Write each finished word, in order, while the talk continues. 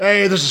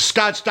Hey, this is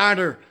Scott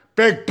Steiner,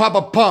 Big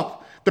Papa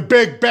Pump, the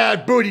Big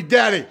Bad Booty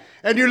Daddy,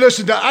 and you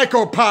listen to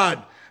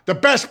IcoPod, the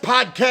best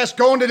podcast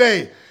going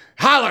today.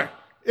 Holler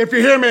if you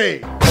hear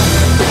me.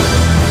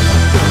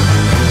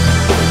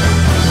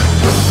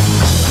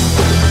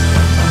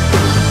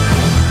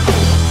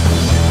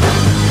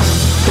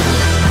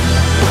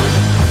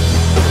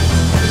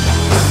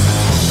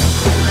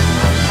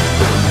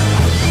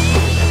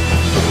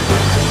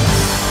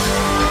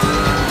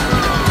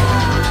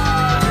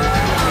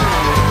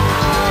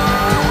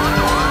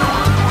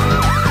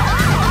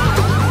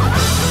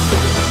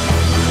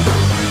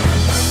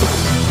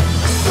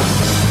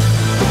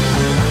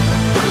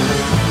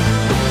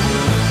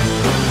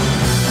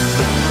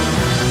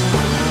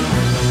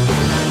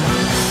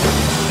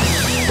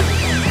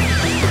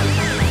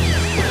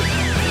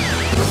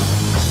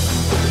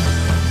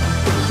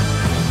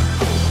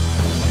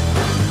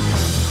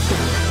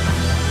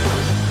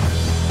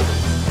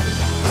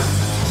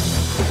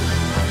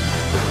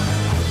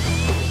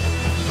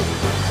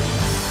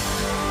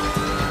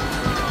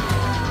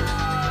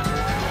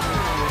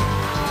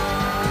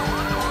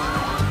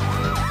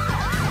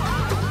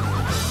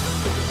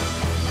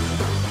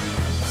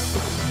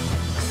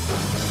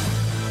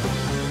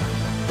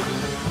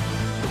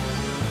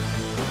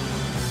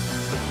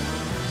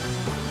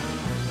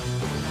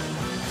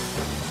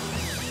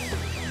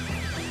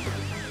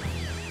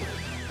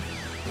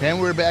 And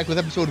we're back with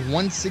episode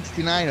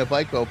 169 of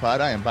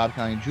IcoPod. I am Bob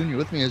Conley Jr.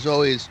 With me, as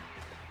always,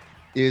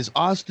 is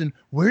Austin.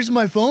 Where's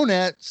my phone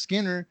at?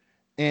 Skinner.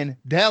 And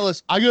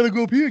Dallas. I gotta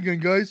go pee again,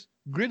 guys.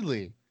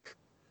 Gridley.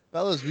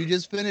 Fellas, we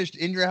just finished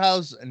In Your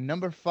House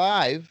number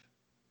 5.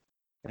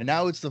 And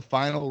now it's the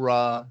final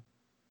Raw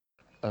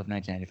of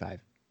 1995.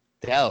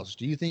 Dallas,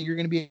 do you think you're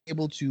going to be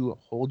able to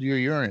hold your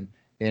urine?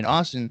 And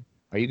Austin,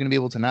 are you going to be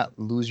able to not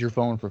lose your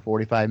phone for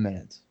 45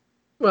 minutes?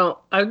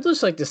 Well, I'd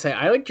just like to say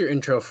I liked your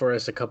intro for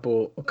us a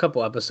couple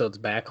episodes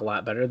back a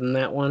lot better than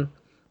that one.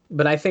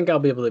 But I think I'll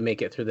be able to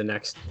make it through the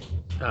next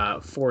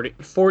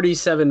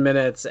 47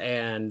 minutes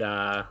and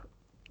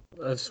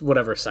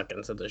whatever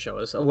seconds of the show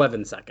is.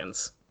 11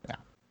 seconds. Yeah.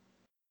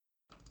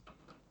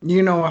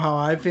 You know how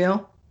I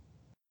feel?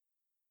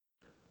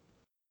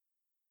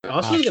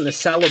 Also, going to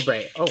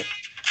celebrate. Oh,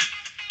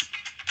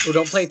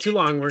 don't play too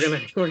long. We're gonna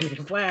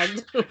get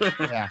flagged.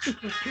 Yeah.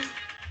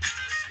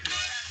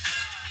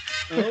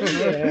 Oh,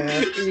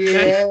 yeah.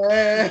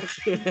 Yeah.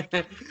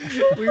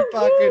 We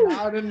fucking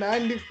out of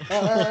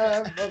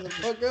 95,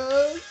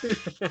 motherfuckers.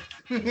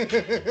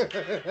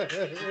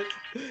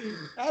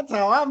 That's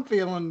how I'm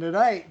feeling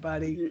tonight,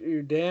 buddy.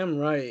 You're damn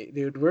right,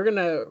 dude. We're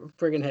gonna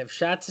friggin' have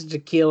shots of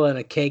tequila and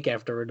a cake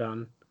after we're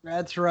done.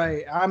 That's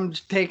right. I'm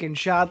just taking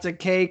shots of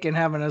cake and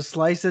having a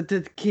slice of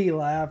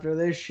tequila after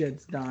this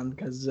shit's done.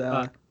 Because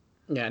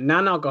yeah,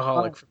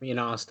 non-alcoholic for me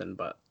and Austin,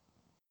 but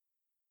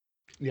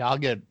Yeah, I'll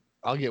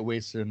get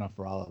wasted enough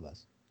for all of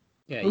us.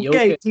 yeah,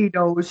 okay,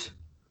 Tito's.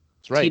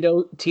 That's right.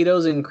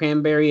 Tito's and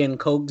cranberry and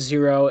Coke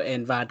Zero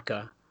and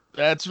vodka.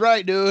 That's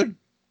right, dude.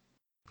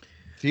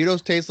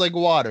 Tito's taste like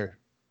water.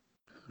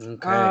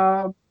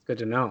 Okay, good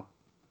to know.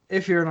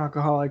 If you're an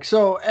alcoholic.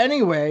 So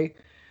anyway,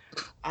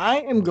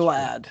 I am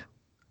glad.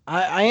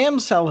 I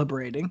am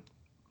celebrating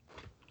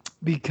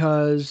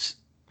because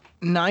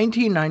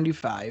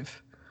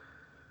 1995,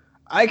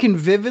 I can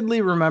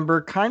vividly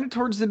remember kind of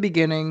towards the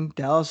beginning,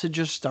 Dallas had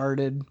just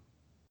started.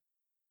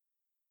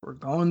 We're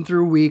going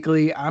through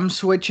weekly. I'm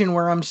switching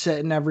where I'm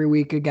sitting every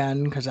week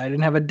again because I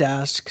didn't have a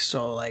desk.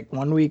 So like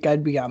one week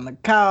I'd be on the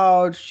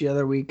couch, the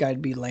other week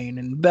I'd be laying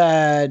in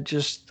bed,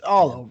 just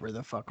all over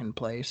the fucking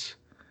place.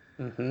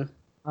 Mm-hmm.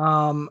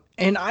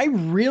 And I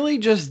really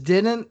just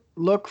didn't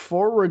look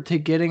forward to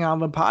getting on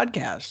the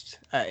podcast.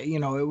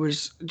 It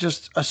was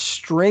just a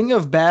string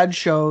of bad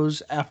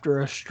shows after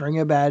a string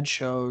of bad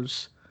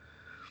shows.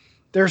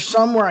 There's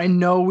some where I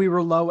know we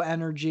were low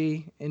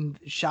energy, and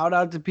shout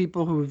out to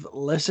people who've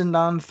listened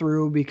on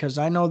through, because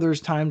I know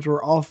there's times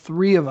where all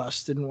three of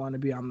us didn't want to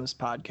be on this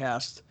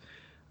podcast.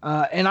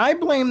 And I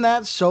blame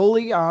that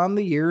solely on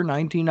the year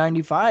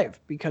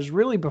 1995, because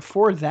really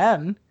before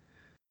then,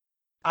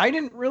 I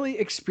didn't really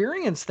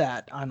experience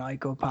that on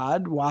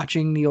IcoPod,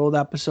 watching the old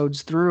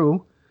episodes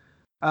through.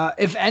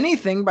 If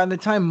anything, by the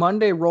time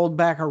Monday rolled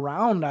back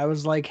around, I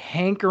was like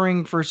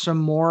hankering for some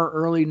more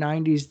early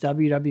 90s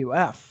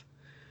WWF.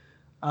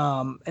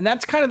 And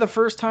that's kind of the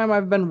first time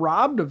I've been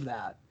robbed of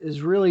that,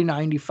 is really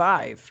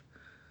 95.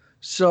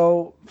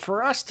 So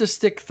for us to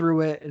stick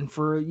through it, and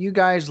for you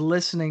guys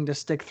listening to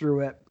stick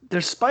through it,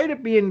 despite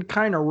it being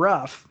kind of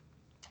rough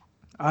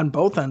on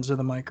both ends of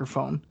the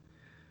microphone,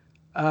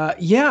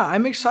 yeah,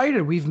 I'm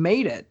excited. We've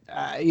made it.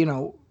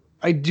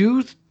 I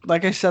do,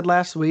 like I said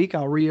last week,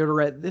 I'll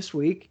reiterate this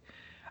week,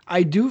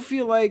 I do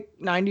feel like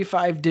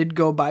 95 did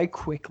go by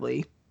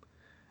quickly.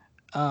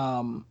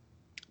 But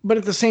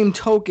at the same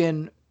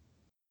token,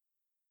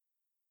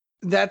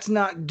 that's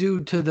not due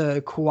to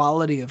the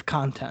quality of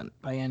content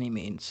by any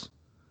means.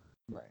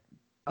 Right.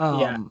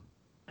 Yeah.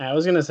 I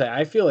was gonna say,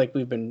 I feel like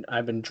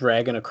I've been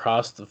dragging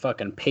across the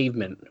fucking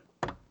pavement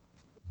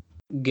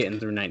getting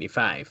through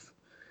 95.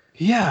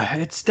 Yeah,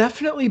 it's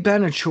definitely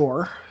been a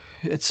chore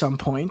at some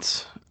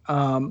points.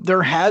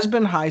 There has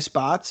been high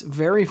spots,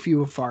 very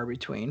few and far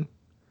between,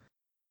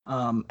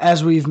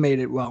 as we've made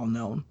it well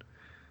known.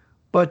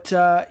 But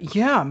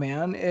yeah,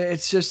 man,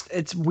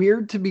 it's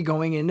weird to be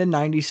going into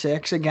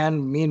 96.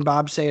 Again, me and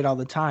Bob say it all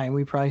the time.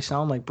 We probably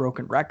sound like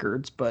broken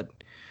records, but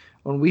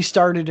when we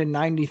started in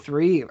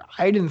 93,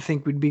 I didn't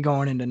think we'd be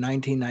going into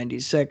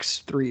 1996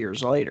 3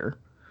 years later.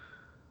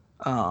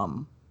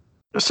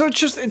 So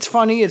it's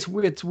funny. It's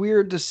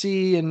weird to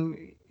see,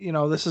 and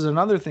this is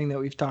another thing that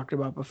we've talked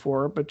about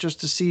before, but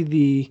just to see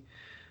the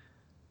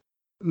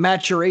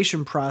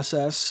maturation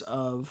process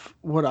of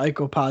what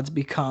IcoPod's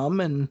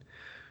become, and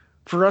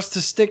for us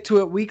to stick to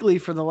it weekly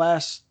for the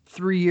last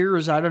 3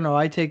 years, I don't know.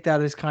 I take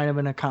that as kind of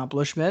an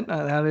accomplishment.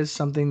 That is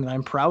something that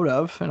I'm proud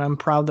of, and I'm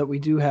proud that we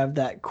do have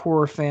that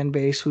core fan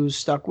base who's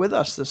stuck with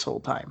us this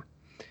whole time.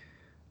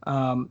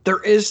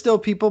 There is still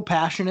people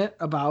passionate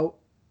about,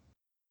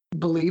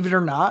 believe it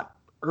or not,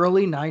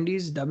 early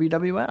 90s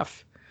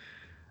WWF.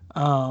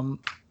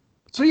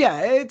 So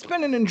yeah, it's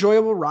been an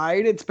enjoyable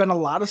ride. It's been a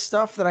lot of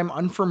stuff that I'm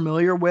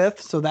unfamiliar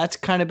with, so that's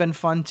kind of been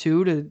fun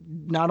too, to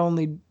not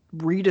only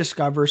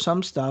rediscover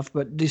some stuff,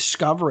 but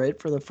discover it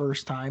for the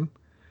first time,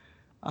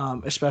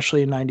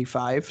 especially in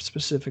 95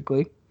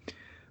 specifically.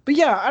 But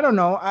yeah, I don't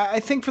know. I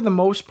think for the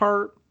most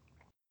part,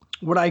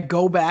 would I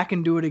go back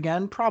and do it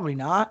again? Probably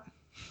not.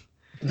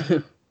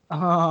 But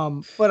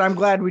I'm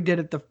glad we did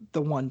it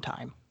the one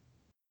time.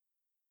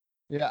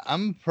 Yeah,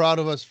 I'm proud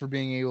of us for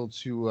being able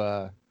to,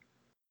 I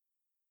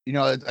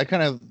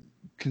kind of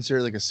consider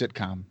it like a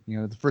sitcom.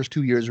 The first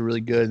 2 years are really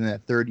good, and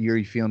that third year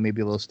you feel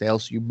maybe a little stale,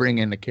 so you bring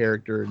in a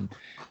character, and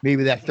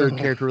maybe that third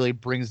character really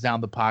brings down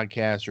the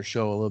podcast or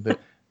show a little bit,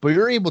 but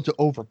you're able to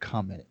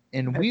overcome it.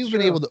 And we've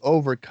been able to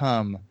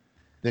overcome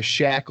the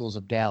shackles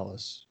of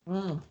Dallas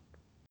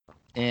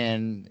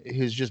and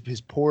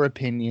his poor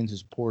opinions,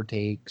 his poor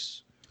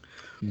takes,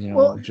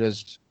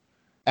 just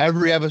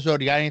every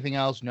episode. You got anything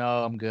else?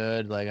 No, I'm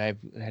good. Like, I've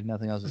had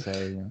nothing else to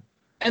say.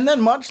 And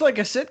then, much like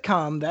a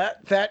sitcom,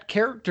 that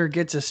character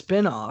gets a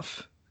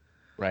spin-off.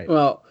 Right.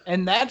 Well,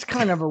 and that's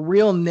kind of a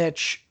real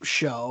niche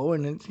show,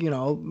 and it's,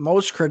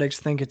 most critics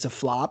think it's a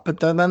flop, but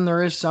then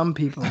there is some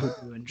people who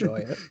do enjoy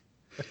it.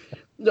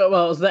 No,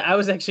 well, I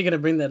was actually going to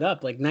bring that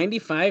up. Like,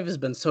 95 has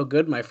been so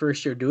good my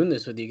first year doing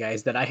this with you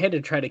guys that I had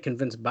to try to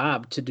convince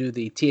Bob to do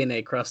the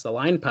TNA Cross the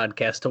Line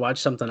podcast to watch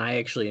something I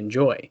actually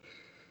enjoy.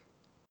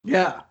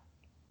 Yeah.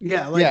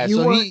 Yeah,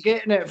 you weren't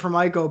getting it from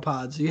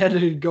IcoPods. You had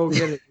to go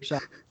get it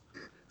yourself.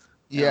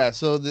 Yeah,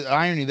 so the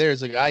irony there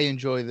is, like, I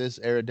enjoy this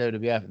era of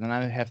WWF, and then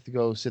I have to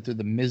go sit through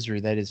the misery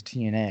that is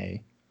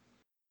TNA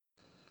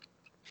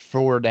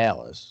for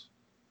Dallas.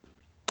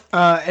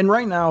 And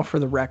right now, for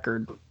the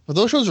record... But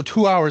those shows are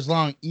 2 hours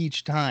long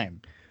each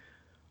time.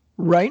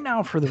 Right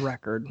now, for the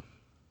record,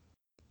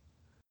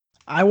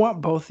 I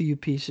want both of you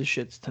piece of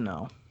shits to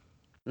know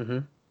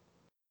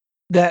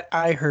that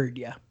I heard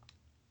you.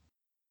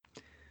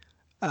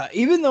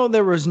 Even though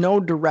there was no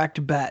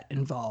direct bet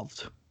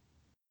involved,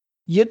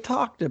 you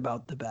talked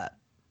about the bet,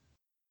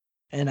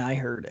 and I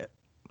heard it.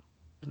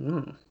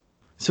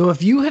 So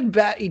if you had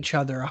bet each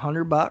other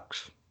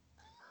 $100,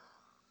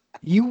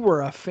 you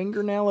were a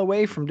fingernail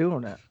away from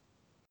doing it.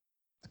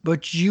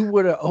 But you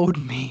would have owed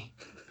me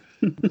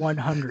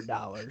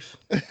 $100.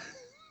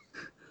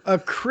 A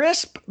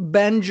crisp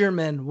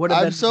Benjamin would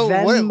have been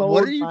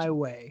Venmo'd my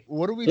way.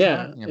 What are we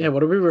talking about? Yeah,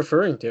 what are we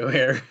referring to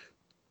here?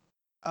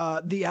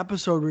 The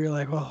episode where you're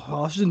like, well,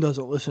 Austin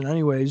doesn't listen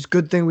anyways.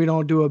 Good thing we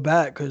don't do a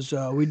bet, because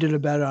we did a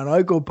bet on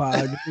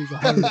IcoPod.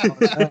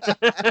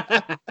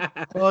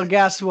 Well,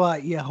 guess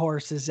what, you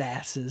horses'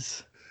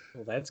 asses.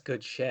 Well, that's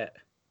good shit.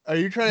 Are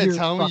you trying to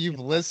tell me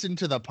you've listened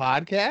to the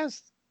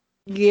podcast?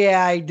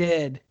 Yeah, I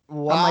did.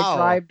 Wow. On my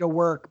drive to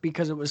work,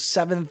 because it was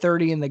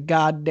 7:30 in the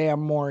goddamn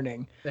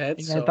morning. I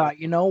thought,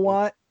 you know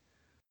what?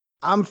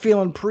 I'm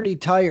feeling pretty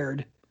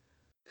tired.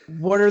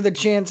 What are the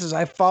chances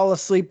I fall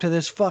asleep to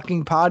this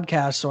fucking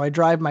podcast, so I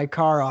drive my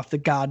car off the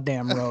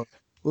goddamn road?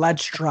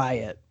 Let's try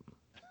it.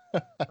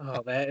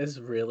 Oh, that is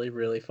really,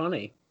 really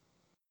funny.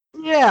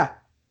 Yeah.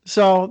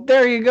 So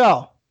there you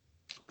go.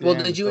 Well,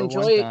 did you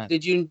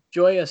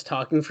enjoy us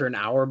talking for an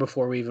hour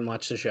before we even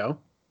watched the show?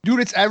 Dude,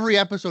 it's every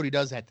episode he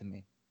does that to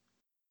me.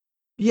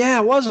 Yeah,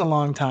 it was a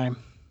long time.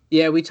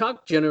 Yeah, we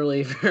talk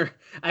generally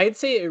I'd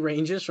say it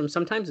ranges from,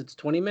 sometimes it's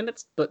 20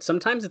 minutes, but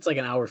sometimes it's like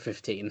an hour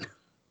 15.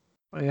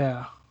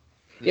 Yeah.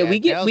 Yeah, we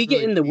get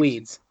really in the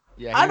weeds.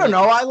 Yeah, I don't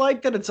know. I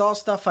like that it's all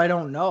stuff I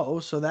don't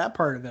know, so that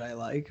part of it I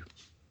like.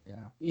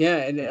 Yeah. Yeah,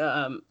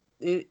 and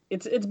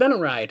it's been a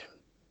ride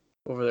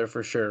over there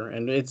for sure,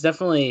 and it's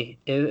definitely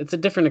a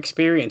different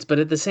experience, but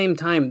at the same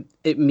time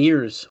it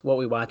mirrors what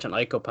we watch on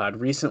IcoPod.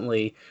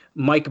 Recently,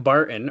 Mike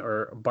Barton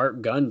or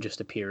Bart Gunn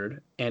just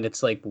appeared, and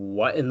it's like,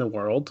 what in the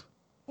world?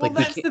 Well,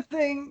 that's the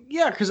thing.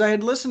 Yeah, because I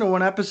had listened to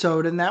one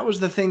episode, and that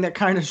was the thing that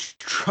kind of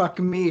struck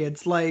me.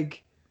 It's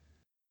like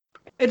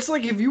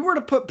if you were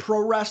to put pro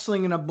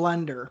wrestling in a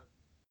blender,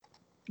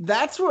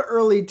 that's what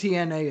early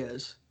TNA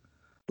is.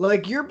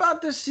 Like, you're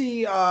about to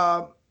see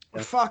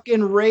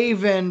fucking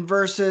Raven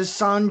versus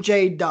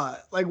Sanjay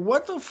Dutt. Like,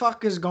 what the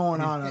fuck is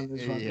going on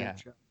this fucking Yeah.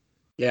 show?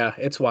 Yeah,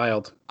 it's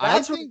wild.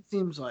 That's what it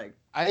seems like.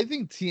 I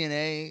think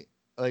TNA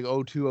like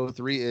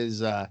 0203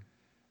 is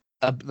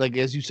like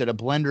as you said, a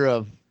blender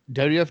of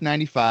WF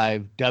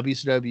 95,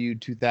 WCW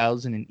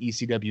 2000, and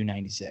ECW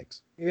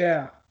 96.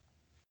 Yeah.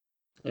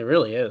 It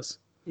really is.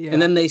 Yeah.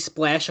 And then they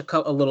splash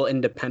a little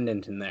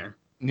independent in there.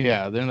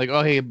 Yeah, they're like,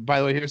 oh hey, by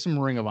the way, here's some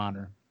Ring of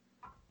Honor.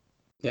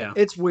 Yeah,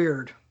 it's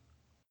weird.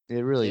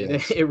 It really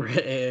is.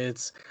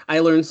 It's. I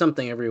learn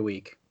something every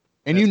week.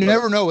 And you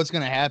never know what's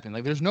gonna happen.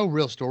 Like, there's no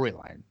real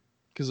storyline.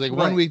 Because like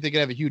one week they could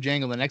have a huge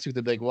angle, the next week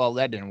they'd be like, well,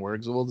 that didn't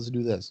work, so we'll just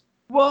do this.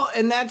 Well,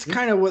 and that's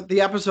kind of what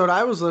the episode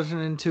I was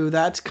listening to,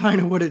 that's kind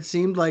of what it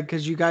seemed like,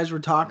 because you guys were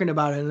talking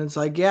about it, and it's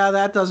like, yeah,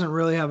 that doesn't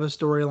really have a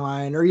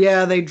storyline, or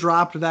yeah, they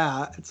dropped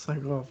that. It's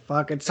like, oh,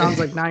 fuck, it sounds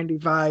like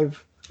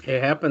 95.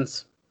 It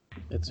happens.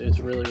 It's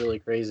really, really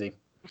crazy.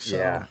 So.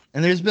 Yeah.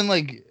 And there's been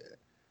like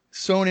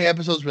so many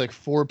episodes where like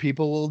 4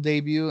 people will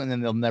debut, and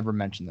then they'll never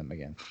mention them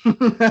again.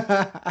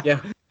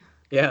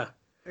 Yeah.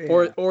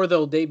 Or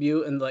they'll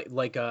debut and like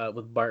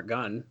with Bart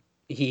Gunn.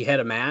 He had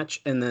a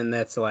match, and then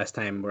that's the last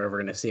time we're ever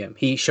going to see him.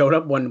 He showed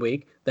up one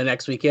week, the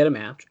next week he had a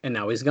match, and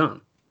now he's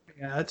gone.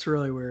 Yeah, that's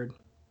really weird.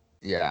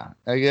 Yeah,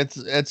 like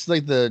it's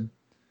like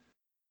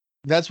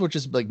that's what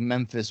just like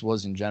Memphis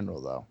was in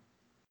general, though.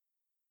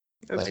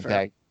 That's like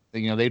fair. that,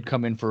 you know, they'd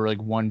come in for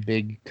like one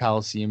big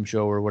Coliseum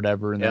show or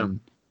whatever, and then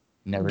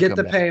never get come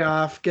the back.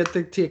 payoff, get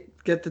the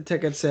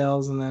ticket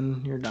sales, and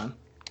then you're done.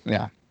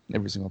 Yeah,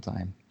 every single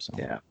time. So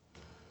yeah.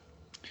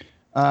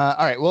 All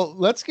right, well,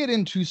 let's get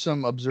into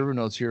some observer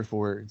notes here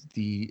for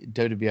the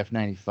WWF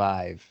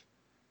 95,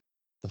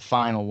 the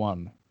final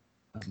one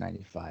of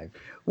 95.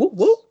 Whoop,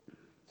 whoop.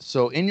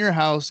 So In Your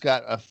House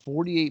got a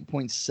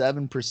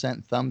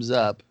 48.7% thumbs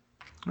up.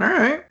 All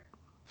right.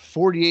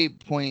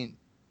 48%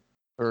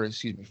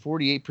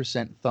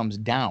 thumbs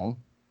down.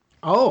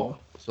 Oh.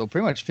 So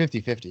pretty much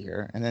 50-50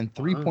 here. And then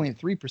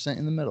 3.3%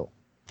 in the middle.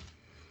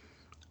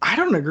 I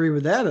don't agree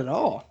with that at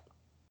all.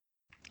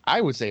 I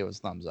would say it was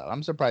thumbs up.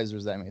 I'm surprised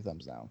there's that many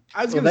thumbs down.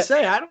 I was going to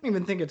say, I don't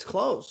even think it's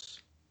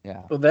close.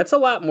 Yeah. Well, that's a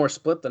lot more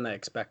split than I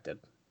expected.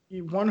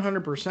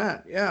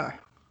 100%. Yeah.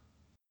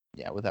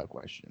 Yeah, without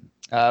question.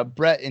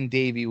 Brett and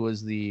Davey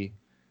was the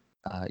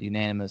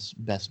unanimous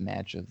best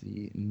match of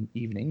the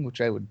evening,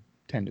 which I would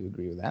tend to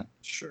agree with that.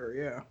 Sure,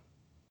 yeah.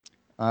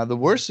 The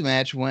worst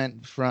match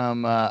went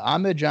from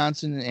Ahmed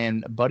Johnson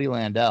and Buddy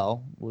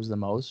Landel was the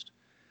most,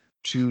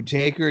 to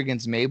Taker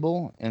against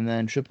Mabel, and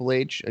then Triple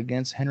H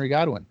against Henry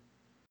Godwinn.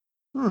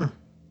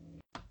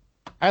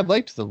 I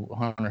liked the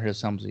Hunter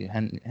Hearst Helmsley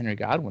Henry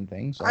Godwinn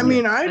thing. So I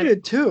mean, I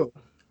did too.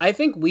 I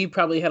think we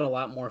probably had a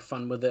lot more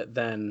fun with it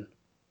than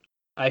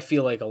I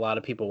feel like a lot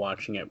of people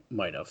watching it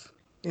might have,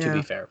 to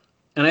be fair.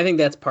 And I think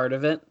that's part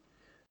of it.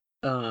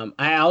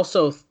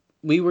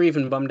 We were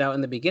even bummed out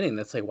in the beginning.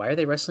 That's like, why are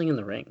they wrestling in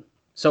the ring?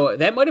 So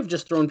that might have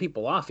just thrown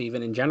people off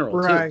even in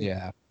general, too.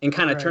 Yeah. And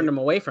kind of turned them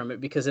away from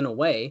it because in a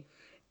way,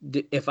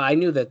 if I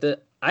knew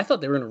that I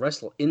thought they were going to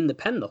wrestle in the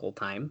pen the whole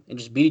time and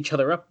just beat each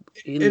other up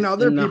and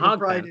other in the people hog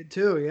probably pen. did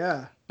too,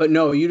 yeah. But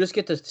no, you just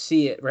get to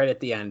see it right at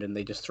the end and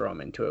they just throw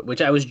them into it,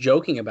 which I was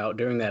joking about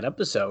during that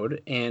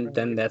episode, and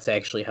then that's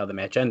actually how the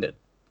match ended.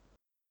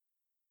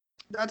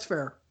 That's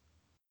fair.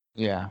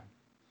 Yeah.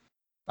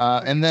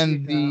 And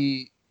then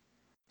the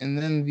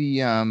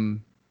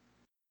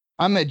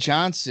Ahmed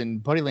Johnson,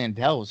 Buddy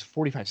Landel was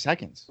 45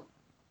 seconds.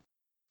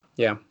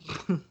 Yeah.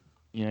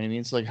 You know what I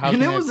mean? It's like, how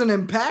and it was an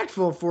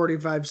impactful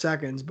 45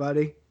 seconds,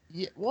 buddy.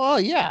 Yeah,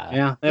 well, yeah.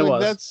 Yeah, it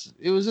was.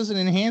 It was just an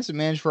enhancement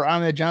match for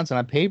Ahmed Johnson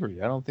on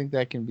pay-per-view. I don't think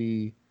that can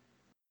be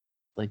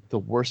like the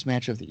worst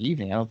match of the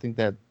evening. I don't think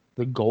that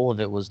the goal of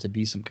it was to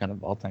be some kind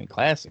of all-time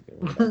classic.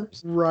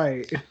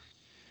 Right.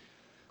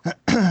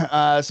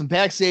 Some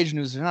backstage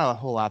news. There's not a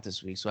whole lot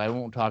this week, so I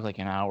won't talk like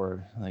an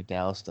hour like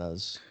Dallas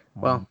does.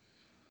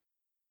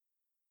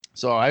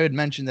 So I had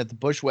mentioned that the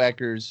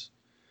Bushwhackers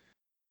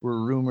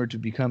were rumored to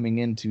be coming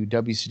into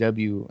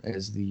WCW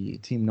as the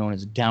team known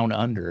as Down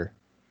Under.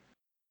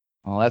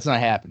 Well, that's not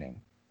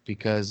happening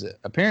because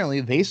apparently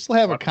they still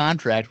have a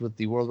contract with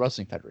the World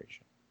Wrestling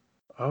Federation.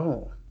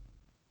 Oh.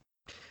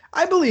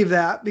 I believe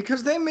that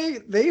because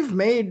they've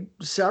made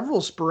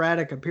several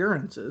sporadic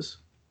appearances.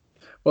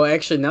 Well,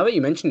 actually, now that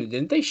you mentioned it,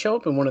 didn't they show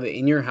up in one of the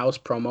In Your House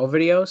promo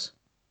videos?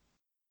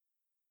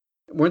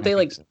 Weren't they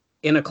like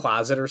in a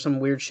closet or some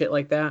weird shit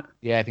like that?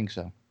 Yeah, I think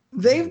so.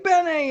 They've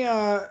been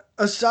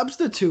a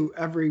substitute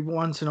every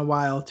once in a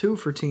while too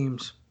for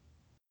teams.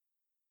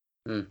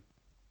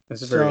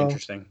 This is very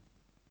interesting.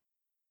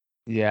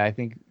 Yeah, I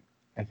think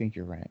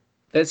you're right.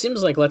 It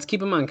seems like let's keep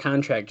them on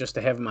contract just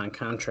to have them on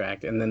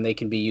contract, and then they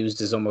can be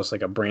used as almost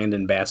like a brand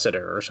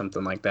ambassador or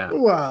something like that.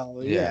 Well,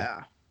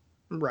 yeah.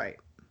 Right.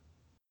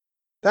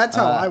 That's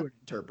how I would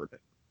interpret it.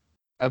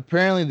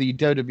 Apparently, the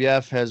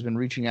WWF has been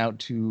reaching out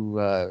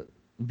to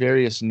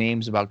various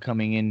names about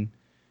coming in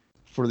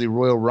for the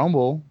Royal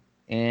Rumble,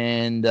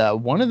 and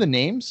one of the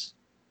names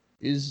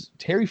is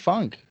Terry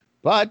Funk,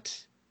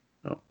 but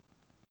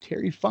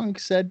Terry Funk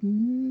said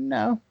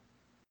no.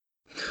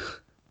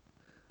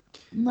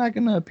 Not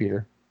gonna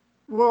appear.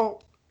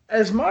 Well,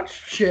 as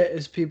much shit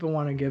as people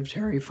want to give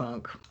Terry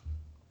Funk,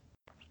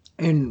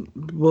 and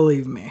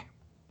believe me,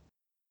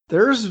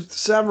 there's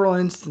several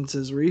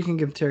instances where you can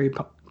give Terry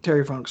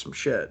Funk some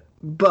shit,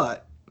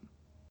 but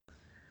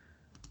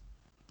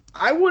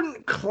I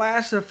wouldn't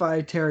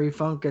classify Terry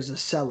Funk as a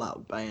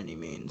sellout by any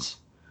means.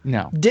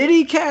 No. Did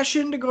he cash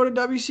in to go to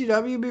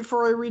WCW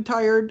before he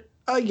retired?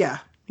 Yeah,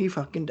 he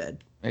fucking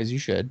did. As you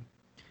should.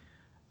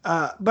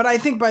 But I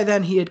think by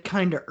then he had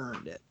kind of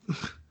earned it.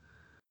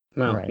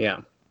 Well, Right.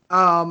 yeah.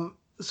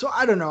 So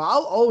I don't know.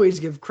 I'll always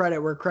give credit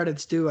where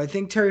credit's due. I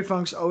think Terry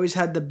Funk's always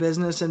had the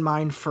business in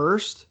mind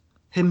first,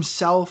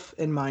 himself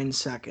in mind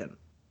second.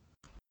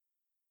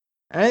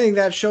 And I think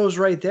that shows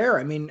right there.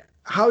 I mean,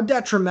 how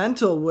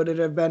detrimental would it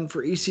have been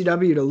for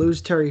ECW to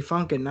lose Terry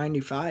Funk in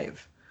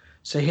 95?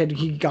 So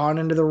he'd gone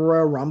into the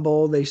Royal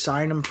Rumble. They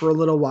signed him for a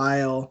little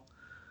while.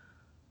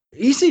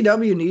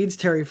 ECW needs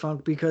Terry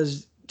Funk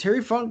because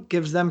Terry Funk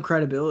gives them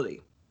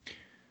credibility.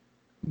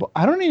 Well,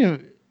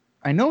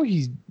 I know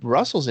he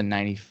wrestles in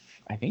 90.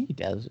 I think he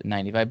does in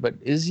 95, but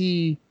is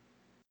he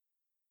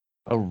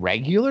a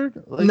regular?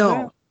 Like No.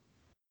 that?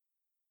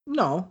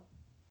 No,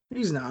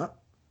 he's not.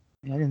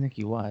 I didn't think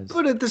he was.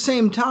 But at the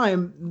same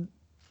time,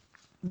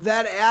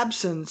 that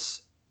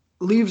absence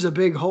leaves a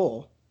big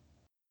hole.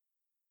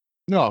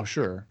 No,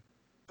 sure.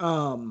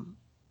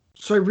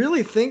 So I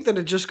really think that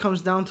it just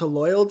comes down to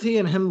loyalty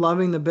and him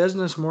loving the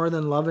business more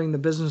than loving the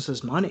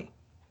business's money.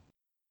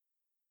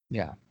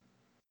 Yeah.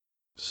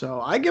 So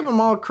I give him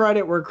all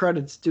credit where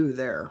credit's due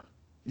there.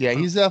 Yeah,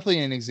 he's definitely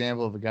an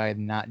example of a guy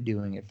not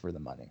doing it for the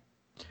money.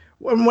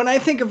 When I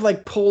think of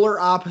like polar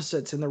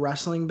opposites in the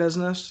wrestling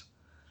business,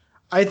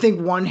 I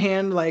think one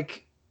hand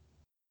like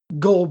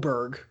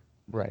Goldberg,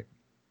 Right.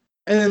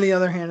 and then the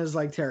other hand is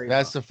like Terry.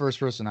 That's Funk. the first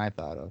person I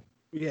thought of.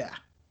 Yeah.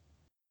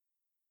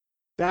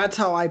 That's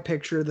how I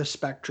picture the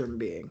spectrum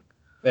being.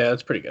 Yeah,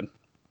 that's pretty good.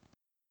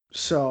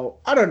 So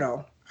I don't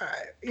know.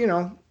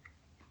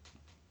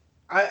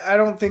 I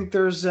don't think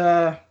there's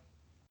I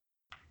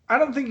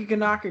don't think you can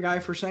knock a guy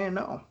for saying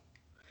no.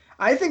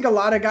 I think a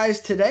lot of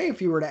guys today,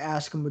 if you were to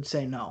ask them, would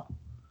say no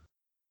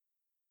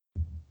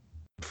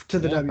to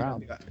the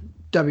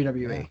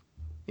WWE.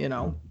 You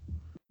know,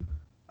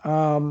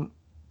 I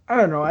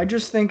don't know. I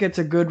just think it's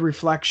a good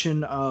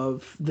reflection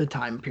of the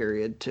time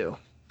period too.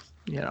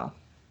 You know.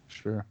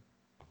 Sure.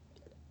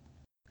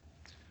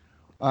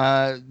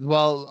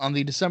 Well, on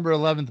the December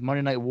 11th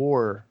Monday Night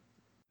War,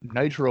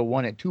 Nitro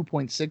won at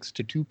 2.6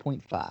 to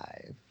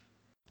 2.5.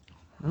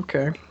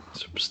 Okay.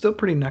 It's still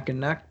pretty neck and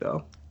neck,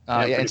 though.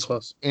 Pretty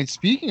close. And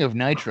speaking of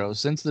Nitro,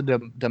 since the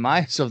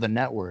demise of the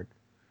network,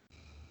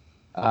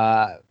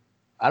 I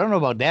don't know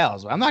about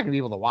Dallas, but I'm not going to be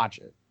able to watch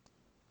it.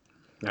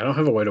 I don't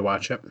have a way to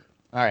watch it.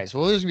 All right, so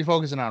we'll just be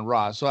focusing on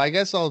Raw. So I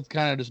guess I'll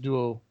kind of just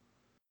do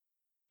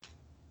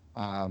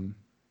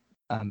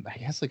I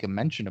guess like a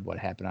mention of what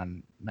happened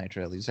on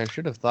Nitro. At least I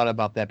should have thought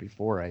about that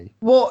before I.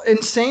 Well,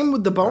 and same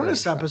with the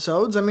bonus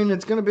episodes. I mean,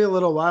 it's going to be a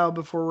little while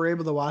before we're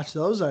able to watch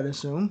those, I'd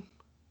assume.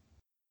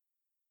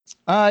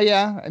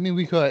 Yeah. I mean,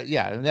 we could.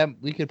 Yeah,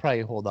 we could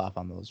probably hold off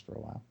on those for a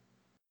while.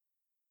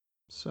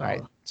 So. All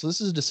right. So this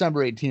is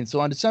December 18th. So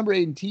on December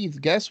 18th,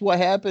 guess what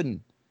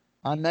happened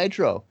on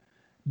Nitro?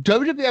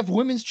 WWF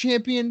Women's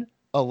Champion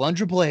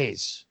Alundra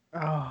Blaze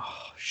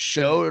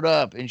showed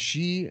up, and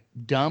she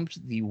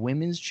dumped the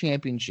Women's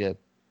Championship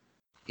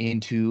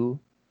into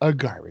a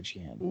garbage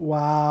can.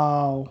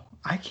 Wow.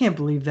 I can't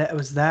believe that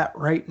was that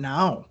right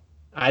now.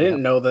 I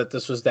didn't know that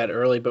this was that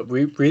early, but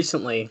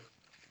recently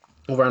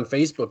over on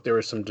Facebook there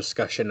was some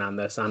discussion on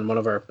this on one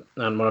of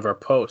our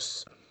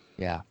posts.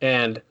 Yeah.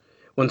 And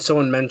when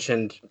someone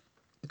mentioned,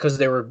 because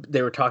they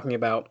were talking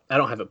about, I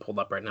don't have it pulled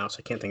up right now, so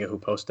I can't think of who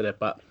posted it,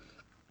 but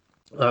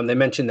they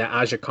mentioned that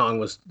Aja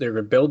Kong they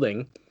were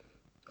building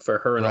for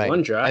her and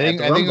Alundra. I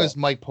think it was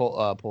Mike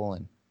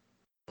Poland.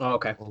 Oh,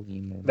 okay.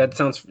 That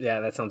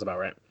sounds about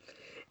right.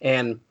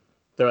 And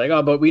they're like,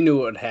 oh, but we knew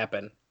what would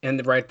happen.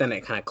 And right then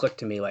it kind of clicked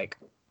to me like,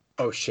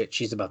 oh shit,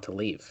 she's about to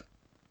leave.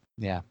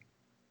 Yeah.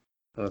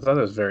 I thought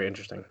that was very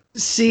interesting.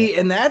 See,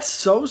 and that's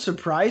so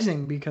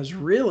surprising because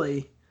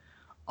really,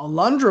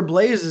 Alundra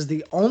Blaze is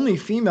the only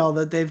female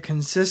that they've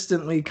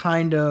consistently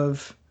kind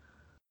of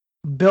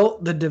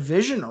built the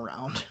division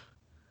around.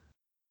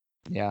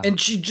 Yeah. And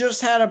she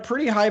just had a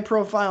pretty high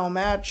profile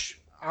match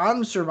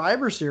on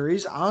Survivor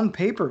Series on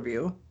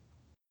pay-per-view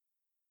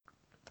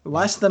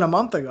less than a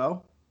month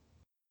ago.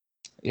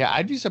 Yeah,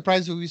 I'd be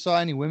surprised if we saw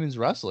any women's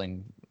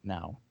wrestling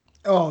now.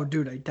 Oh,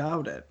 dude, I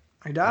doubt it.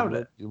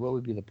 What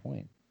would be the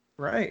point?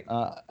 Right.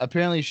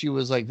 Apparently she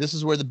was like, this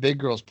is where the big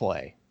girls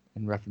play,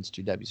 in reference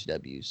to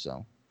WCW.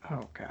 So,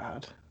 oh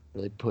God,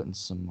 really putting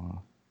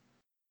some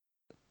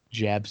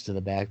jabs to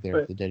the back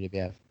there for the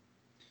WWF.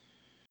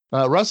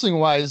 Wrestling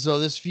wise, though,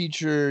 this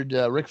featured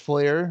Ric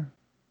Flair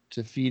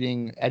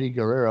defeating Eddie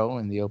Guerrero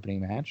in the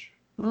opening match.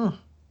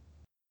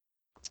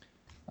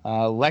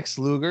 Lex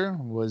Luger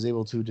was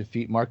able to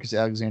defeat Marcus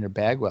Alexander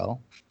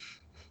Bagwell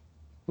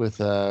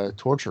with a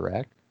torture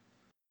rack.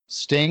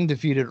 Sting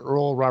defeated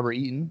Earl Robert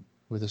Eaton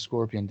with a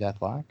Scorpion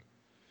Deathlock.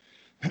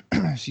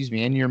 Excuse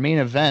me. And your main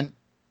event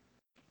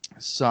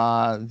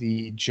saw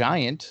the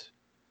Giant,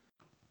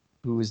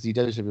 who is the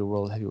WWE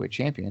World Heavyweight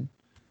Champion,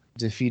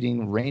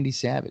 defeating Randy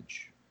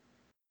Savage.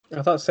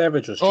 I thought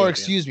Savage was Or, champion.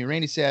 excuse me,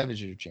 Randy Savage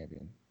is your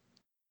champion.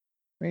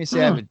 Randy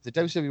Savage, the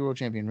WWE World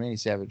Champion, Randy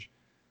Savage,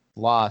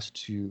 lost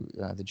to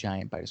the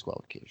Giant by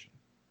disqualification.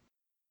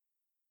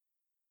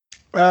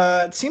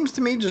 It seems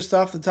to me, just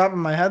off the top of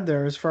my head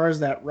there, as far as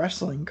that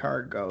wrestling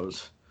card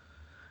goes,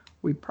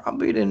 we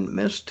probably didn't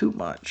miss too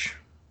much.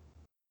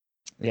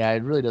 Yeah,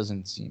 it really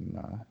doesn't seem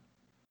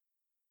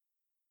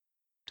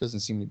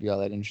to be all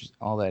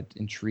that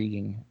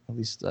intriguing. At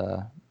least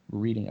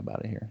reading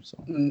about it here.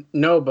 So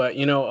No, but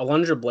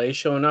Alundra Blaze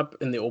showing up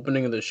in the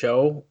opening of the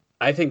show,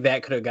 I think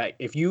that could have got,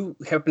 if you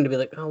happen to be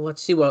like, oh,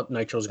 let's see what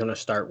Nitro's going to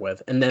start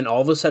with, and then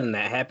all of a sudden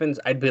that happens,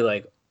 I'd be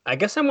like, I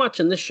guess I'm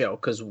watching this show,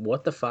 because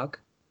what the fuck?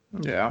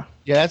 Yeah.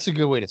 Yeah, that's a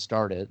good way to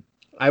start it.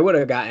 I would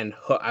have gotten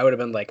hooked. I would have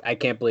been like, I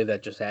can't believe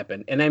that just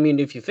happened. And I mean,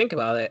 if you think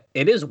about it,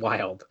 it is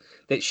wild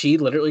that she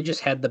literally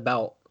just had the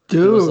belt.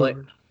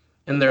 Dude.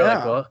 And they're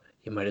like, well,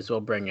 you might as well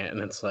bring it.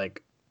 And it's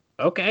like,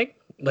 okay.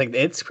 Like,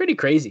 it's pretty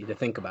crazy to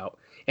think about.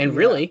 And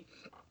really,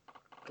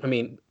 I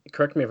mean,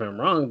 correct me if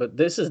I'm wrong, but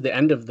this is the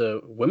end of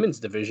the women's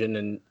division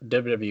in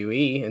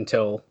WWE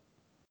until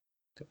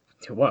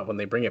what? When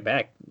they bring it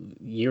back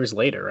years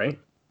later, right?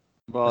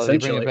 Well, they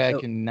bring it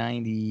back in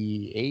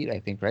 98, I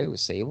think, right?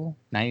 With Sable?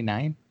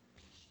 99?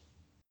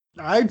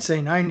 I'd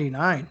say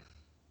 99.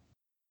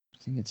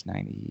 I think it's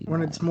 90.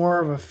 When it's more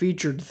of a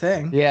featured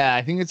thing. Yeah,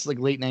 I think it's like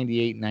late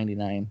 98,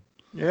 99.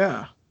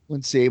 Yeah.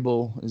 When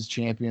Sable is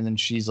champion, then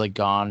she's like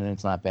gone and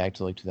it's not back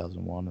to like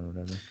 2001 or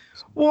whatever.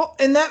 Well,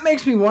 and that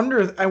makes me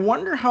wonder. I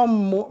wonder how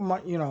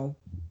more,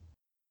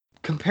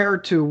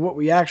 compared to what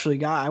we actually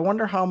got, I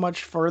wonder how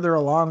much further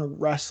along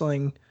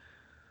wrestling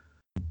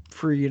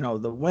for,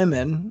 the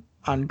women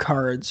on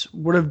cards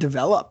would have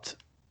developed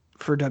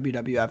for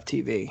WWF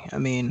TV. I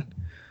mean,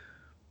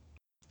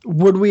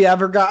 would we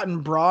ever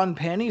gotten bra and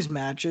panties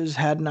matches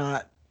had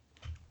not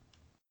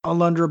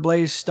Alundra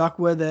Blaze stuck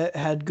with it,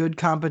 had good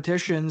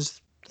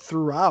competitions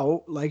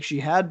throughout like she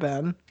had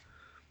been,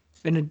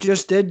 and it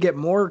just did get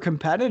more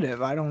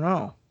competitive? I don't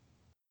know.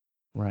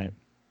 Right.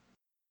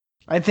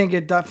 I think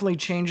it definitely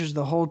changes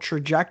the whole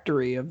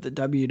trajectory of the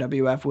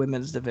WWF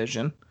women's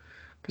division,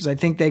 because I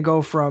think they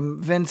go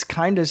from Vince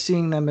kind of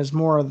seeing them as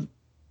more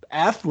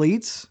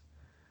athletes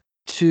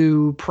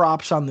to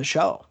props on the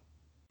show.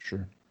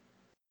 Sure.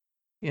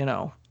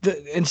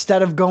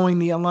 Instead of going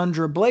the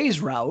Alundra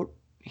Blaze route,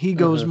 he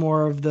goes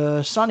more of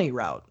the Sunny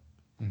route.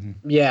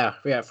 Mm-hmm.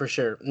 Yeah, for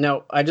sure.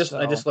 No, I just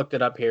looked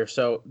it up here.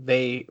 So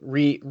they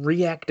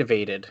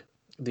reactivated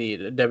the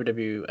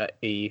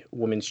WWE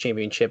Women's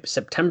Championship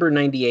September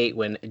 '98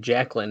 when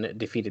Jacqueline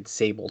defeated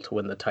Sable to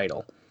win the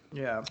title.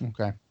 Yeah.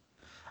 Okay.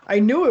 I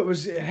knew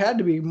it had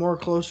to be more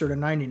closer to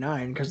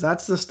 99 because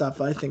that's the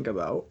stuff I think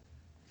about.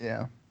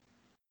 Yeah.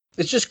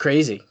 It's just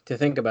crazy to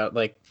think about.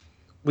 Like,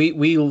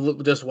 we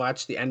just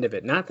watched the end of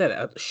it. Not that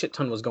a shit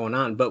ton was going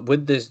on, but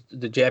with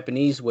the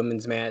Japanese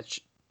women's match,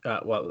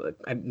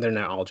 they're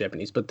not all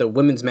Japanese, but the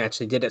women's match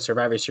they did at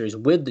Survivor Series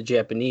with the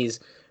Japanese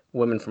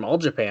women from All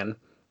Japan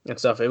and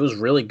stuff, it was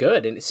really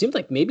good. And it seemed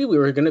like maybe we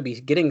were going to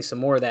be getting some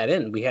more of that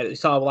in. We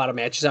saw a lot of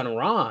matches on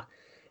Raw,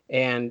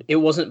 and it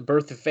wasn't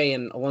Bertha Faye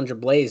and Alundra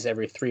Blaze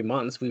every 3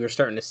 months. We were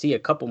starting to see a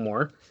couple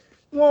more.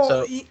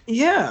 Well,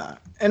 yeah.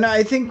 And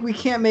I think we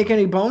can't make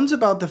any bones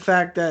about the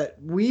fact that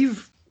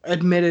we've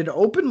admitted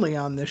openly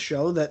on this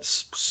show that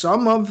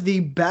some of the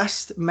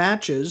best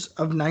matches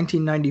of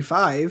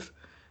 1995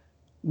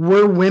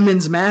 were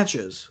women's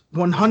matches.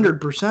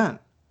 100%.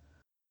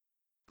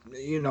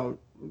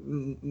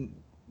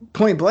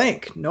 Point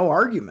blank, no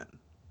argument.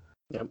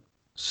 Yep.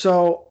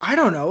 So I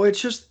don't know.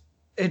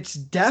 It's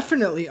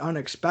definitely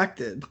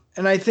unexpected.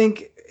 And I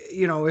think,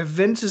 if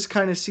Vince has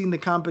kind of seen the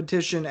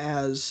competition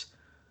as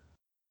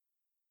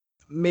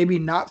maybe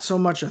not so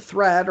much a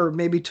threat or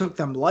maybe took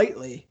them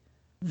lightly,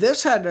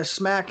 this had to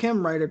smack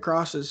him right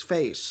across his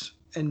face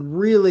and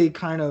really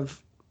kind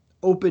of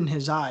open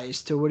his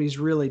eyes to what he's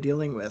really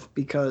dealing with,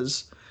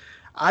 because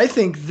I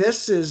think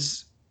this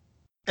is,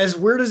 as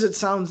weird as it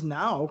sounds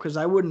now, because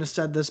I wouldn't have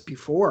said this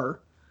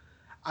before,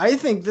 I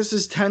think this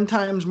is 10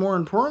 times more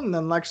important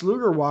than Lex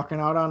Luger walking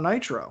out on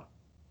Nitro.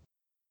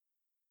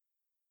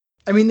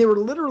 I mean, they were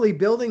literally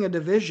building a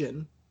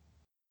division,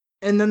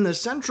 and then the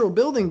central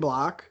building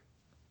block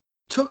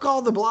took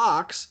all the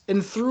blocks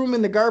and threw them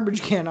in the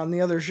garbage can on the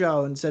other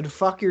show and said,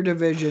 fuck your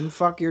division,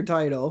 fuck your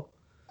title.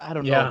 I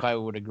don't know if I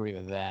would agree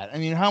with that. I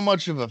mean, how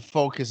much of a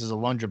focus is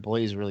Alundra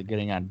Blaze really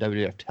getting on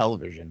WWF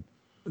television?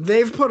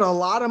 They've put a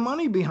lot of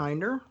money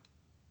behind her.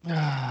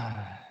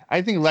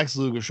 I think Lex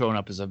Luger showing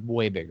up is a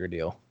way bigger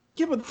deal.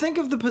 Yeah, but think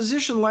of the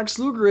position Lex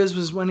Luger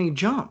was when he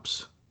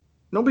jumps.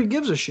 Nobody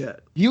gives a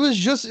shit. He was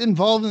just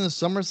involved in the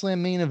SummerSlam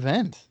main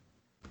event.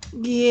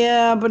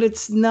 Yeah, but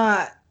it's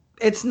not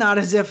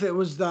as if it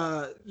was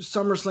the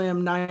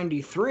SummerSlam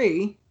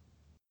 93.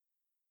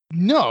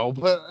 No,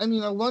 but I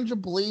mean, Alundra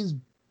Blaze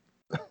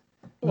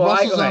Well,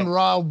 Russell's okay. on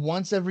Raw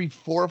once every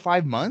 4 or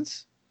 5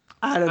 months.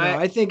 I don't know.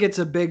 I think it's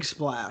a big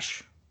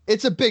splash.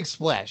 It's a big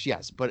splash,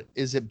 yes, but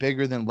is it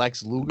bigger than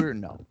Lex Luger?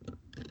 No.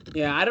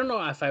 Yeah, I don't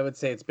know if I would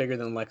say it's bigger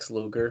than Lex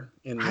Luger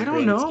in the I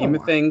don't grand scheme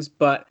of know. things,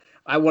 but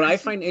what I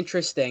find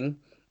interesting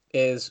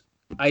is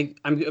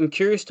I'm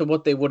curious to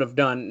what they would have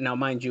done. Now,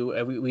 mind you,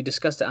 we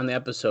discussed it on the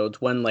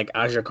episodes when like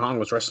Aja Kong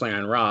was wrestling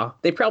on Raw.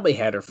 They probably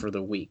had her for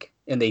the week,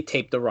 and they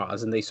taped the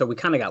Raws, and so we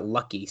kind of got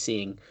lucky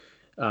seeing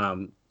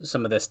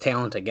some of this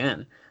talent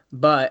again.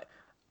 But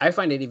I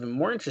find it even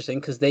more interesting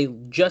because they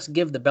just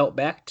give the belt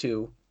back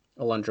to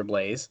Alundra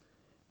Blaze,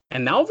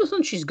 and now all of a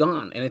sudden she's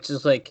gone, and it's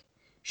just like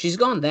she's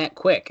gone that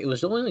quick. It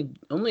was only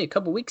a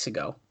couple weeks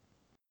ago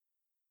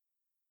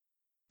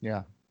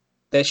Yeah.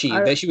 that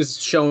she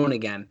was shown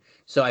again.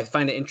 So I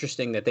find it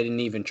interesting that they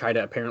didn't even try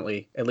to,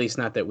 apparently, at least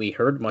not that we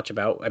heard much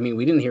about. I mean,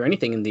 we didn't hear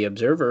anything in the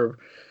Observer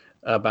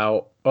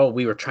about, oh,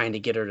 we were trying to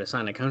get her to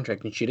sign a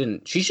contract and she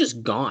didn't. She's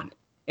just gone.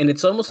 And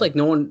it's almost like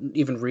no one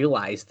even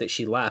realized that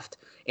she left,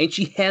 and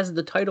she has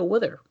the title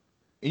with her.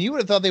 And you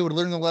would have thought they would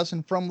learn the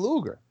lesson from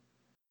Luger.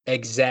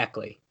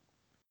 Exactly.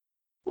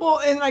 Well,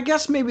 and I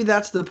guess maybe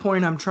that's the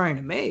point I'm trying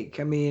to make.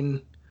 I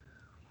mean,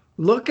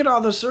 look at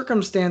all the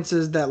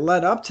circumstances that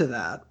led up to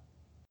that.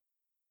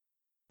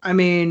 I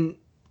mean,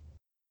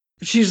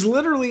 she's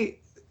literally,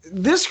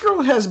 this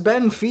girl has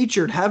been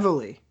featured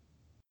heavily.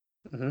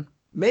 Mm-hmm.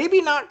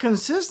 Maybe not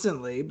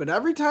consistently, but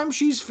every time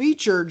she's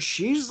featured,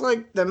 she's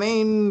like the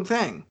main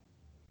thing.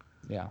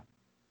 Yeah.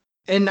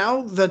 And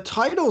now the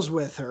title's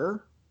with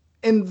her,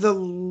 and the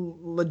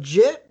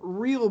legit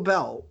real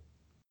belt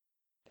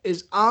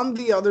is on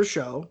the other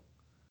show,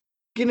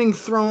 getting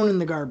thrown in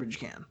the garbage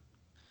can.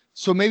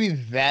 So maybe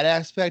that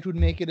aspect would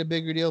make it a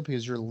bigger deal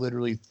because you're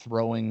literally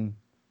throwing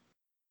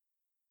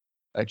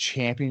a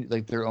champion,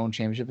 like their own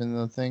championship in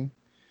the thing.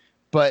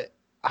 But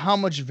how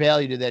much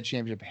value did that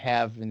championship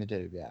have in the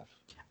WWF?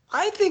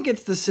 I think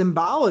it's the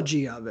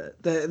symbology of it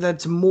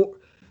that's more.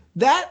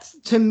 That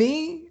to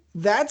me,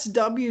 that's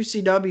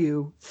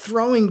WCW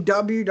throwing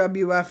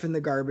WWF in the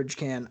garbage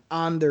can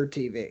on their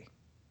TV.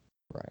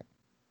 Right.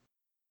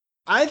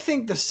 I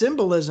think the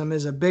symbolism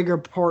is a bigger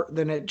part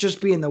than it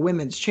just being the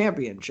women's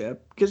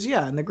championship. Because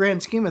yeah, in the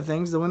grand scheme of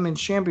things, the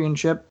women's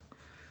championship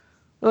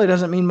really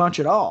doesn't mean much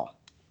at all.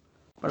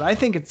 But I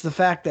think it's the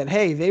fact that,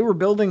 hey, they were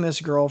building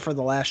this girl for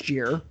the last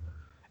year,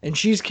 and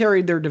she's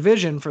carried their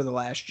division for the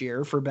last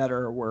year, for better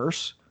or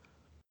worse.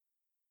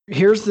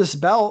 Here's this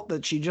belt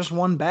that she just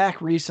won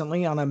back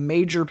recently on a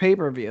major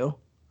pay-per-view.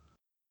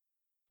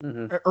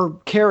 Mm-hmm.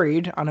 Or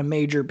carried on a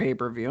major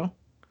pay-per-view.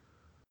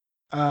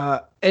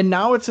 And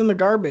now it's in the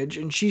garbage,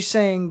 and she's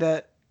saying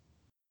that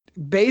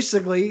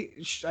basically,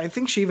 I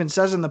think she even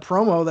says in the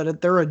promo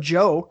that they're a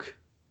joke,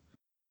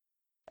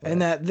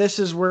 and that this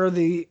is where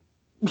the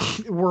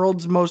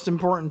world's most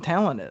important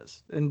talent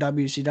is in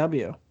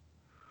WCW.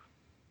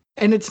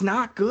 And it's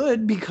not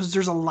good because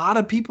there's a lot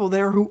of people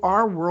there who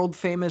are world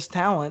famous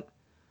talent,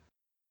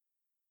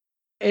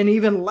 and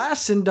even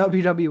less in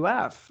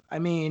WWF. I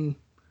mean,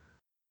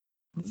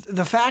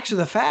 the facts are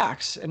the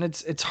facts, and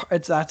it's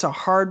that's a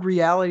hard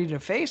reality to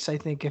face, I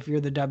think, if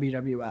you're the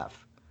WWF.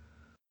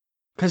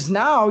 Because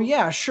now,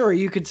 yeah, sure,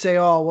 you could say,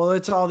 oh, well,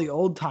 it's all the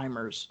old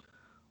timers.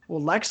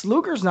 Well, Lex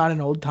Luger's not an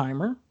old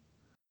timer.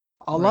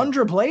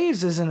 Alundra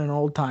Blaze isn't an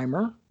old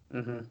timer.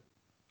 Mm-hmm.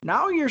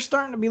 Now you're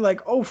starting to be like,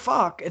 oh,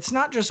 fuck, it's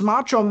not just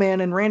Macho Man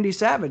and Randy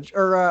Savage,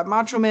 or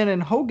Macho Man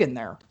and Hogan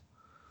there.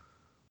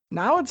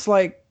 Now it's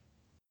like,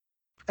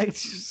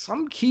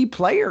 some key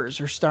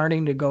players are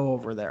starting to go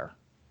over there.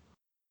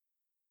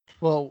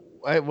 Well,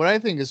 what I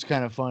think is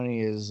kind of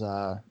funny is,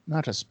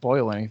 not to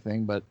spoil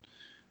anything, but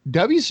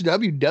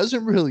WCW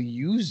doesn't really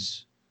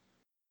use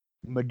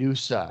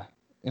Medusa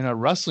in a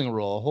wrestling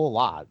role a whole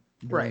lot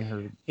during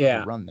her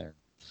run there.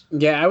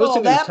 Yeah, I was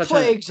thinking that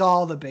plagues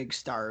all the big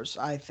stars,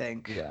 I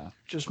think. Yeah.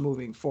 Just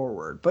moving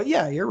forward. But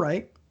yeah, you're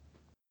right.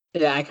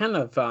 Yeah, I kind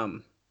of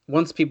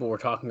once people were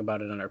talking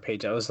about it on our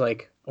page, I was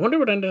like, I wonder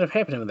what ended up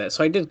happening with that.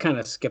 So I did kind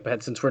of skip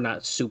ahead since we're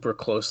not super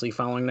closely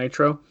following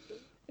Nitro,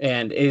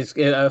 and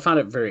I found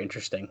it very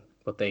interesting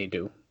what they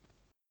do.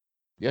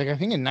 Yeah, like I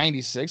think in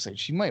 '96, like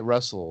she might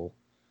wrestle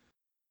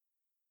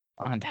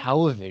on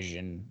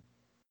television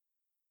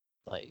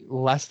like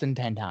less than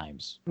 10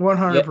 times.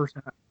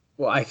 100%.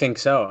 Well, I think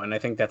so, and I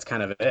think that's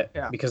kind of it.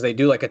 Yeah. Because they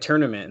do like a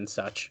tournament and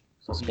such.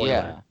 So spoiler.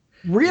 Yeah.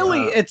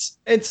 Really,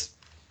 it's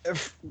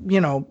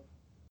you know,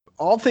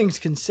 all things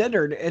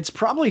considered, it's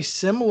probably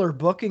similar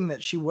booking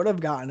that she would have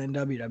gotten in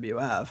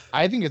WWF.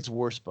 I think it's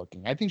worse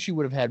booking. I think she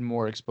would have had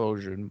more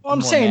exposure. And well, I'm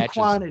more saying matches.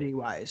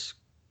 quantity-wise.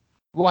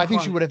 Well, I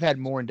think she would have had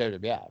more in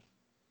WWF.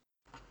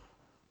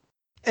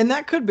 And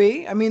that could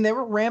be. I mean, they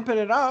were ramping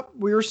it up.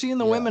 We were seeing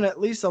the women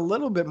at least a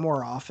little bit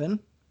more often.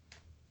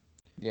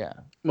 Yeah.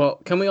 Well,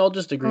 can we all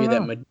just agree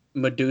that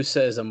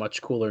Medusa is a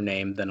much cooler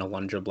name than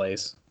Alundra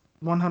Blaze?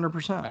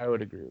 100%. I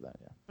would agree with that,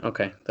 yeah.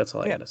 Okay, that's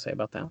all I got to say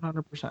about that.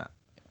 100%. Yeah,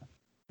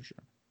 for sure.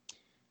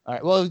 All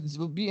right, well, it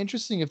would be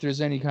interesting if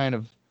there's any kind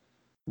of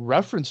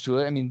reference to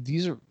it. I mean,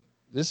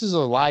 this is a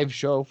live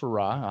show for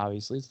Raw,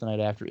 obviously. It's the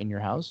night after In Your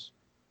House.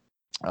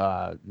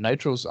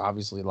 Nitro's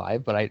obviously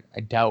live, but I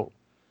doubt.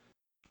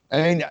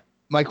 I mean,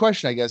 my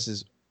question, I guess,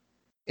 is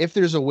if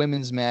there's a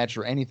women's match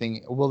or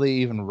anything, will they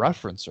even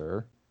reference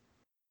her?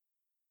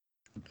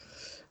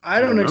 I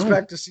don't know.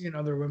 expect to see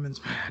another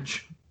women's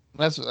match.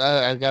 That's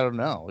I gotta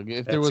know. Like,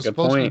 if there That's was a good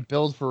supposed to be point.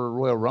 build for a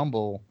Royal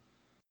Rumble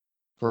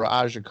for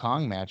Aja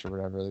Kong match or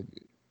whatever, is Might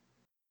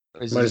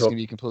it as just well- gonna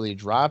be completely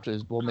dropped?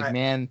 Will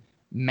McMahon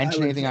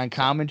mention would anything on think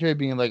so. commentary,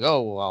 being like,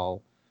 "Oh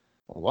well,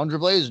 Alundra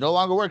Blaze no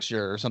longer works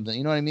here" or something?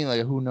 You know what I mean?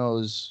 Like, who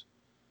knows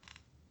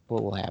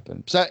what will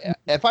happen? So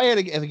if I had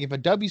to, like, if a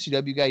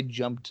WCW guy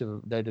jumped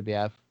to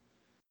WWF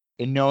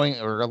and knowing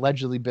or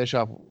allegedly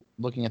Bischoff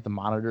looking at the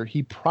monitor,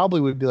 he probably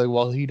would be like,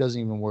 "Well, he doesn't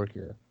even work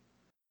here."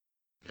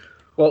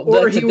 Well,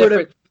 Or that's he a would have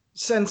different.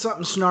 said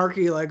something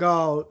snarky like,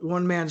 "Oh,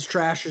 one man's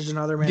trash is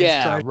another man's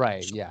Yeah, trash."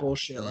 right. Some Yeah,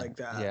 bullshit yeah, like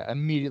that. Yeah,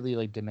 immediately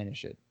like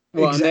diminish it.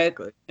 Well,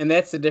 Exactly. and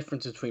that's the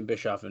difference between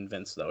Bischoff and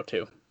Vince, though,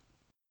 too.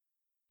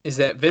 Is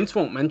that Vince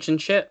won't mention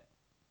shit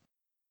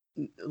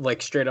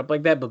like straight up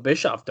like that, but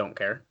Bischoff don't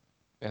care.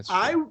 That's true.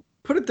 I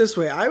put it this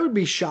way: I would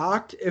be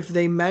shocked if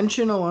they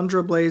mention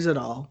Alundra Blaze at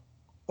all,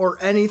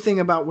 or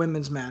anything about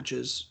women's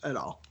matches at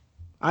all.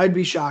 I'd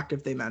be shocked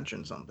if they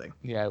mentioned something.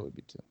 Yeah, I would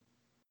be too.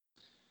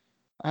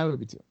 I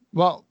would be too.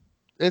 Well,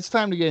 it's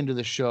time to get into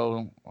the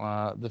show.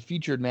 The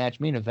featured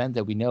match, main event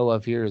that we know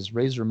of here is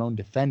Razor Ramon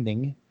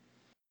defending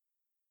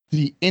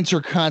the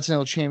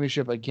Intercontinental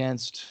Championship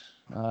against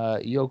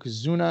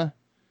Yokozuna.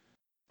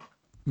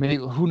 Maybe,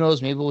 who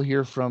knows? Maybe we'll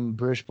hear from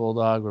British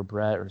Bulldog or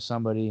Brett or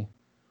somebody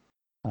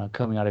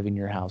coming out of In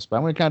Your House. But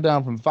I'm going to count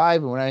down from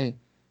 5, and when I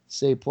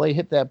say play,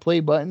 hit that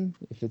play button.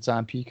 If it's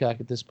on Peacock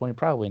at this point,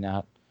 probably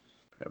not.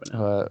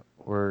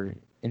 Or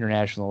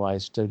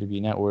internationalized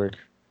WWE Network,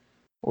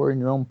 or in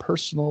your own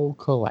personal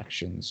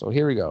collection. So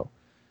here we go.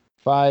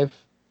 5,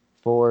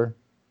 4,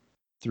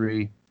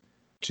 3,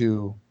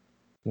 2,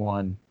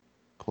 1,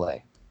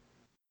 play.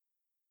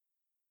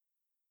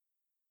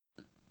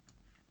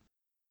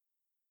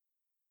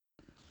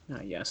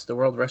 Yes, the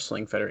World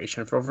Wrestling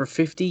Federation for over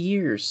 50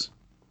 years.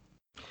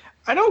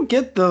 I don't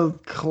get the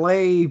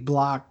clay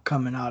block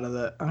coming out of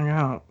it. I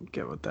don't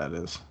get what that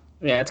is.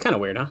 Yeah, it's kind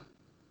of weird, huh?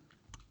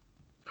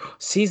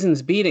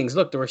 Seasons beatings.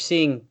 Look, we're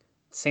seeing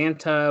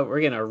Santa. We're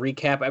going to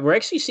recap. We're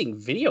actually seeing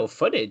video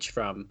footage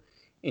from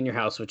In Your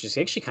House, which is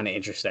actually kind of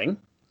interesting.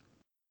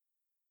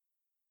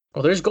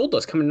 Oh, there's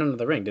Goldust coming down to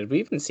the ring. Did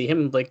we even see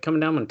him like coming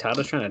down when Todd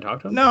was trying to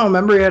talk to him? No,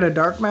 remember he had a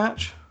dark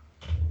match?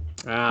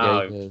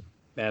 Oh, Yeah,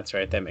 that's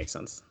right. That makes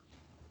sense.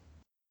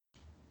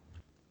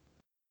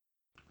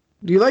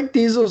 Do you like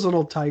Diesel's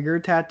little tiger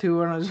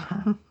tattoo on his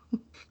arm?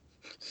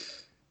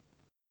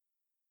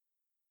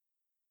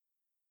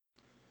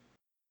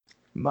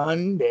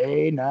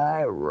 Monday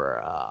Night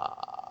Raw.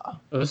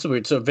 Oh, this is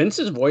weird. So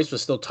Vince's voice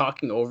was still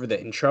talking over the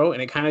intro,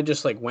 and it kind of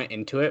just like went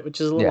into it,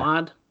 which is a little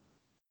odd.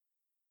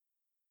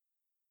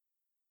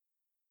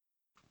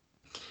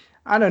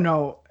 I don't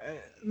know.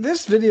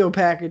 This video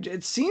package,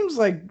 it seems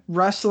like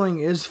wrestling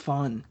is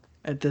fun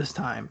at this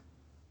time.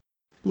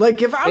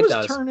 Like, if I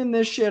was turning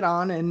this shit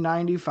on in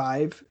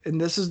 95 and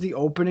this is the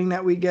opening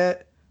that we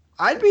get,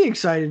 I'd be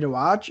excited to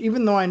watch,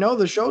 even though I know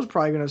the show's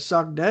probably going to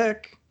suck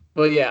dick.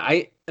 Well,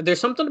 yeah,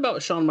 there's something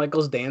about Shawn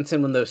Michaels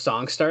dancing when the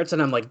song starts,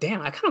 and I'm like,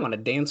 damn, I kind of want to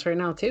dance right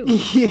now, too.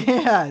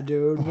 Yeah,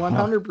 dude,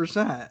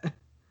 100%.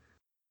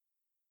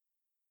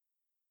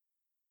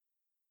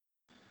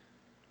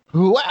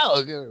 Wow,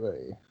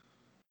 everybody.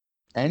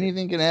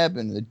 Anything can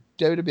happen to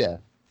WWF.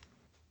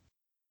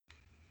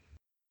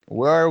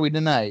 Where are we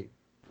tonight?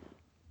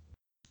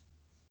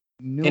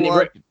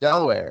 Newark,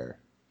 Delaware.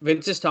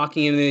 Vince is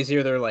talking in his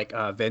ear. They're like,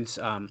 Vince,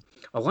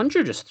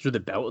 Alundra just threw the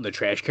belt in the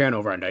trash can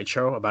over on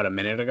Nitro about a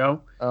minute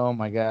ago. Oh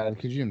my God,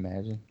 could you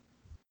imagine?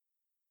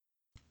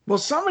 Well,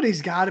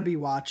 somebody's got to be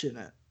watching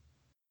it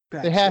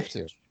backstage. They have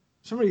to.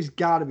 Somebody's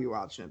got to be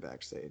watching it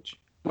backstage.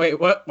 Wait,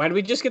 what? Why did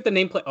we just get the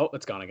nameplate? Oh,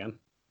 it's gone again.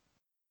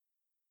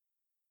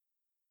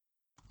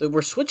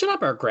 We're switching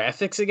up our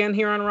graphics again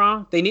here on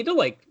Raw. They need to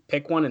like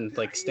pick one and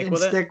like stick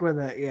with it. Stick with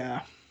it,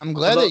 yeah. I'm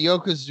glad that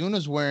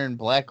Yokozuna's wearing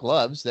black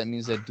gloves. That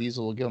means that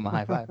Diesel will give him a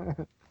high five.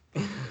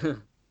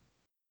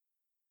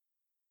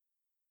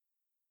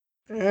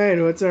 All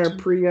right, what's our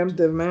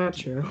preemptive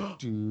match here?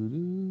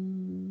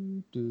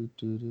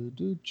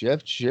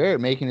 Jeff Jarrett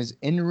making his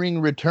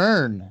in-ring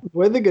return.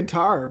 With the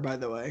guitar, by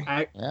the way.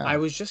 I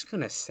was just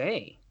going to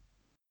say,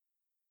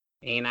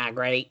 ain't I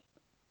great?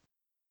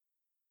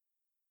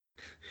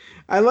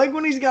 I like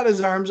when he's got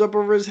his arms up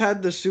over his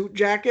head, the suit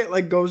jacket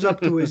like goes up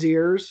to his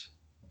ears.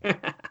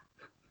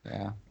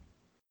 Yeah.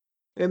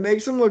 It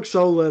makes him look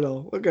so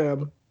little. Look at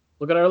him.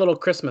 Look at our little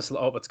Christmas.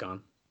 Oh, it's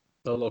gone.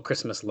 The little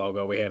Christmas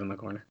logo we had in the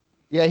corner.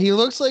 Yeah, he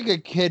looks like a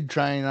kid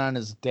trying on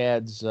his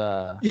dad's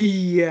suit.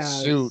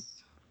 Yes.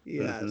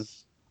 Mm-hmm.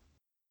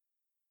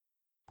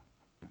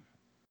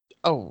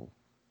 Oh.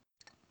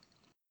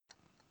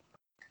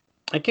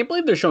 I can't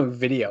believe they're showing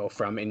video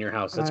from In Your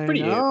House. That's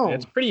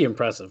pretty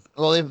impressive.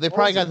 Well, they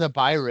probably got the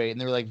buy rate, and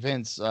they were like,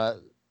 Vince,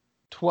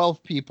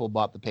 12 people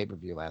bought the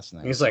pay-per-view last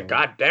night. He's like,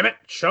 God damn it,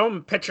 show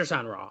them pictures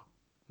on Raw.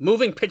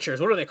 Moving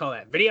pictures. What do they call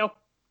that? Video?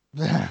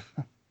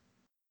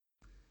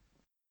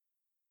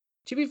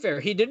 To be fair,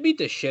 he did beat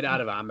the shit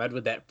out of Ahmed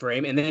with that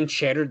frame and then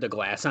shattered the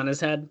glass on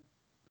his head.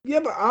 Yeah,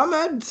 but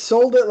Ahmed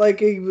sold it like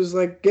he was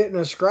like getting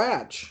a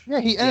scratch Yeah,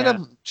 he ended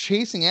up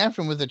chasing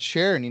after him with a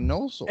chair, and he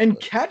no-sold and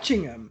it.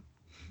 catching him.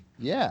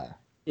 Yeah.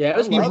 Yeah, it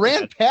was He pretty ran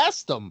bad.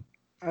 past him.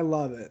 I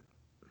love it.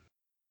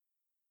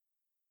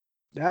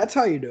 That's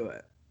how you do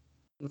it.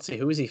 Let's see,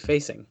 who is he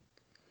facing?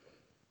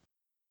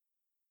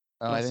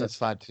 Oh, I What's think that? it's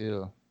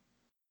Fatu.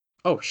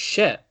 Oh,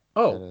 shit.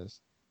 That Oh, is.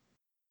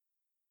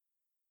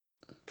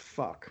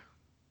 Fuck.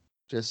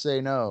 Just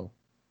say no.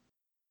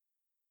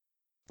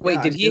 wait,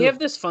 Yeah, did I he do. have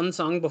this fun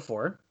song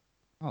before?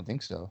 I don't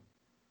think so.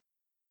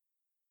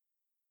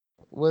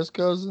 West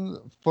Coast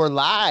for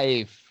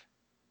life.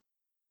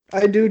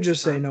 I do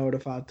just say no to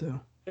Fatu.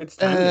 It's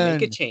time to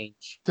make a And-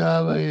 change.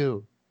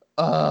 W.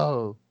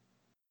 Oh.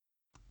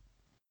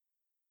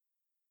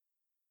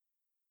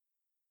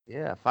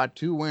 Yeah,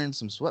 Fatu wearing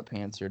some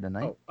sweatpants here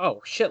tonight.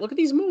 Oh, shit, look at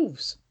these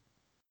moves.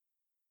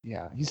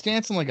 Yeah, he's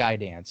dancing like I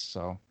dance,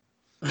 so.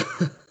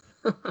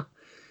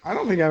 I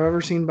don't think I've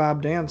ever seen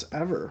Bob dance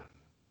ever.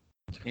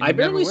 And I you never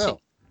barely will.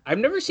 see. I've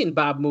never seen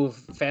Bob move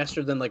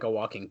faster than like a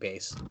walking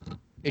pace.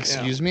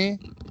 Excuse me?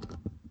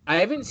 I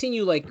haven't seen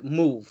you like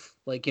move,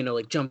 like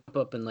like jump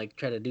up and like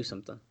try to do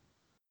something.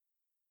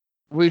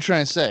 What are you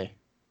trying to say?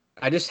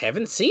 I just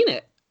haven't seen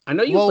it. I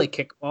know you Well- play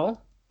kickball.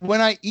 When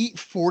I eat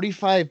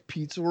 45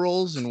 pizza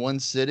rolls in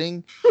one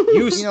sitting,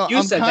 You know, you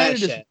I'm said kinda that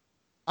just- shit.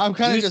 I'm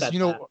kind You of just,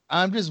 said that.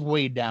 I'm just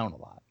weighed down a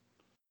lot.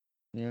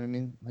 You know what I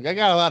mean? Like, I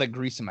got a lot of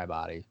grease in my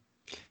body.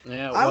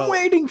 Yeah, I'm well,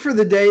 waiting for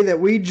the day that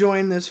we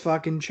join this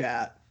fucking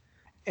chat.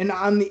 And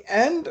on the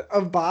end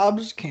of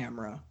Bob's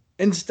camera,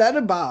 instead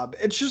of Bob,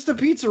 it's just a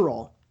pizza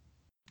roll.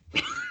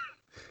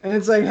 And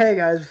it's like, hey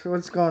guys,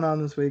 what's going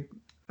on this week?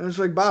 And it's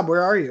like, Bob,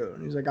 where are you?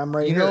 And he's like, I'm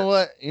right You here. know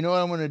what? You know what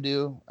I'm gonna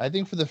do? I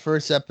think for the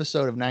first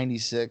episode of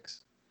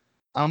 '96,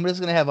 I'm just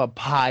gonna have a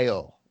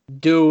pile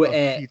do of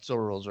it. pizza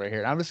rolls right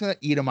here. I'm just gonna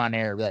eat them on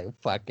air. Be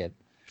like, fuck it.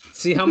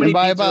 See how many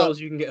by pizza about- rolls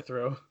you can get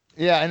through.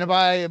 Yeah, and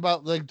by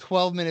about like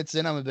 12 minutes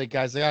in, I'm gonna be like,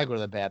 guys, I gotta go to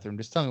the bathroom.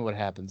 Just tell me what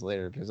happens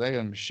later because I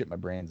gotta shit my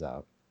brains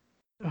out.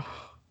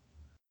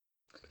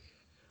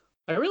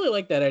 I really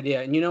like that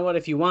idea. And you know what?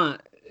 If you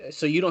want,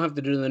 so you don't have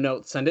to do the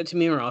notes, send it to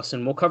me or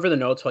Austin. We'll cover the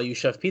notes while you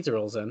shove pizza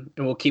rolls in,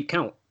 and we'll keep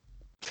count.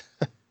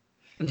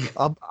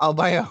 I'll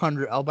buy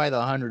 100. I'll buy the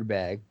 100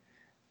 bag,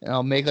 and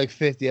I'll make like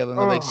 50 of them.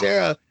 I'm like, Oh.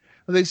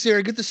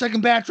 Sarah, get the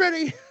second batch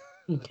ready.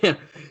 Yeah.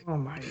 Oh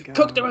my god.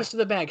 Cook the rest of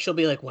the bag. She'll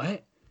be like,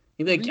 what?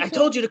 You'll be What like, are you I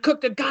told you to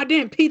cook the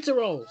goddamn pizza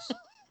rolls.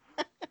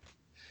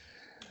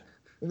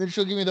 And then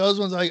she'll give me those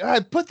ones like, all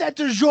right, put that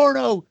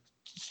DiGiorno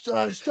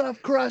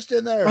stuffed crust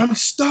in there. I'm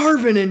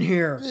starving in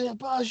here. Yeah,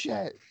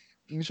 bullshit.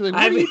 And she's like,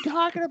 what are you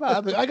talking about?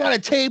 I'm like, I got a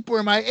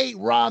tapeworm. I ate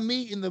raw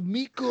meat in the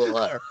meat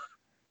cooler.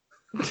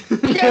 Give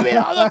me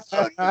all the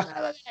food. You son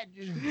of a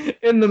bitch.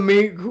 In the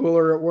meat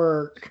cooler at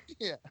work.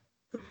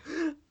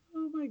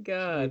 Oh my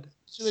god.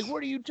 She's like,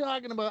 what are you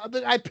talking about? I'm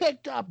like, I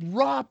picked up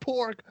raw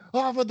pork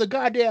off of the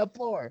goddamn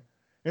floor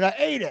and I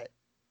ate it.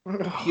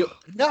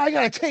 Now I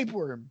got a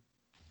tapeworm.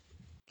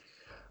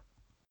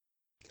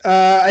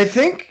 I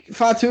think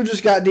Fatu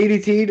just got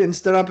DDT'd and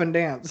stood up and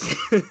danced.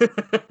 He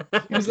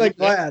was like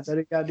glad that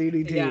he got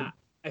DDT'd. Yeah,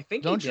 I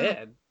think Don't he you-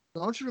 did.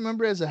 Don't you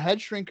remember as a head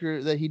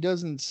shrinker that he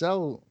doesn't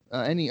sell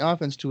any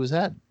offense to his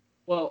head?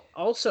 Well,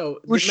 also,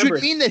 Which remember,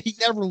 should mean that he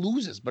never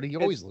loses, but he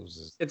always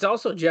loses. it's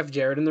also Jeff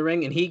Jarrett in the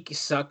ring, and he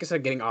sucks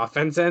at getting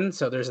offense in,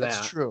 so there's That's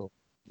that. true.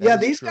 Yeah,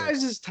 That is these true.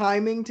 guys'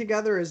 timing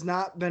together has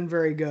not been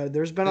very good.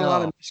 There's been a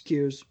lot of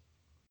miscues.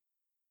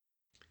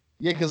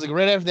 Yeah, because like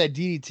right after that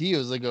DDT, it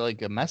was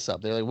like a mess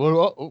up. They're like,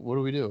 what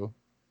do we do?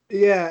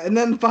 Yeah, and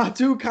then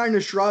Fatu kind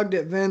of shrugged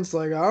at Vince,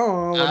 like, I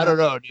don't know. I don't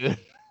know, dude.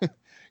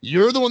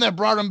 You're the one that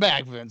brought him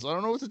back, Vince. I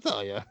don't know what to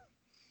tell you.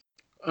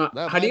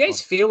 How do you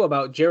guys feel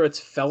about Jarrett's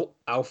felt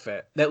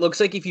outfit? That looks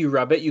like if you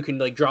rub it, you can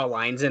like draw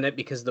lines in it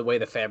because of the way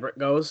the fabric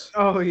goes.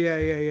 Oh, yeah.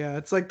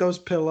 It's like those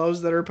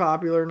pillows that are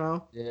popular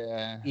now.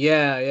 Yeah.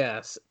 Yeah,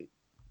 yes.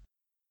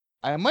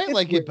 I might It's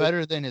like weird. it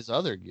better than his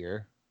other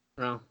gear.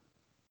 Well,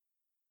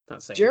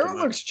 not saying Jarrett too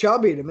much. looks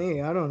chubby to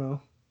me. I don't know.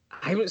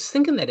 I was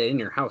thinking that in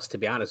your house, to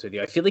be honest with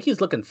you. I feel like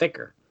he's looking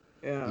thicker.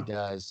 Yeah. He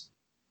does.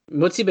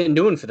 What's he been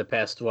doing for the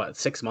past,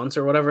 6 months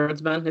or whatever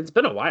it's been? It's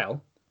been a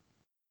while.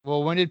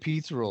 Well, when did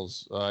Pizza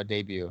Rolls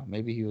debut?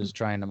 Maybe he was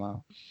trying them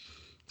out.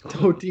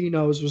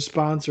 Totino's was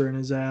sponsoring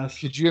his ass.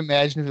 Could you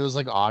imagine if it was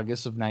like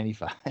August of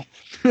 '95?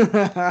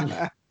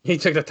 He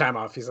took the time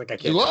off. He's like, I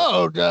can't. do it.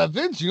 Whoa,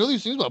 Vince, you know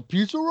these things about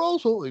pizza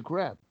rolls? Holy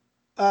crap.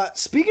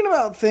 Speaking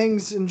about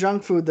things in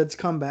junk food that's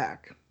come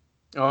back.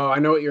 Oh, I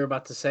know what you're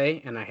about to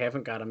say, and I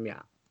haven't got them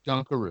yet.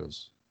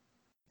 Dunkaroos.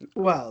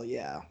 Well,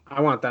 yeah. I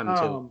want them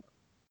too.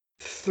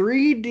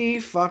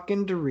 3D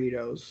fucking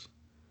Doritos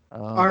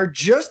Oh. are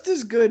just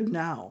as good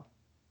now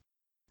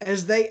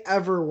as they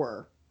ever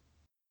were.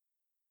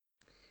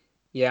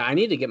 Yeah, I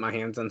need to get my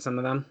hands on some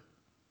of them.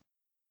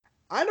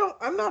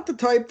 I'm not the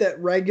type that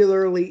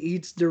regularly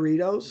eats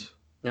Doritos.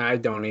 Yeah, I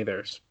don't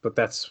either, but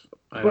I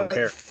But don't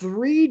care.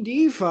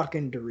 3D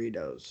fucking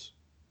Doritos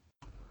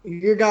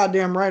You're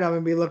goddamn right. I'm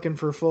gonna be looking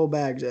for full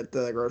bags at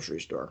the grocery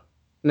store.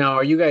 Now,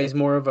 are you guys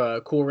more of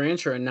a Cool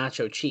Ranch or a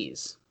nacho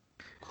cheese?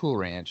 Cool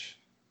Ranch.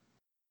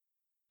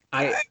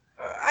 I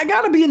I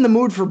gotta be in the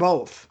mood for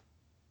both.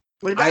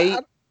 Like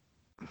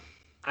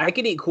I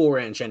could eat Cool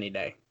Ranch any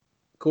day.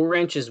 Cool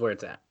Ranch is where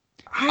it's at.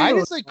 I don't-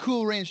 just like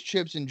Cool Ranch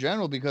chips in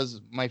general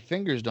because my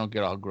fingers don't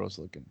get all gross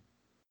looking.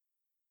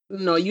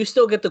 No, you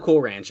still get the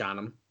Cool Ranch on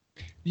them.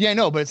 Yeah,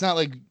 no, but it's not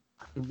like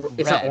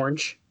It's not red.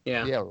 orange.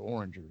 Yeah. or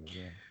orange. Or,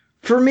 yeah.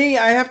 For me,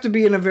 I have to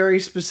be in a very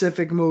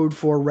specific mood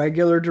for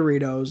regular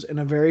Doritos and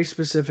a very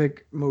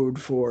specific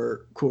mood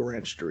for Cool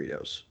Ranch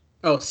Doritos.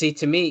 Oh, see,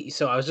 to me,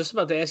 so I was just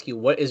about to ask you,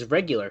 what is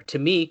regular? To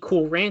me,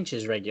 Cool Ranch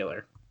is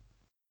regular.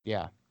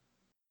 Yeah.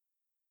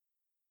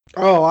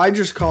 Oh, I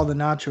just call the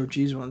nacho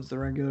cheese ones the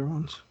regular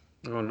ones.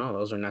 Oh no,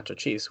 those are nacho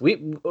cheese.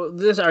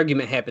 This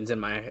argument happens in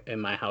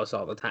my house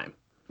all the time.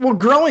 Well,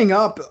 growing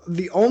up,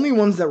 the only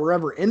ones that were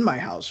ever in my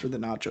house were the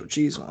nacho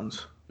cheese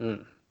ones.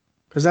 Mm.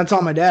 Because that's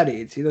all my dad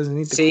eats. He doesn't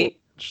eat the See, Cool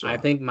Ranch, so. I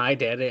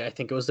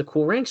think it was the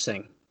Cool Ranch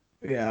thing.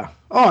 Yeah.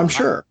 Oh, I'm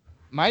sure.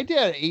 My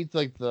dad ate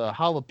like the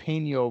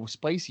jalapeno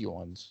spicy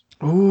ones.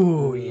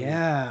 Ooh,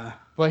 yeah.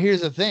 But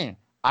here's the thing.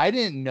 I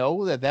didn't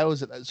know that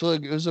was so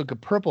like, it was like a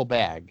purple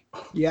bag.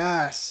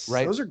 Yes.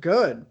 Right. Those are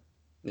good.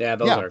 Yeah,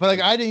 those Yeah, are. but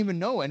like I didn't even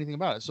know anything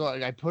about it. So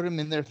like, I put them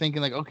in there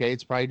thinking like, okay,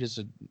 it's probably just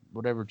a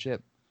whatever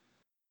chip.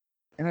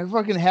 And I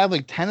fucking have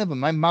like 10 of them.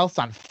 My mouth's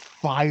on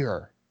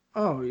fire.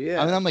 Oh,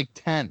 yeah. I mean, I'm like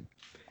 10.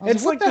 I was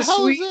It's what like the the hell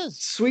sweet, is this?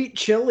 sweet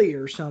chili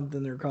or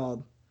something they're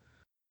called.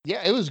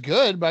 Yeah, it was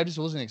good, but I just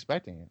wasn't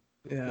expecting it.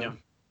 Yeah.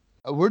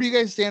 Where do you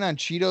guys stand on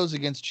Cheetos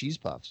against Cheese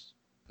Puffs?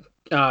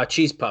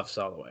 Cheese puffs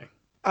all the way.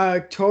 I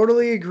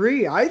totally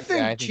agree. I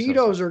think I think so,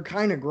 Cheetos are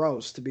kind of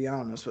gross, to be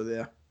honest with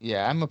you.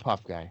 Yeah, I'm a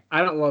puff guy.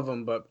 I don't love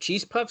them, but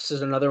cheese puffs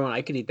is another one.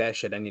 I could eat that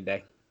shit any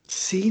day.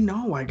 See,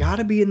 no, I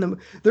gotta be in the.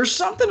 There's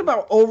something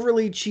about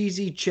overly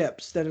cheesy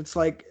chips that it's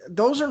like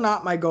those are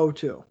not my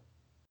go-to.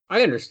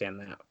 I understand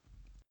that.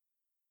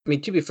 I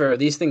mean, to be fair,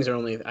 these things are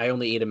I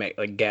only eat them at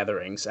like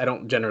gatherings. I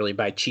don't generally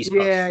buy cheese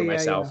puffs for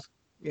myself.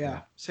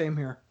 Yeah, same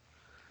here.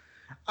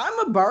 I'm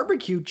a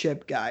barbecue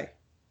chip guy.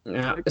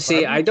 Yeah. Like,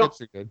 See, I barbecue don't.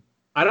 chips are good.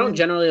 I don't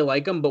generally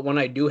like them, but when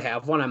I do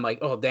have one, I'm like,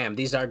 oh damn,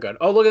 these are good.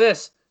 Oh, look at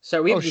this.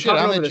 So we've been shit, talking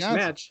Ahmed over this Johnson.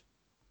 match.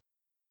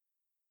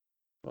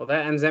 Well,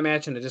 that ends that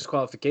match in a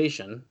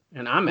disqualification,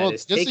 and Ahmed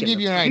is just to taking. give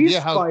you an He's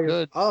idea how fired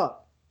good,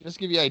 up. just to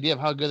give you an idea of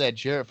how good that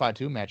Jarrett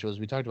Fatu match was.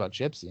 We talked about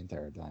chips the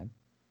entire time.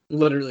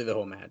 literally the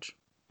whole match.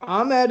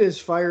 Ahmed is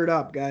fired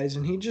up, guys,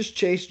 and he just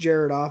chased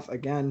Jared off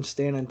again,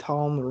 standing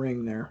tall in the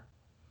ring there.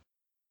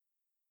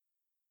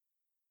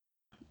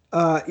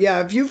 Yeah,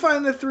 if you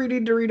find the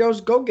 3D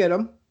Doritos, go get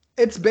them.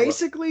 It's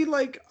basically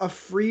like a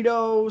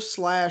Frito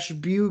slash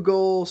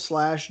Bugle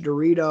slash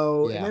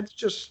Dorito, Yeah. and it's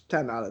just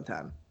 10 out of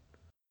 10.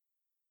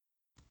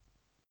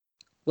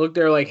 Look,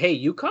 they're like, hey,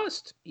 you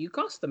cost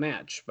the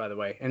match, by the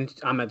way. And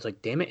Ahmed's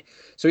like, damn it.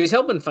 So he's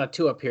helping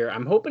Fatu up here.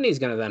 I'm hoping he's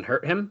gonna then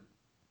hurt him.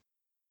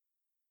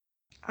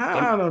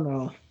 I don't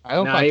know. I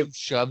hope No, Fatu he-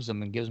 shoves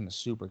him and gives him a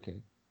super kick.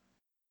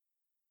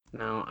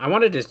 No, I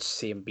wanted to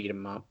see him beat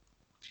him up.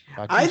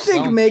 Fatu I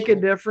think sounds make a so-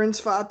 difference.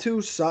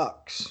 Fatu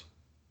sucks.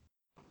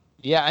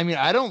 Yeah, I mean,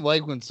 I don't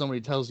like when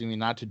somebody tells me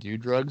not to do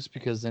drugs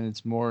because then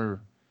it's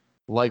more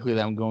likely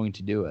that I'm going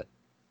to do it.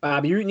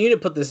 Bob, you need to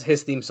put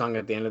his theme song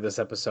at the end of this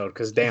episode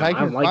because damn, I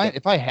don't like it.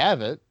 If I have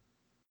it,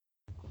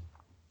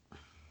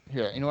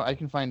 here, you know what? I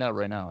can find out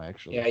right now.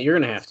 Actually, Yeah, you're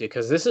gonna have to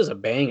because this is a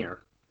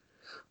banger.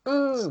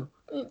 A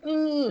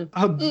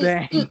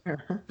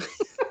banger.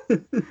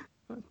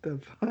 What the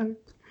fuck?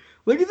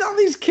 Look at all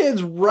these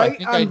kids right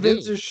think I on do.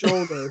 Vince's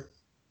shoulder.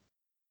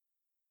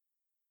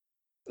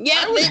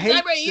 Yeah, I would Vince, hate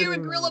I'm right here at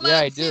sitting Gorilla there. Yeah,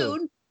 I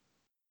Monsoon.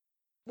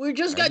 We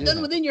just I got do done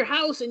have- within your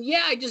house, and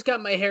yeah, I just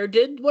got my hair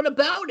did. What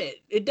about it?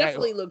 It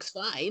definitely looks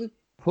fine.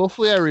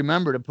 Hopefully, I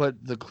remember to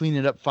put the "Clean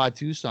It Up"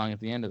 Fatu song at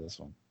the end of this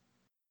one.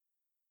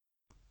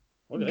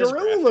 Look at this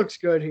Gorilla graphic. looks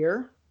good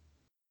here.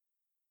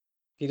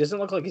 He doesn't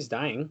look like he's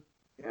dying.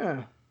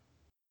 Yeah.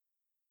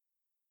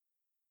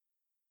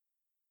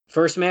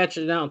 First match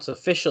announced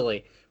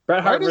officially: Bret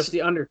Why Hart does- versus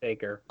The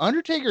Undertaker.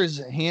 Undertaker's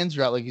hands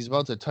are out like he's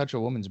about to touch a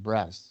woman's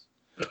breast.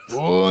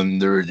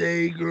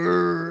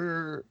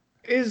 Undertaker.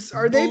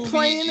 Are they Boobies.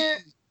 playing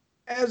it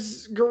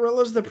as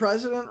Gorilla's the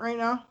president right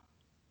now?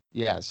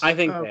 Yes. I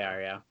think Oh. they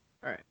are, yeah.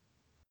 Alright.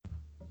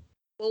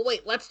 Well,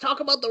 wait, let's talk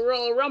about the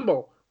Royal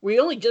Rumble. We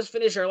only just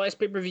finished our last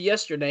pay-per-view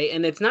yesterday,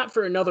 and it's not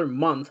for another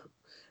month.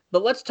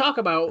 But let's talk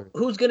about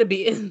who's going to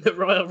be in the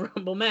Royal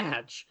Rumble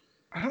match.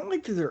 I don't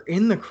like that they're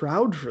in the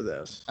crowd for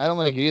this. I don't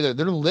like it either.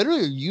 They're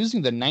literally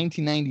using the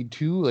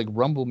 1992 like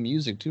Rumble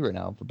music too right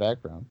now for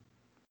background,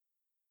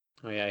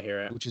 Oh, yeah, I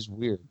hear it. which is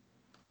weird.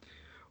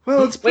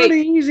 Well, it's Wait.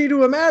 pretty easy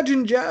to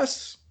imagine,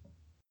 Jess.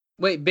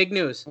 Wait, big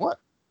news. What?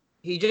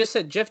 He just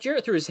said Jeff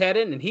Jarrett threw his head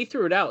in, and he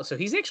threw it out, so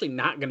he's actually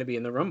not going to be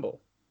in the Rumble.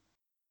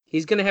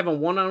 He's going to have a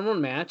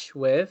one-on-one match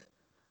with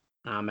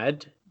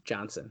Ahmed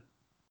Johnson.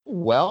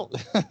 Well,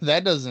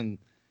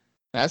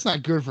 that's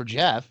not good for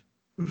Jeff.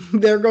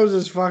 There goes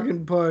his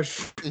fucking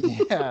push.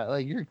 Yeah,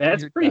 like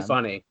That's you're pretty done.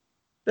 funny.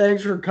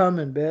 Thanks for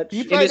coming, bitch.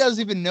 He probably doesn't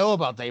even know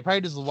about that. He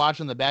probably just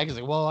watching the back. He's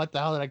like, well, what the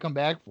hell did I come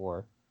back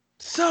for?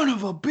 Son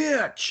of a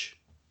bitch.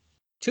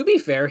 To be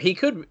fair, he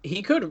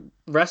could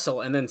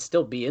wrestle and then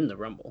still be in the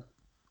Rumble.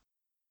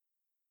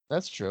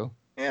 That's true.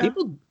 Yeah.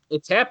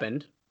 It's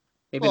happened.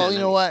 Maybe well, you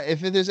know what? If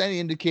there's any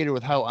indicator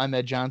with how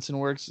Ahmed Johnson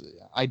works,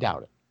 I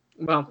doubt it.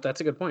 Well,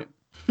 that's a good point.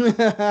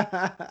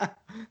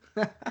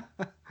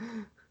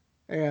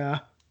 Yeah.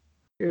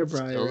 You're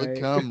probably Still right.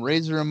 to come,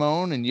 Razor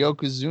Ramon and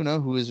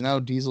Yokozuna, who is now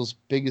Diesel's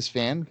biggest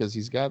fan because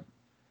he's got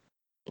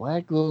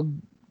black little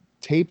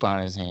tape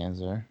on his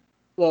hands there.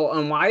 Well,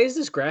 and why is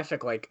this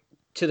graphic like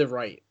to the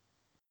right?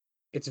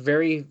 It's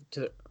very to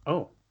the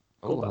hello,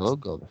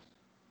 Gold.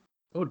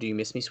 Oh, do you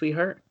miss me,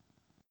 sweetheart?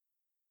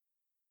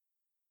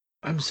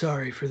 I'm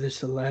sorry for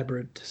this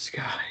elaborate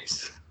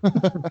disguise.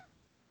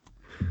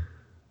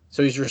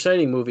 So he's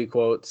reciting movie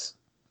quotes,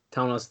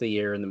 telling us the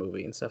year in the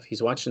movie and stuff.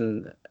 He's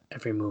watching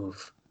every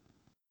move.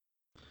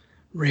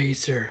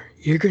 Razor,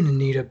 you're going to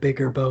need a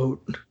bigger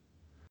boat.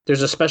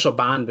 There's a special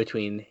bond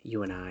between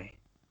you and I.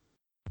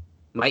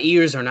 My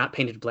ears are not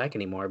painted black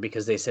anymore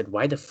because they said,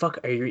 why the fuck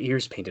are your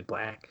ears painted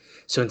black?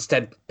 So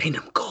instead, paint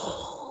them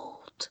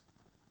gold.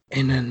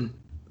 And then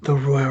the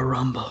Royal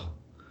Rumble.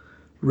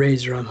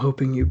 Razor, I'm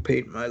hoping you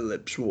paint my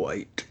lips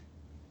white.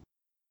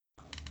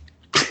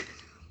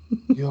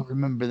 You'll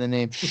remember the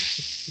name.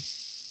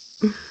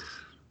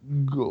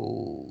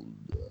 Gold.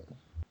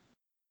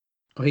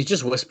 Oh, he's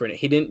just whispering it.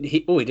 He didn't. He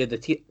did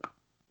the.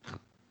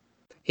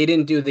 He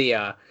didn't do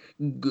the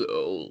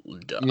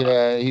gold.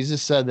 Yeah, he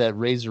just said that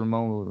Razor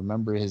Ramon will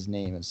remember his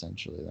name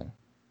essentially there.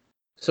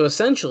 So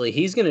essentially,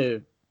 he's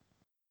gonna.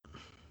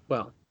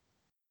 Well,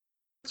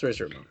 it's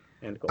Razor Ramon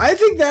and gold. I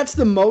think that's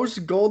the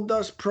most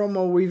Goldust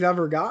promo we've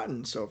ever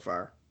gotten so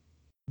far.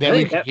 That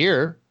we could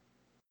hear.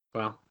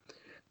 Well,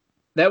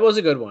 that was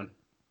a good one.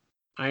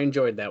 I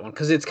enjoyed that one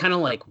because it's kind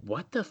of like,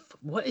 what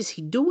is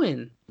he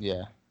doing?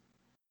 Yeah.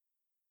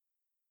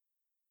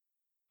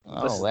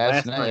 Oh,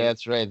 last night.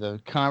 That's right.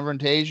 The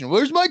confrontation.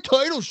 Where's my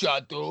title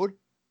shot, dude? What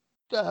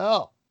the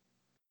hell?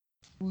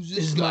 Who's this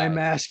Is guy? my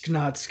mask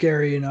not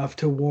scary enough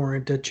to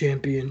warrant a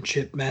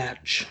championship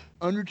match?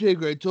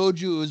 Undertaker, I told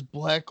you it was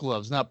black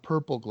gloves, not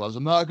purple gloves.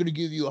 I'm not going to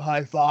give you a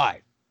high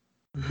five.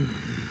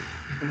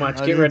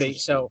 Watch, get ready.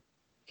 So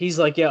he's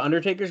like, yeah,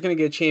 Undertaker's going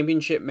to get a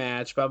championship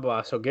match, blah, blah,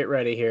 blah. So get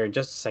ready here in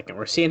just a second.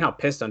 We're seeing how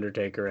pissed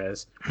Undertaker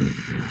is.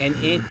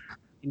 And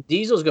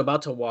Diesel's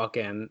about to walk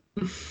in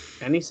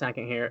any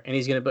second here, and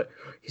he's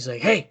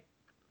like, hey,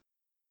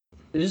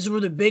 this is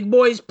where the big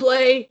boys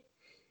play.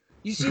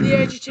 You see the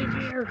adjective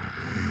here?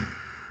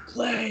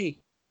 Play.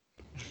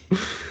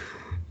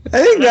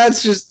 I think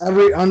that's just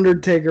every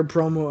Undertaker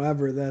promo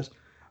ever. That's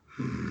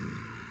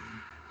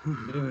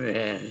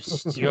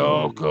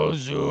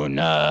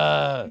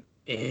Yokozuna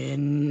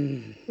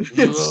in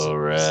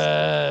your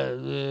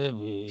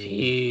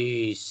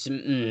peace.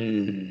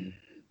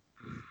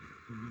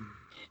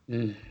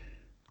 He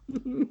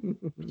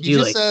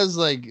just says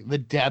like the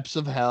depths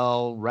of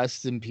hell,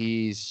 rest in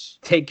peace.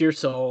 Take your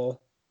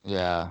soul.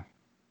 Yeah.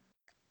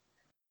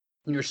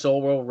 Your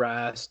soul will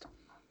rest.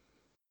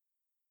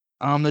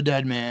 I'm the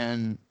dead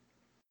man.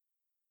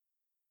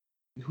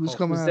 Who's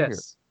coming out here?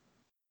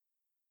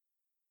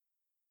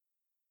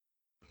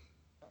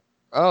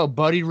 Oh,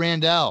 Buddy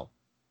Randell.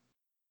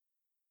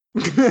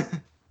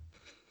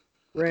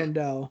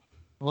 Landell,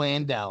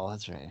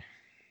 that's right.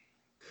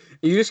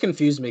 You just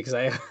confused me because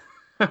I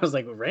was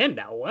like,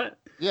 Randall, what?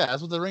 Yeah,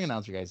 that's what the ring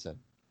announcer guy said.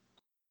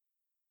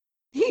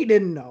 He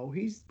didn't know.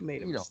 He's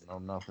made a mistake.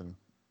 Don't know nothing.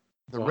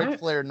 The What? Ric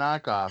Flair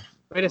knockoff.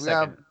 Wait a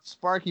second.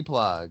 Sparky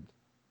Plug.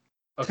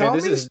 Okay, Tell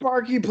me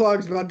Sparky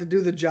Plug's about to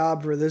do the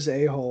job for this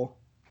a-hole.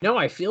 No,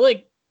 I feel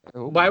like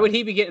why would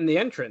he be getting the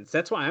entrance?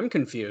 That's why I'm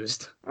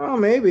confused. Oh,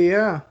 maybe,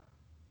 yeah.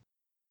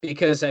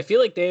 Because I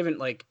feel like they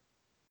haven't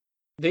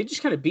they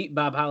just kind of beat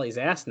Bob Holly's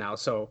ass now.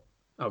 So,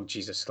 oh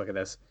Jesus, look at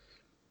this.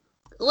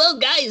 Well,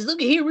 guys,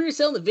 look at here. We were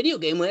selling the video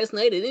game last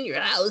night and in your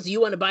house.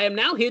 You want to buy them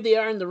now? Here they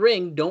are in the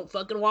ring. Don't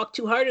fucking walk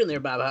too hard in there,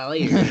 Bob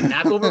Holly. You're gonna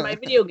knock over my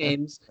video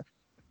games.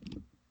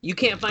 You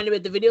can't find them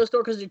at the video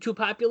store because they're too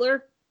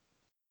popular.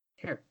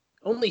 Here,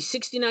 only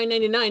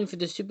 $69.99 for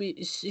the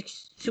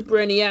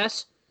Super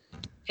NES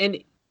and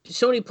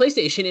Sony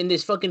PlayStation in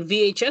this fucking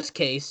VHS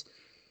case.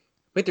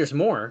 Wait, there's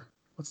more.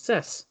 What's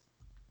this?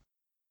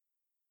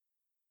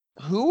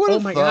 Who would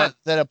have thought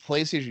that a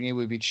PlayStation game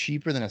would be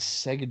cheaper than a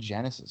Sega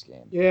Genesis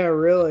game? Yeah,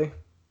 really.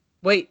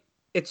 Wait,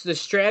 it's the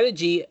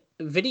strategy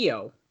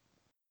video.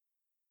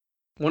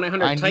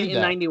 1-800 Titan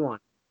 91.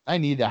 I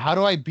need that. How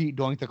do I beat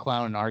Doink the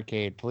Clown in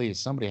arcade? Please,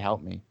 somebody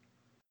help me.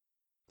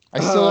 I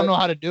still don't know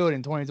how to do it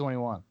in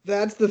 2021.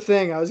 That's the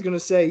thing. I was going to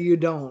say, you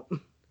don't.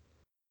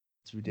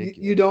 It's ridiculous.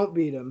 You don't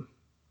beat him.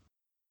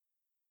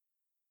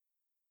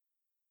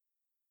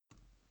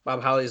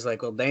 Bob Holly's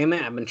like, well, damn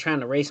it, I've been trying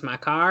to race my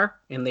car.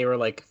 And they were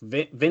like,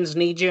 Vince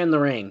needs you in the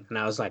ring. And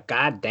I was like,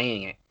 God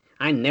dang it.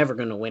 I'm never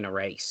going to win a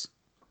race.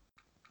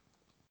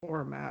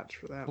 Or a match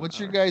for that. What's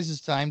your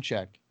guys' time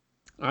check?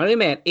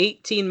 I'm at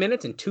 18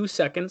 minutes and 2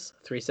 seconds,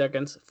 3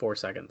 seconds, 4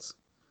 seconds.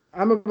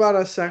 I'm about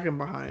a second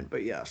behind,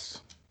 but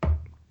yes.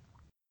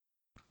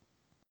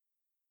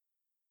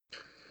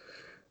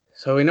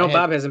 So we know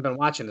Bob hasn't been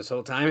watching this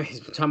whole time. He's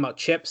been talking about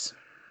chips.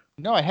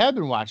 No, I have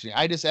been watching.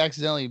 I just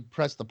accidentally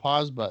pressed the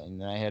pause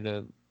button, and I had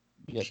to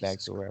get back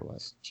to where I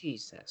was.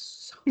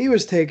 Jesus. He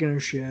was taking a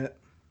shit.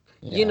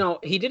 Yeah. You know,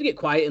 he did get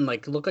quiet and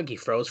like looked like he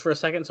froze for a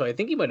second, so I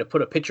think he might have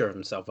put a picture of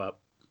himself up.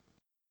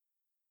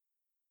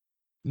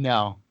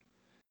 No.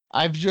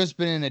 I've just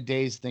been in a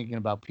daze thinking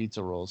about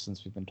pizza rolls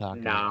since we've been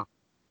talking. No.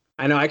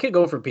 I know, I could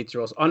go for pizza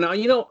rolls. Oh, no,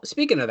 you know,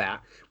 speaking of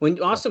that, when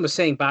Austin was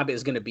saying Bob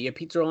is going to be a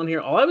pizza roll in here,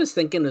 all I was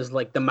thinking is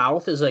like the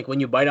mouth is like when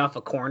you bite off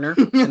a corner,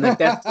 and like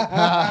that's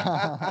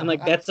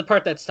the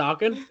part that's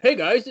talking. Hey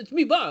guys, it's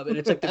me, Bob, and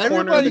it's like the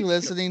everybody corner.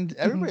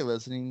 Everybody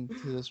listening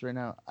to this right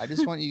now, I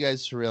just want you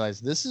guys to realize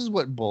this is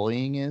what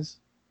bullying is.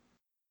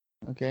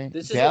 Okay,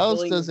 This is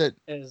Dallas does it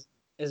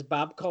as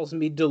Bob calls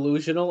me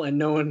delusional, and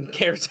no one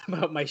cares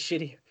about my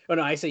shitty. Oh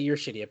no, I say your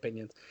shitty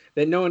opinions.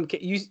 That no one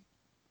you.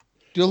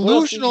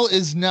 Delusional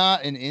is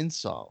not an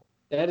insult.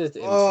 That is the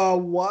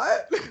insult.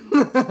 What?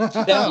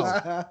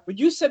 When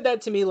you said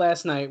that to me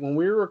last night when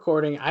we were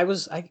recording, I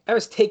was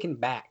taken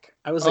back.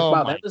 I was like,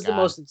 wow, that was the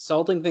most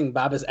insulting thing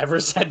Bob has ever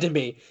said to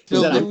me.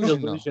 Is that I'm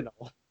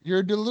delusional.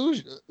 You're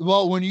delusional.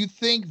 Well, when you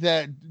think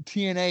that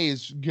TNA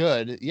is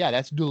good, yeah,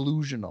 that's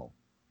delusional.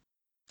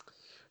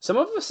 Some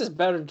of us has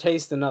better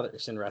taste than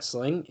others in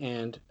wrestling,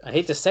 and I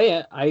hate to say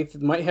it, I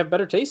might have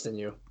better taste than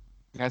you.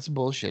 That's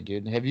bullshit,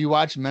 dude. Have you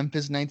watched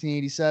Memphis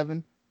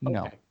 1987?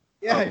 No. Okay.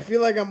 Yeah, I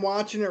feel like I'm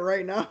watching it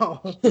right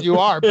now. You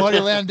are. Buddy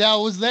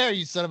Landau was there,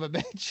 you son of a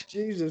bitch.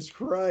 Jesus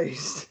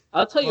Christ.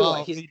 I'll tell you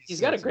what, he's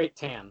got a great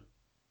tan.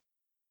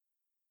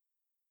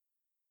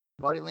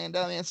 Buddy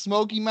Landau, man.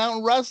 Smoky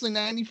Mountain Wrestling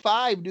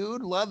 95,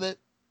 dude. Love it.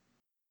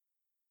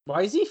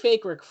 Why is he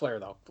fake Ric Flair,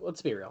 though?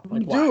 Let's be real.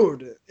 Like,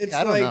 dude, it's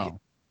I don't know.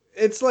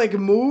 It's like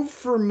move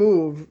for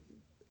move,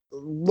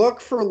 look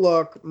for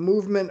look,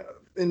 movement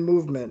in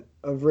movement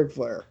of Ric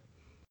Flair.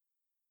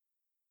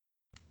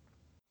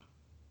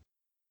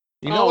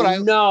 You know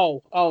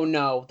no. Oh,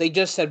 no. They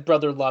just said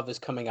Brother Love is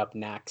coming up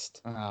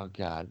next. Oh,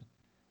 God.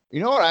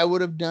 You know what I would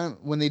have done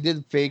when they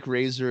did fake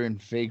Razor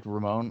and fake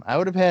Ramon? I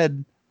would have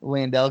had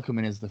Landau come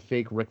in as the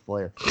fake Ric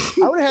Flair.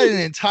 I would have had an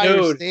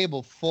entire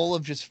stable full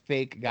of just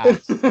fake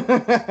guys. They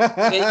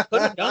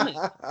could have done it.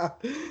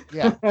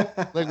 Yeah.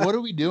 Like, what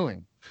are we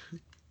doing?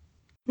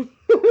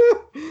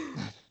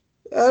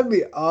 That'd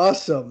be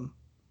awesome.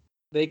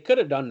 They could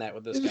have done that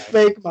with this guy.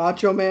 Fake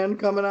Macho Man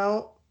coming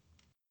out.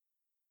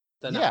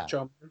 The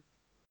Nacho Man.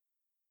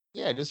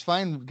 Yeah, just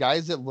find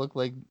guys that look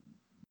like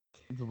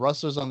the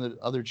wrestlers on the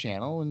other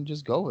channel and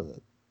just go with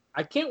it.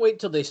 I can't wait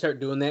till they start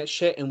doing that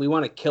shit and we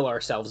want to kill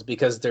ourselves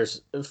because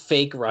there's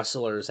fake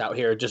wrestlers out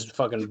here just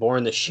fucking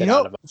boring the shit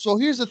out of us. So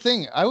here's the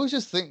thing. I was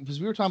just thinking, because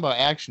we were talking about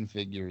action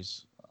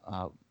figures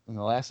in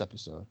the last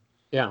episode.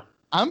 Yeah.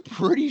 I'm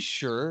pretty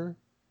sure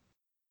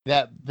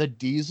that the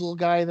Diesel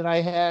guy that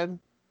I had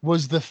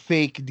was the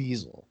fake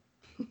Diesel.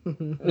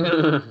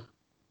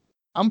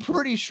 I'm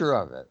pretty sure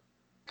of it.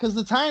 Because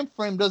the time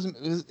frame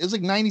it's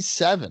like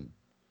 97. And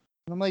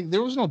I'm like,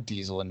 there was no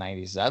Diesel in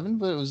 97,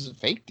 but it was a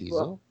fake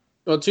Diesel.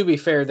 Well, to be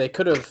fair, they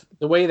could have.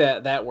 The way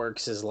that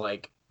works is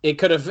like it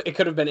could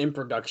have been in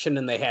production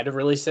and they had to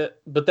release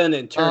it, but then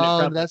in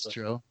turn, that's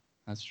true.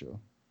 That's true.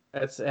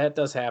 That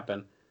does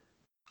happen.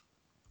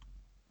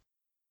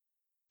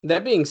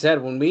 That being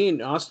said, when we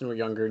and Austin were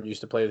younger and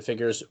used to play with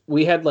figures,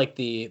 we had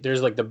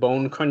there's the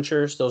Bone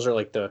Crunchers. Those are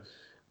like the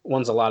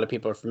ones a lot of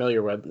people are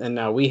familiar with, and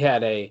now we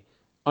had a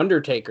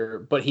Undertaker,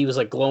 but he was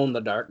like glow in the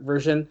dark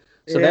version.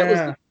 So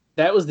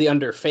that was the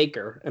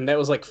Underfaker, and that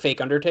was like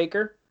fake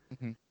Undertaker.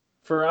 Mm-hmm.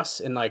 For us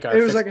in like our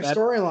it was like a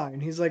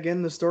storyline. He's like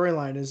in the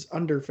storyline is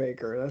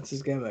Underfaker. That's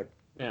his gimmick.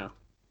 Yeah.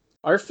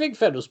 Our Fig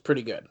Fed was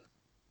pretty good.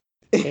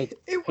 It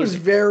was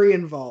very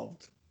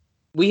involved.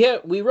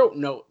 We wrote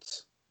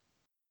notes.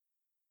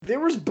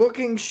 There was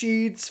booking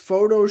sheets,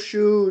 photo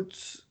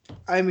shoots.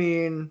 I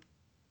mean,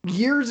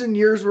 years and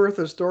years worth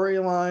of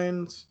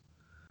storylines.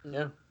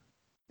 Yeah.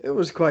 It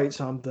was quite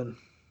something.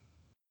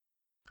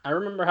 I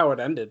remember how it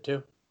ended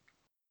too.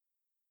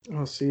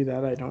 Oh, see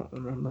that I don't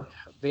remember.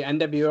 The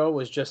NWO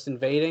was just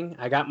invading.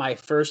 I got my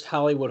first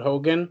Hollywood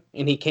Hogan,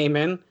 and he came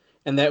in,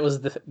 and that was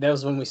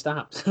when we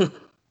stopped.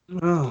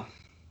 Oh,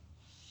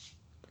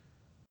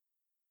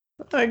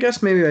 I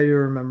guess maybe I do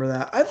remember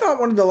that. I thought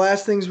one of the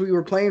last things we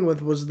were playing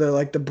with was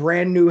the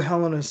brand new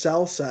Hell in a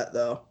Cell set,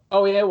 though.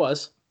 Oh yeah, it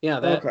was. Yeah,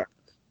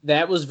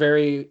 that was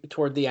very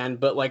toward the end.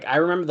 But like I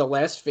remember the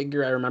last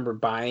figure I remember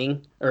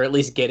buying, or at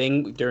least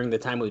getting during the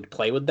time we'd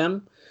play with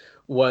them,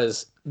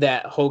 was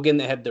that Hogan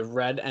that had the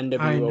red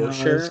NWO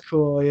shirt. That's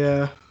cool,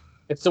 yeah.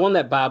 It's the one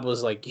that Bob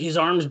was like, his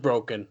arm's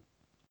broken.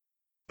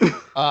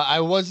 I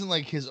wasn't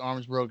like his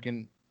arm's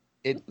broken.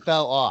 It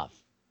fell off.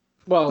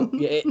 Well,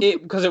 yeah,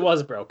 because it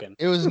was broken.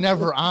 It was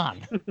never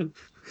on.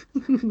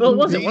 Well, it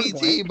wasn't.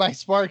 DDT by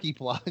Sparky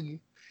Plug.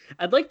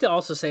 I'd like to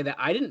also say that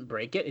I didn't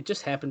break it. It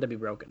just happened to be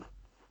broken.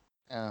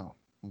 Oh,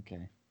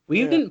 okay.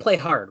 We didn't play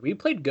hard. We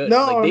played good.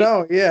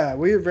 No, yeah.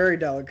 We were very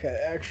delicate,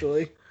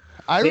 actually.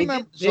 I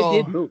remember. They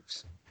did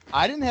moves.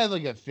 I didn't have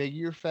like a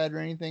figure fed or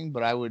anything,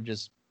 but I would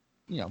just,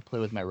 play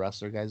with my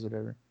wrestler guys,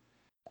 whatever.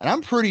 And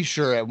I'm pretty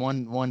sure at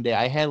one day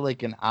I had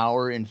like an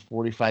hour and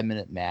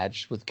 45-minute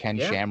match with Ken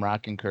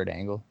Shamrock and Kurt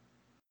Angle.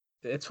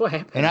 It's what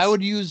happens. And I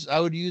would use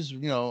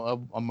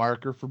a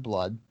marker for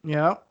blood.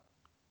 Yeah.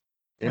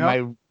 And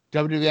my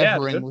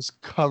WWF ring was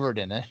covered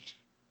in it.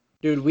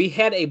 Dude, we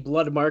had a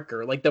blood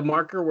marker. Like the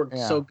marker worked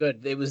so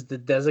good. It was the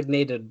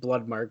designated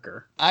blood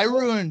marker. I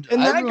ruined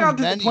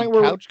the point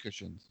where couch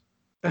cushions.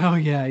 Oh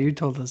yeah, you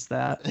told us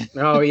that.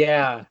 Oh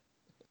yeah.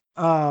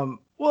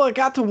 Well, it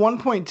got to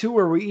 1.2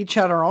 where we each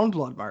had our own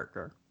blood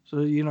marker. So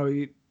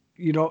you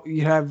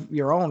have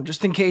your own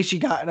just in case you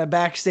got in a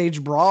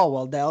backstage brawl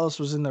while Dallas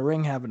was in the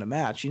ring having a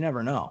match. You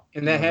never know.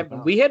 And that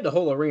happened. We had the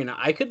whole arena.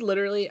 I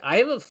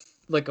have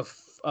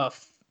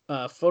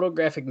a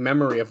photographic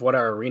memory of what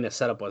our arena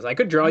setup was. I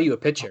could draw you a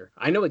picture.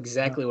 I know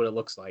exactly what it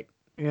looks like.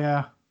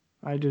 Yeah,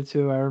 I do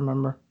too. I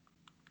remember.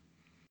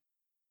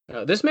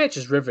 This match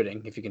is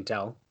riveting, if you can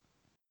tell.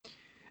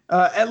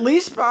 At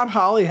least Bob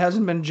Holly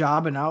hasn't been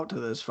jobbing out to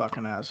this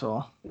fucking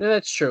asshole. No,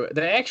 that's true.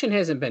 The action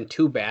hasn't been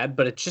too bad,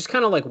 but it's just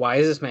kind of like, why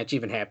is this match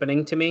even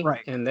happening to me?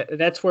 Right. And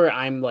that's where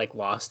I'm like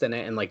lost in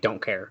it and like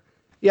don't care.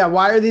 Yeah,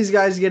 why are these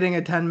guys getting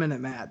a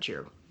 10-minute match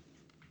here?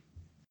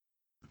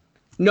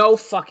 No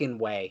fucking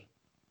way.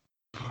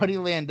 Buddy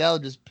Landell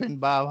just pinned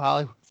Bob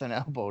Holly with an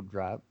elbow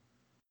drop.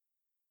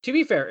 To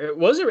be fair, it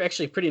was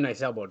actually a pretty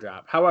nice elbow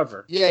drop.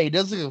 However... Yeah, he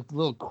does like a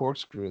little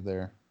corkscrew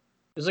there.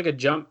 It was like a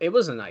jump. It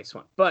was a nice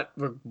one. But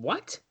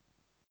what?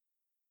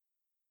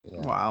 Yeah.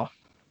 Wow.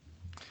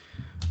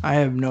 I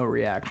have no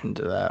reaction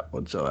to that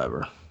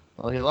whatsoever.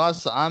 Well, he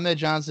lost to Ahmed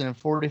Johnson in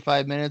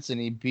 45 minutes, and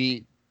he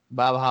beat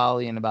Bob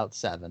Holly in about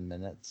 7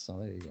 minutes. So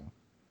there you go.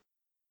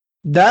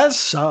 That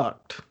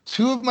sucked.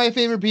 2 of my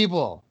favorite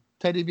people.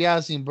 Ted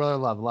DiBiase and Brother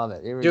Love. Love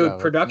it. Here we go.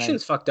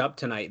 Production's fucked up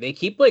tonight. They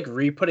keep like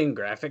re-putting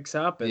graphics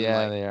up. And,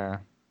 they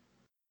are.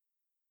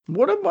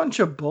 What a bunch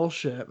of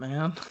bullshit,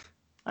 man.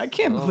 I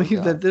can't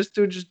believe that this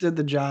dude just did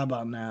the job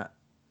on that.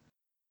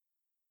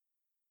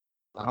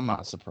 I'm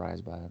not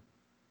surprised by it.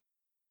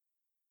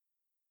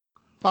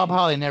 Bob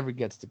Holly never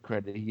gets the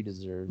credit he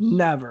deserves.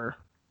 Never.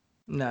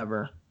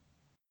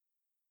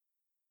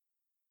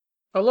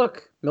 Oh,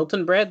 look.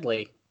 Milton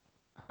Bradley.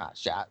 Hot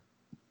shot.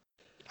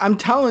 I'm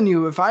telling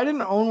you, if I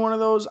didn't own one of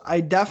those,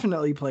 I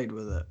definitely played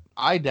with it.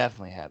 I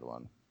definitely had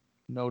one.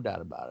 No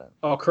doubt about it.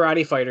 Oh,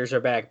 Karate Fighters are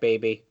back,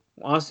 baby.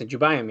 Austin, did you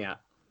buy them yet?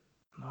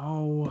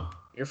 No.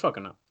 You're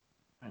fucking up.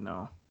 I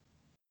know.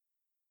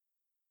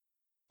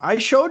 I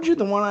showed you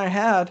the one I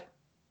had.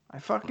 I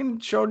fucking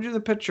showed you the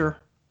picture.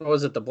 What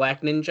was it, the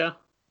Black Ninja?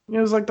 It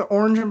was like the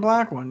orange and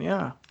black one,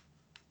 yeah.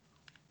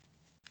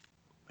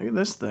 Look at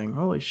this thing.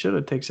 Holy shit,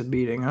 it takes a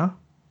beating, huh?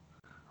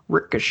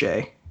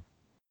 Ricochet.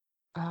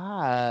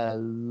 I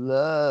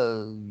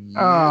love you.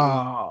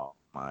 Oh,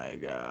 my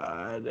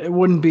God. It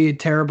wouldn't be a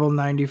terrible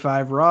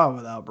 95 Raw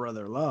without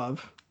Brother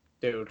Love.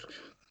 Dude.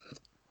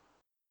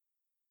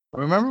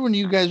 Remember when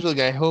you guys were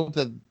like, I hope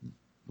that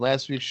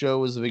last week's show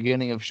was the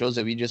beginning of shows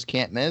that we just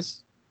can't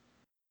miss?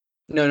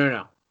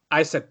 No.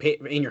 I said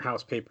in your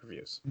house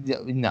pay-per-views. Yeah,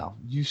 no,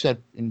 you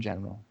said in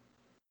general.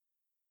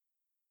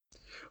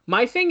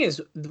 My thing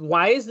is,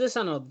 why is this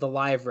on the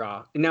live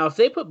Raw? Now, if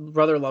they put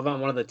Brother Love on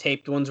one of the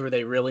taped ones where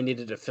they really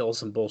needed to fill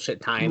some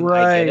bullshit time,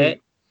 I get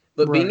it.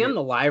 But being on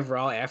the live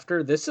Raw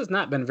after, this has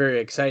not been very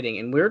exciting.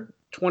 And we're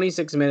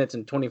 26 minutes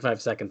and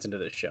 25 seconds into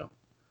this show.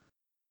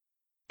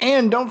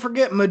 And don't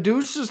forget,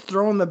 Medusa's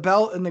throwing the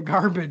belt in the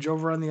garbage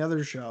over on the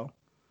other show.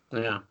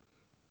 Yeah.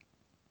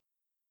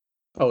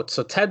 Oh,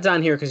 so Ted's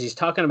on here because he's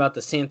talking about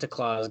the Santa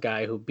Claus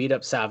guy who beat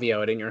up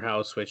Savio at In Your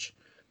House, which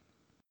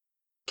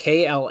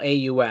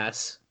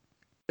Klaus.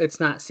 It's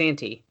not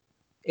Santy.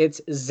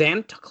 It's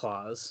Santa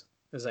Claus,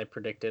 as I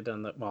predicted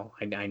on the. Well,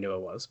 I knew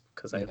it was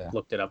because I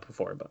looked it up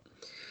before, but.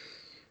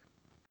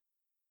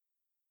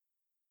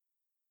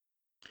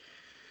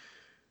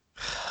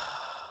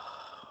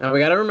 Now we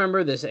got to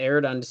remember this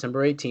aired on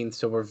December 18th,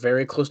 so we're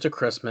very close to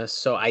Christmas.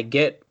 So I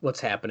get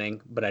what's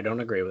happening, but I don't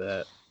agree with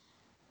it.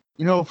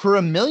 You know, for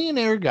a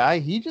millionaire guy,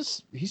 he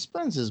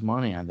spends his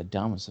money on the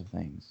dumbest of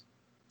things.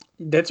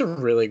 That's a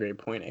really great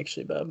point,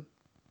 actually, Bob.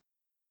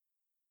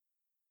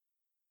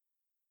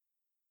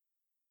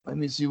 Let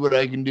me see what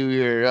I can do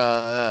here.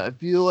 I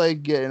feel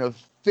like getting a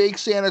fake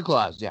Santa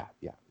Claus. Yeah.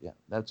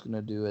 That's going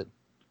to do it.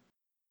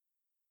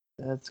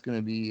 That's going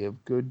to be a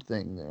good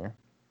thing there.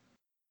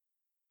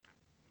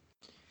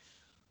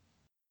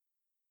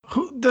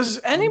 Does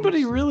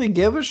anybody really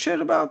give a shit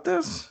about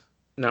this?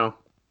 No.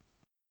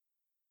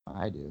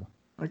 I do.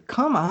 Like,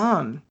 come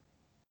on.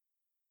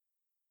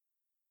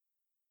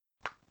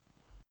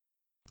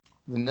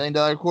 The $1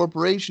 Million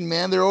Corporation,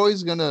 man, they're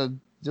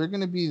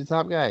gonna be the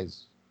top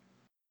guys.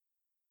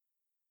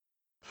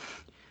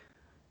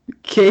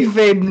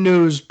 Kayfabe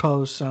News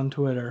posts on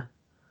Twitter.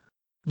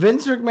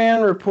 Vince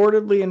McMahon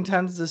reportedly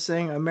intends to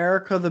sing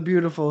America the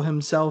Beautiful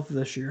himself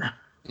this year.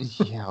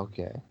 Yeah,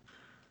 okay.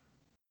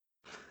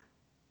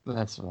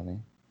 That's funny.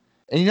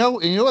 And you know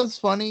what's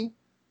funny?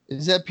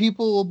 Is that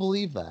people will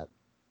believe that.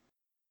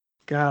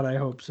 God, I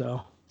hope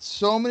so.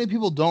 so many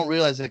people don't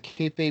realize that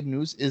kayfabe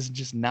news is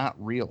just not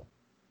real.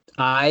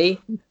 I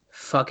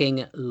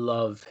fucking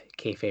love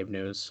kayfabe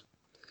news.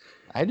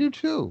 I do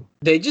too.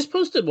 They just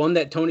posted one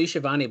that Tony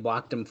Schiavone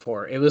blocked him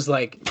for. It was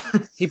like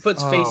he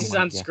puts Oh faces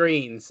my on God.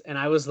 screens, and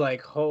I was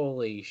like,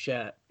 "Holy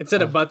shit!"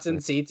 Instead of butts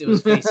and seats, it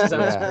was faces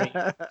on Yeah.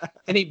 screen,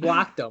 and he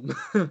blocked them.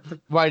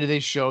 Why did they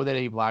show that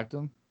he blocked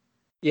him?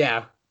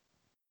 Yeah,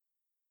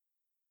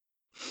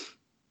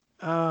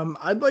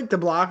 I'd like to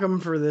block him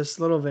for this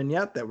little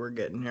vignette that we're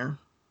getting here.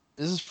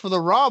 This is for the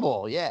Raw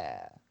Bowl,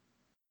 yeah.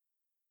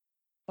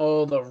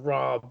 oh, the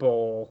Raw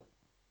Bowl.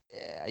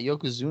 Yeah,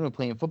 Yokozuna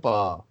playing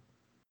football.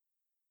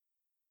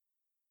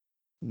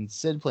 And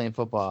Sid playing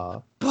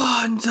football.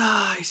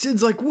 Bonsai.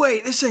 Sid's like,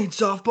 wait, this ain't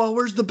softball.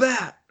 Where's the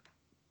bat?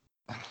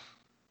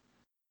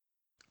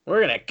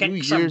 We're gonna New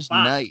kick some Year's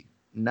butt. night,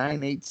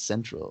 9/8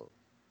 Central.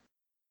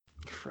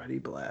 Freddie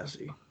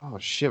Blassie. Oh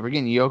shit, we're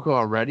getting Yoko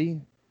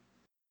already?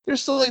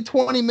 There's still like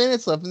 20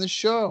 minutes left in the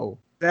show.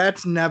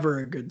 That's never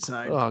a good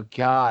sign. Oh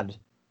god.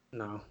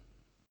 No,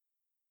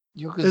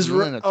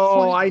 Yokozuna in a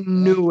Oh, 20 I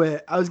knew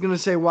it. I was gonna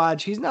say,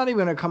 watch. He's not even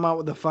gonna come out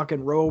with a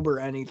fucking robe or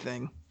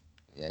anything.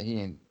 Yeah, he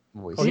ain't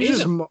voice. Oh, He's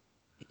he's just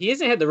he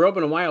hasn't had the robe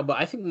in a while. But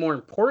I think more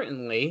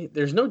importantly,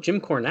 there's no Jim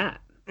Cornette.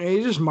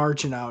 he's just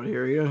marching out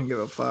here. He doesn't give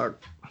a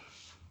fuck.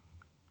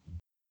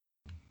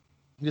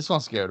 He just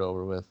wants to get it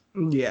over with.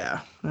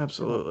 Yeah,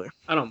 absolutely.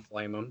 I don't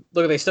blame him.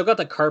 Look, they still got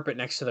the carpet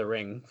next to the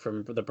ring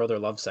from the Brother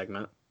Love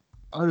segment.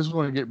 I just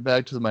want to get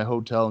back to my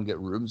hotel and get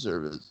room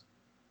service.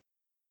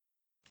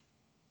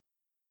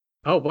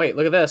 Oh wait,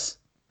 look at this.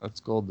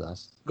 That's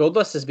Goldust.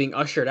 Goldust is being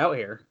ushered out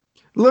here.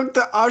 Look,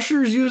 the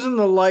usher's using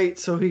the light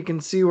so he can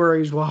see where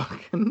he's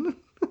walking.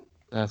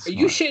 That's Are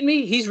you smart. shitting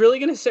me? He's really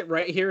gonna sit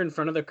right here in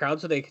front of the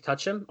crowd so they can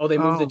touch him? Oh, they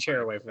moved the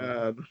chair away from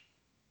him.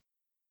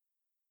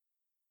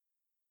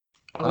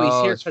 Oh,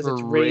 he's here it's because for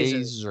it's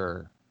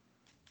Razor.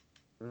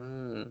 Razor.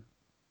 Mm.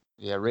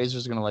 Yeah,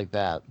 Razor's gonna like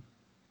that.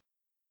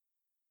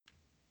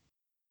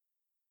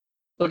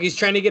 Look, he's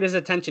trying to get his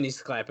attention.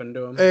 He's clapping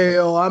to him. Hey,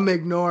 yo, I'm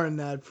ignoring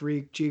that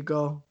freak,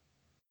 Chico.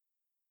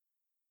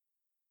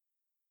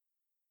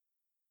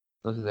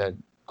 Look at that.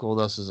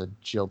 Goldust is a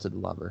jilted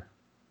lover.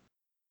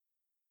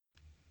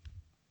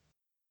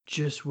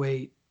 Just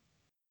wait,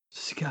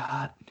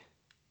 Scott.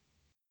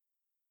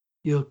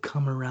 You'll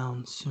come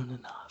around soon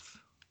enough.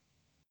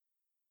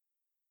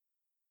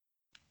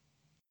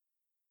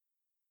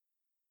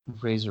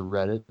 Razor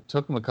read it.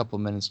 Took him a couple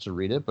minutes to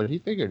read it, but he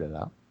figured it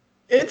out.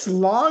 It's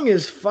long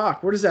as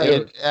fuck. What is that?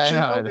 I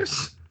know.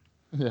 Chipmungus?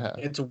 Yeah.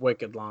 It's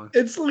wicked long.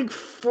 It's like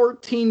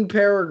 14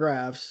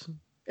 paragraphs.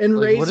 And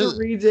Like, what Razor is-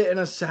 reads it in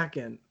a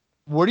second.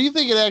 What do you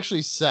think it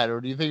actually said,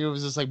 or do you think it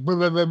was just like blah,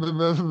 blah, blah, blah,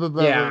 blah, blah,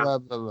 blah, Yeah. blah,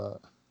 blah, blah?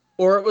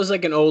 Or it was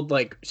like an old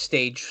like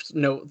stage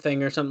note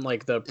thing or something,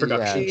 like the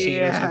production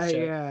sheet or some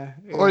shit. Yeah.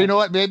 Or you know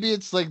what? Maybe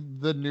it's like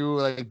the new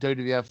like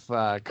WWF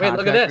contract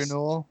look at this.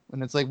 renewal,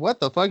 and it's like, what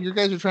the fuck? You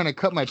guys are trying to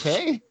cut my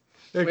pay?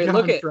 The Wait,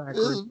 look at- contract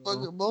This is renewal.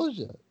 fucking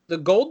bullshit. The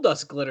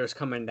Goldust glitter's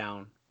coming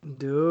down.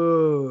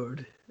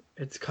 Dude,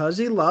 it's because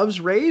he loves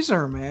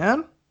Razor,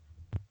 man.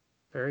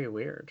 Very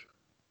weird.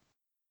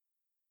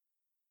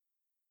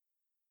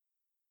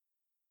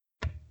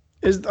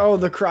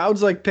 The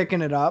crowd's like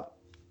picking it up.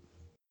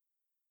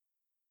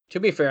 To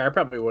be fair, I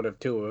probably would have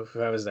too if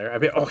I was there.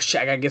 I'd be, oh shit,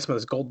 I gotta get some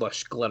of this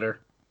Goldust glitter.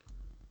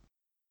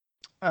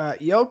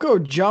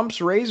 Yoko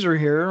jumps Razor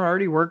here,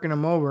 already working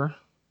him over.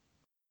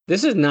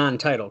 This is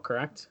non-title,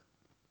 correct?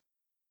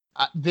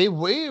 The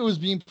way it was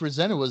being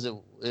presented was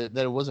that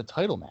it was a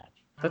title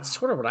match. That's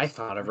sort of what I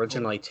thought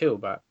originally too,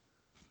 but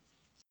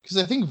Because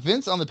I think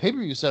Vince on the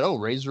pay-per-view said, "Oh,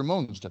 Razor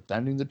Ramon's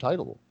defending the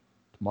title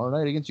tomorrow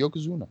night against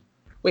Yokozuna."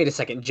 wait a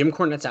second. Jim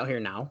Cornette's out here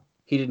now.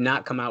 He did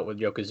not come out with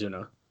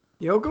Yokozuna.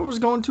 Yoko was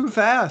going too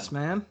fast,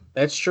 man.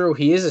 That's true.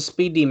 He is a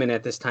speed demon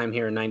at this time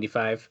here in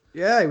 '95.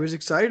 Yeah, he was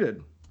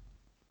excited.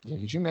 Yeah,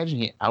 could you imagine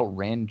he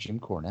outran Jim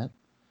Cornette?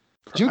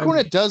 Jim I-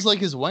 Cornette does like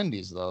his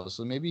Wendy's though,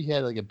 so maybe he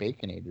had like a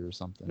Baconator or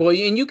something. Well,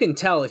 and you can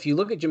tell if you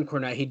look at Jim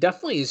Cornette, he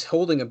definitely is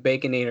holding a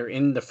Baconator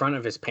in the front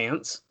of his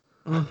pants,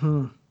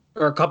 Mm-hmm.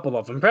 or a couple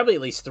of them, probably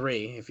at least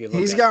three. If you look,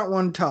 He's at got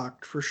one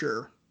tucked for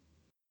sure.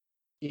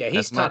 yeah,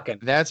 he's That's my- tucking.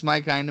 That's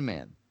my kind of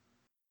man.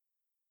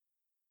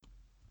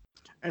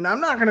 And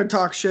I'm not going to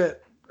talk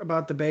shit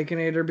about the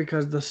Baconator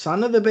because the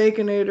son of the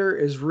Baconator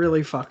is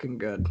really fucking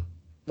good.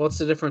 What's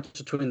the difference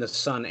between the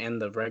Sun and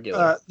the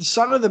regular? The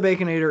son of the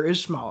Baconator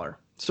is smaller.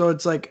 So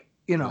it's like,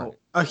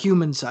 a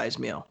human size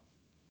meal.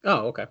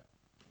 Oh, okay.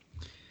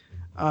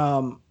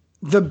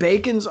 The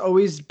bacon's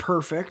always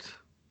perfect.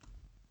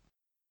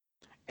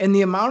 And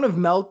the amount of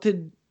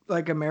melted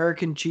like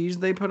American cheese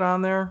they put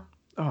on there,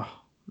 oh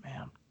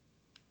man.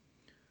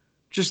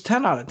 Just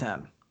 10 out of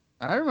 10.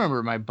 I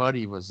remember my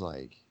buddy was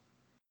like,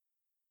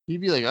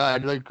 he'd be like, oh,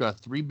 I'd like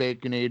 3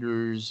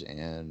 Baconators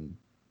and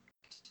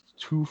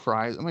 2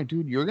 fries. I'm like,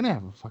 dude, you're gonna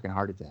have a fucking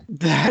heart attack.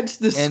 That's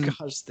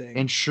disgusting.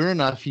 And sure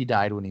enough, he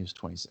died when he was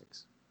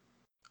 26.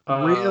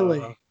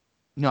 Really?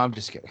 No, I'm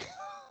just kidding.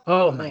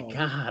 Oh my Oh.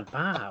 God,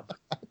 Bob.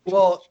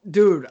 Well,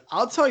 dude,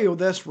 I'll tell you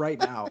this right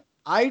now.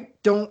 I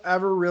don't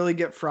ever really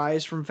get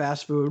fries from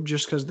fast food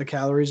just because the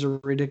calories are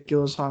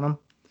ridiculous on them.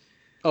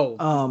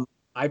 Oh,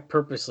 I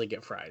purposely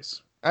get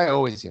fries. I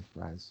always get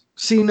fries.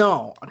 See,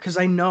 no, because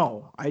I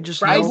know. I just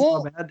Fries- I know how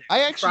won't. bad they I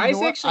actually, Fries you know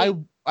what?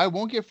 actually- I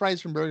won't get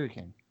fries from Burger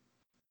King.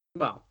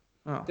 Well,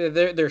 are. Oh.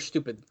 they're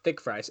stupid thick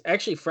fries.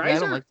 Actually, fries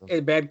don't aren't like those.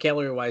 as bad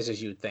calorie wise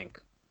as you'd think.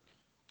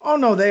 Oh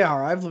no, they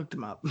are. I've looked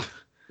them up.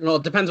 Well,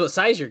 it depends what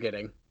size you're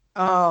getting.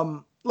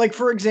 Like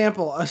for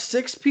example, a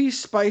 6-piece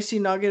spicy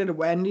nugget at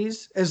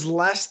Wendy's is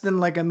less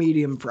than like a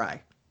medium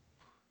fry.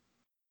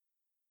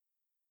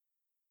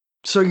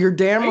 So you're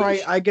damn Are you right.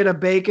 sh- I get a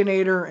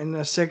Baconator and a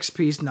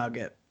 6-piece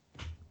nugget.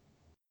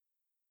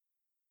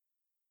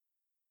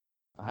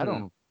 I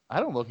don't. I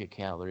don't look at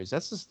calories.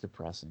 That's just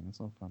depressing. It's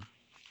no fun.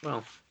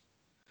 Well,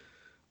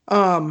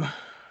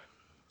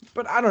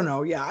 But I don't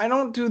know. Yeah, I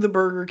don't do the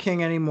Burger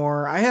King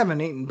anymore. I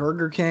haven't eaten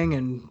Burger King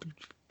in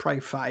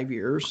probably 5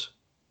 years.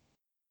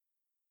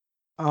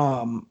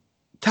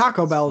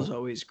 Taco Bell is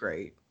always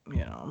great.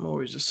 You know, I'm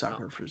always a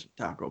sucker for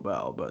Taco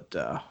Bell. But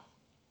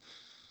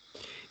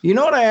you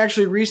know what I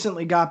actually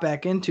recently got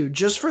back into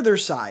just for their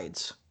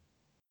sides?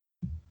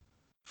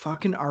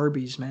 Fucking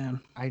Arby's,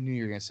 man. I knew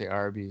you were gonna say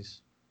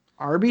Arby's.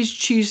 Arby's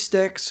cheese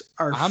sticks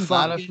are I'm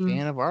not a fucking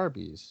fan of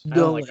Arby's. I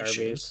don't like delicious.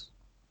 Arby's.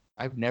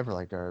 I've never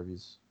liked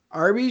Arby's.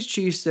 Arby's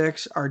cheese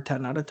sticks are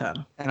 10 out of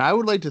 10. And I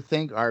would like to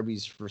thank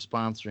Arby's for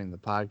sponsoring the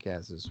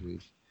podcast this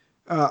week.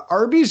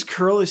 Arby's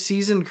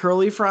seasoned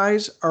curly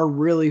fries are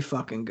really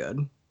fucking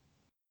good.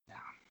 Yeah.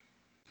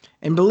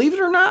 And believe it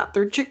or not,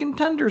 their chicken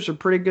tenders are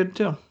pretty good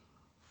too.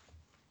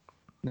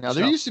 Now,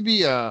 there used to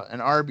be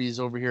an Arby's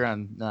over here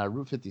on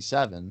Route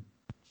 57.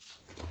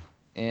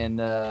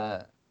 And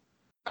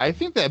I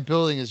think that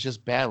building is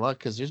just bad luck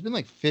because there's been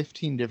like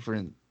 15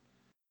 different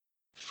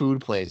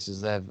food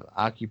places that have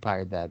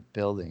occupied that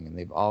building and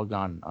they've all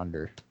gone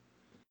under.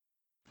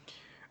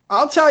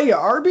 I'll tell you,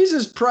 Arby's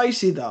is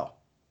pricey though.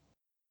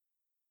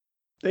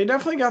 They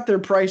definitely got their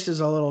prices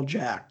a little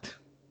jacked.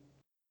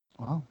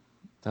 Well,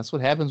 that's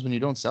what happens when you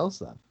don't sell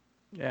stuff.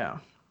 Yeah.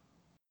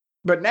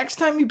 But next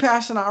time you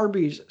pass an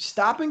Arby's,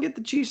 stop and get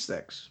the cheese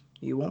sticks.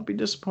 You won't be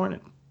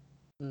disappointed.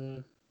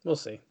 We'll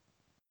see.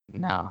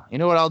 No, you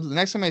know what I'll do? The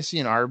next time I see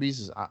an Arby's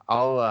is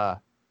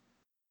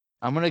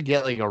I'm gonna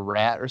get like a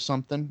rat or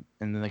something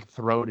and then like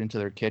throw it into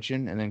their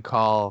kitchen and then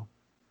call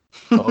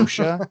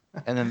OSHA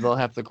and then they'll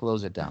have to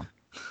close it down.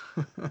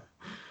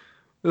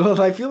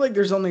 Well, I feel like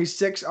there's only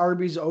 6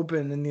 Arby's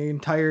open in the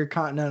entire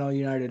continental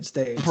United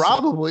States.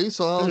 Probably.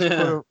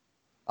 So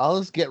I'll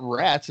just get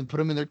rats and put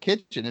them in their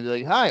kitchen and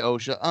be like, "Hi,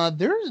 OSHA.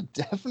 There's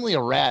definitely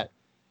a rat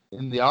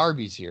in the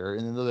Arby's here."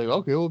 And then they're like,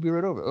 "Okay, we'll be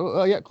right over."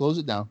 Oh yeah, close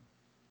it down.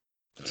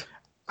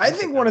 I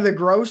think one of the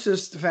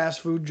grossest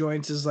fast food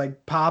joints is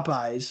like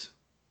Popeyes.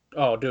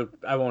 Oh, dude,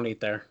 I won't eat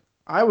there.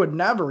 I would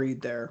never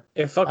eat there.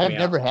 It fucked me I've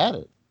never up. had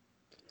it.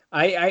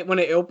 I when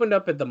it opened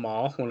up at the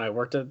mall, when I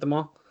worked at the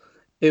mall,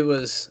 it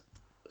was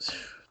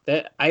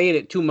that I ate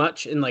it too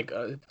much in like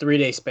a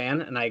 3-day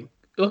span, and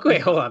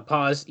wait, hold on,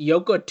 pause.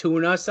 Yoko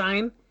tuna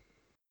sign.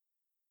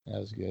 That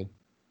was good.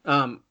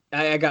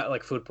 I got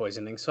like food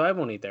poisoning, so I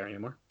won't eat there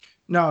anymore.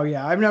 No,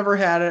 yeah, I've never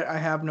had it. I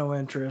have no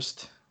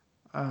interest.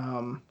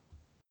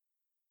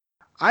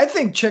 I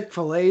think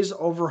Chick-fil-A's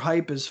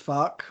overhype as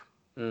fuck.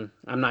 I'm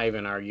not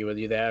even argue with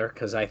you there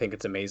because I think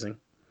it's amazing.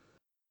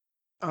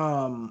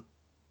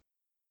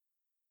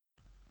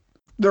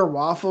 Their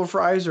waffle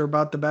fries are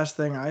about the best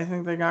thing I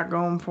think they got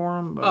going for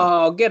them. But,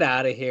 Oh, get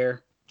out of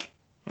here! you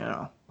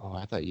know, Oh,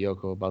 I thought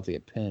Yoko about to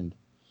get pinned.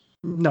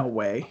 no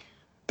way.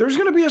 There's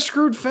gonna be a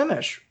screwed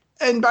finish.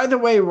 And by the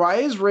way, why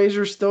is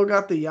Razor still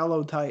got the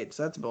yellow tights?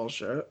 That's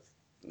bullshit.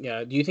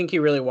 Yeah, do you think he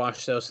really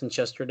washed those since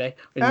yesterday?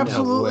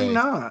 Absolutely way.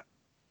 not.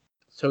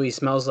 So he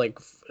smells like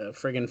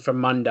friggin'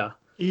 Fermunda.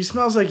 He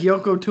smells like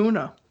Yoko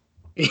tuna.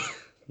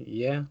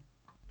 Yeah.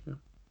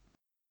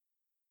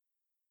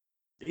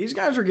 These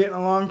guys are getting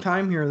a long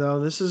time here, though.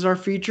 This is our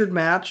featured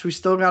match. We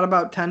still got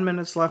about 10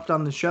 minutes left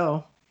on the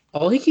show.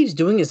 All he keeps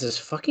doing is this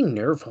fucking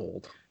nerve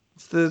hold.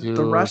 It's the Dude.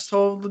 rest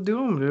hold to do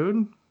them,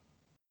 dude.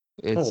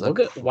 It's look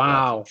at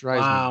wow, it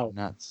drives wow.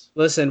 me nuts.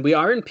 Listen, we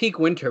are in peak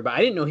winter, but I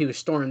didn't know he was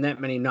storing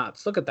that many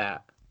nuts. Look at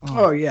that.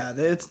 Oh, yeah.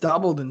 It's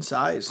doubled in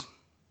size.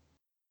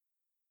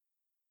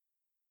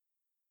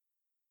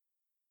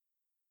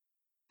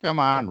 Come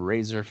on,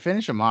 Razor,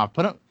 finish him off.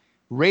 Put him,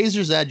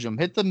 Razor's edge him.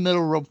 Hit the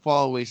middle rope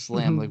fall away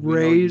slam like we know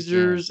you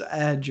Razor's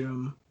edge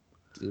him.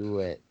 can. Do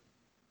it.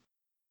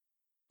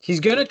 He's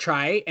gonna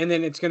try, and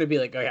then it's gonna be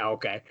like, oh yeah,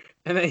 okay.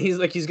 And then he's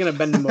gonna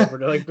bend him over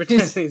to like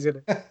pretend he's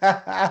gonna.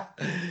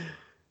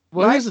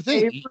 Well, My here's the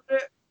thing.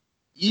 favorite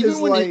Even is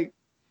when like,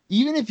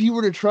 even if you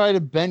were to try to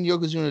bend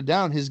Yokozuna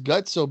down, his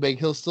gut's so big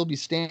he'll still be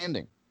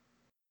standing.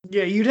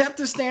 yeah, you'd have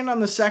to stand on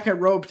the second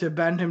rope to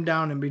bend him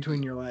down in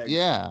between your legs.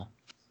 Yeah.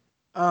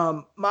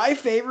 My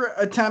favorite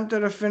attempt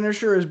at a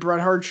finisher is Bret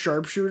Hart's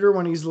sharpshooter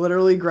when he's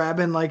literally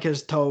grabbing like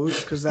his toes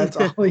because that's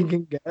all he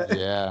can get.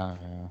 Yeah.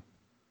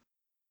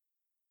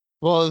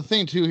 Well, the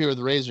thing too here with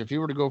the Razor, if he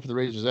were to go for the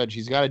Razor's edge,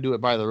 he's got to do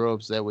it by the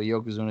ropes. That way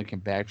Yokozuna can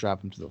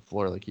backdrop him to the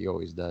floor like he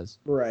always does.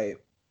 Right.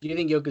 Do you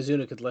think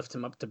Yokozuna could lift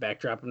him up to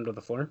backdrop him to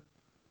the floor?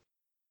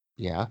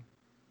 Yeah.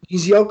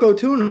 He's Yoko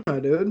Tuna,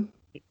 dude.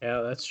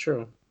 Yeah, that's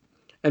true.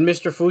 And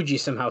Mr. Fuji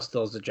somehow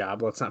still has a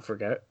job. Let's not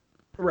forget.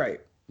 Right.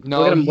 Look at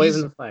No, him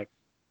waving the flag.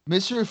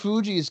 Mr.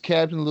 Fuji is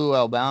Captain Lou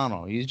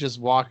Albano. He's just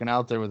walking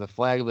out there with a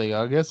flag. Like,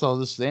 I guess I'll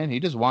just stand. He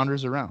just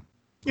wanders around.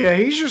 Yeah,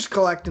 he's just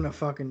collecting a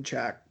fucking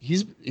check.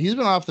 He's been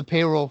off the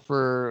payroll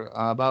for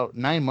about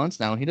 9 months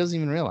now, and he doesn't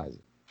even realize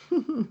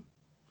it.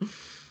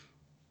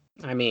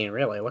 I mean,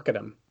 really, look at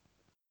him.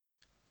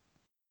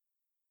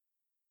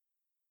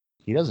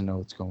 He doesn't know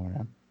what's going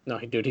on. No,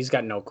 dude, he's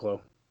got no clue.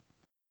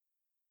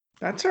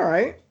 That's all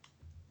right.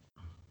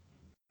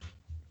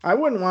 I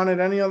wouldn't want it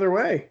any other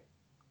way.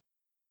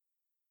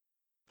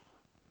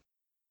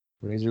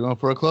 Razor going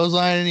for a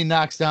clothesline, and he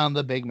knocks down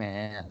the big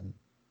man.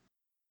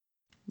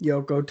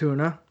 Yoko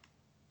Tuna.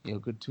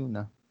 Yoko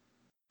Tuna.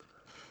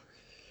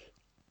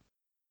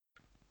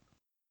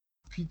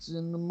 Pizza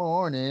in the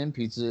morning,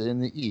 pizza in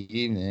the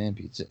evening,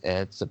 pizza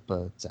at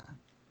supper time.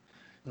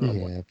 Oh,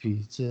 Yeah,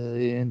 pizza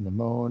in the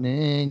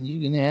morning.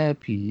 You can have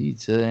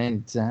pizza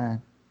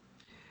anytime.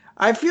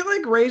 I feel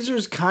like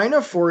Razor's kind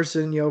of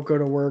forcing Yoko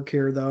to work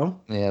here, though.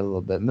 Yeah, a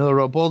little bit. Miller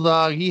Road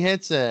Bulldog, he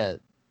hits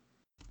it.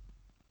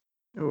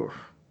 Oof.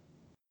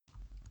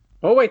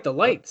 Oh, wait, the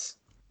lights.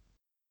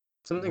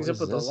 Something's What up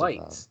with is the this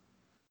lights.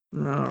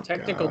 Oh,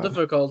 Technical God.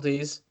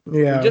 difficulties.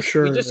 Yeah,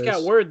 sure. We just it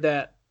got is. word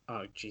that.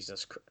 Oh,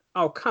 Jesus Christ.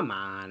 Oh, come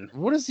on.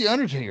 What is the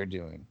Undertaker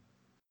doing?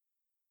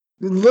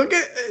 Look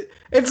at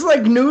it's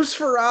like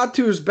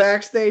Nosferatu's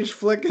backstage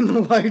flicking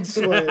the light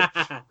switch.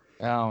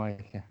 Oh my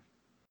god.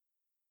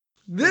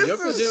 This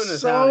Yokozuna's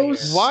is outta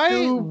so here. Why?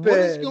 stupid. What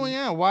is going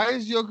on? Why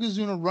is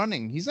Yokozuna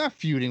running? He's not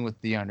feuding with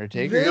the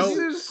Undertaker. This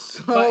No, is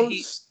so but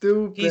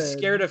stupid. He's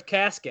scared of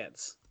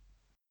caskets.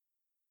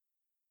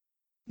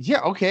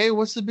 Yeah, okay.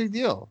 What's the big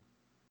deal?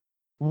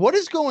 What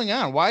is going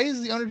on? Why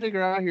is the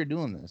Undertaker out here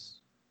doing this?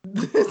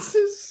 This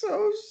is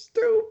so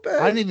stupid.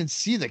 I didn't even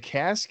see the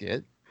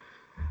casket.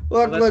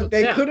 Look, Well,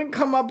 they yeah. couldn't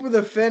come up with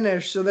a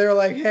finish, so they're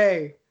like,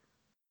 "Hey,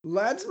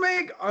 let's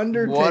make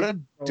Undertaker." What a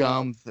go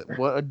dumb out." thing.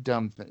 What a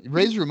dumb thing.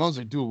 Razor Ramon's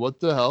like, dude, what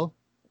the hell?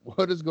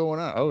 What is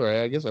going on? All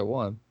right, I guess I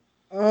won.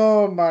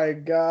 Oh my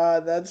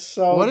god, that's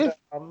so What if-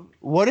 dumb.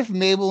 What if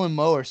Mabel and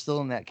Mo are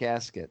still in that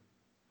casket?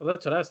 Well,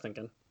 that's what I was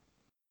thinking.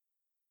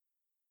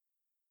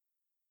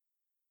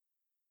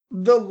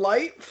 The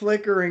light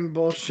flickering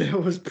bullshit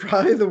was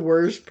probably the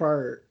worst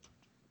part.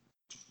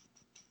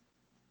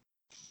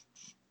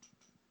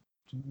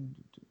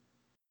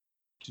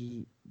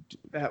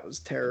 That was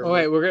terrible. Oh,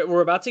 wait,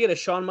 we're about to get a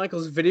Shawn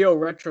Michaels video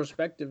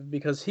retrospective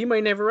because he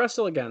might never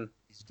wrestle again.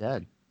 He's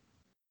dead.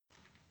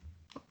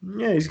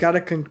 Yeah, he's got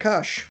a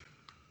concussion.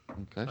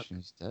 Concussion.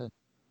 He's dead.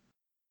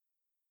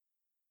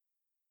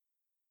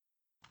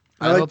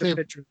 I I like hope the they-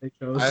 picture they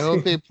chose. I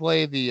hope they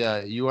play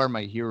the "You Are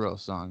My Hero"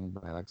 song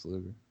by Lex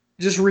Luger.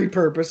 Just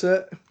repurpose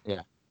it.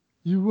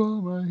 You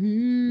are my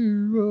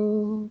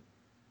hero.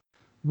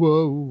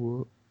 Whoa,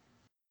 whoa.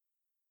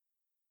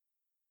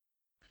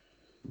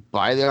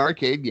 Buy the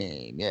arcade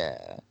game,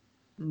 yeah.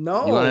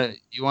 No.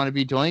 You wanna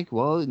be Doink?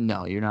 Well,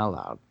 no, you're not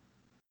allowed.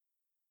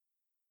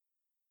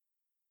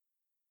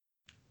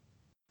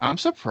 I'm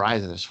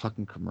surprised that there's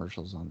fucking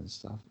commercials on this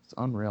stuff. It's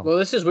unreal. Well,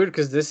 this is weird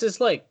because this is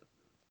like,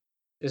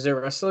 is there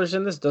wrestlers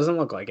in this? Doesn't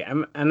look like it.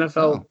 NFL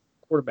No.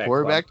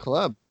 quarterback.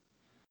 Club.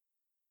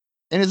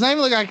 And it's not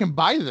even like I can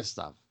buy this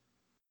stuff.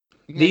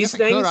 I These guess I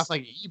could things- off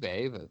like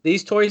eBay, but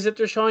These toys that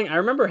they're showing, I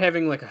remember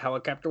having like a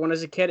helicopter one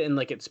as a kid, and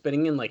like it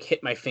spinning and like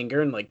hit my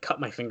finger and like cut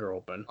my finger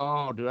open.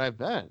 oh, dude, I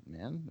bet,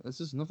 man.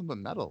 This is nothing but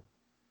metal.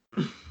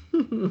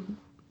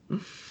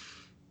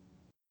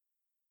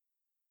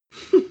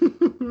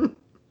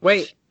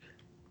 Wait,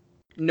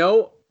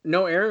 no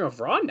airing of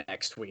Raw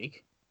next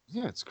week.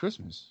 Yeah, it's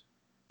Christmas.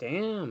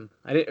 Damn,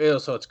 I didn't. Oh,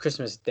 so it's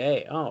Christmas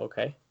Day. Oh,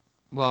 okay.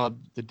 Well,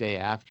 the day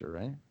after,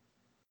 right?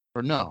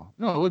 Or no,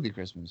 it would be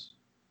Christmas.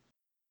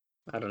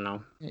 I don't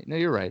know. No,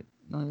 you're right.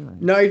 No, you're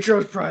right.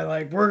 Nitro's probably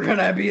like, we're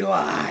gonna be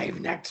live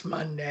next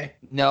Monday.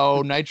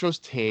 No, Nitro's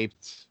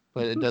taped,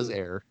 but it does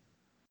air.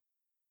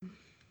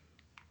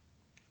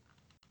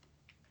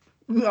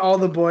 All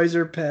the boys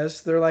are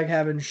pissed. They're like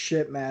having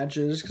shit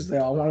matches because they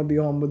all want to be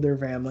home with their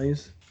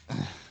families.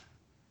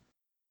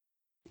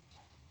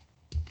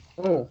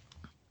 Oh,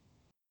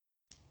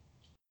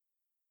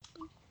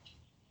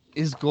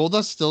 Is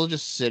Goldust still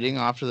just sitting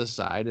off to the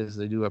side as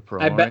they do a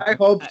promo? I bet- I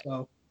hope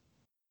so.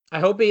 I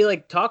hope he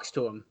like talks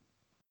to him.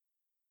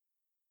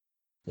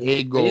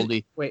 Hey,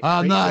 Goldie. Wait,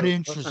 I'm not Razor,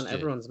 what's interested. on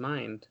everyone's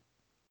mind.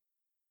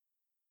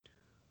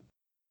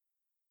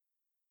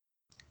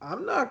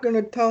 I'm not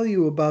gonna tell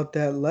you about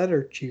that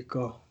letter,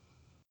 Chico.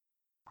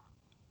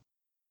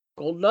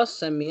 Goldust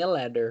sent me a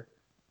letter.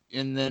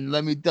 And then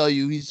let me tell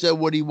you, he said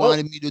what he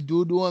wanted me to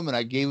do to him, and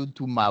I gave it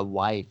to my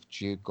wife,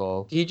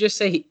 Chico. Did you just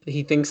say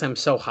he thinks I'm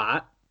so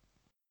hot?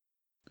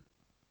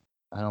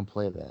 I don't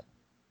play that.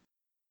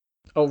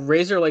 Oh,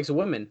 Razor likes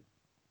women.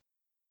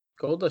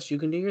 Goldust, you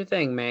can do your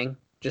thing, man.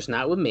 Just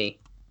not with me.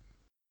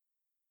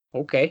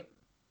 Okay.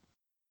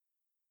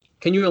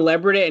 Can you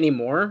elaborate any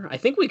more? I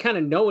think we kind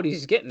of know what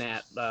he's getting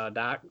at,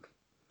 Doc.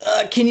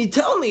 Can you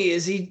tell me,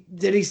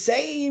 did he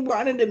say he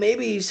wanted to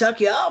maybe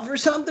suck you off or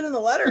something in the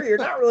letter?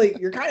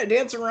 You're kind of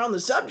dancing around the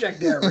subject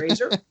there,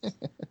 Razor.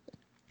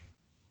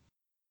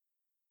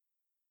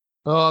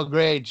 Oh,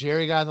 great.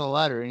 Jerry got the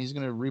letter, and he's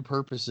going to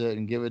repurpose it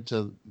and give it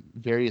to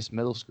various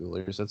middle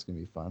schoolers. That's going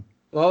to be fun.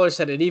 Lawler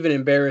said it even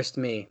embarrassed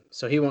me,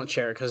 so he won't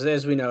share it, because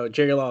as we know,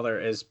 Jerry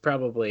Lawler is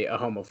probably a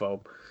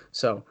homophobe.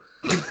 So...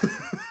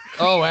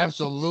 Oh,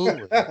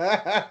 absolutely.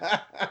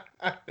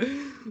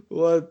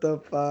 What the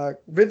fuck?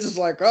 Vince is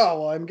like,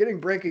 oh, well, I'm getting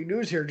breaking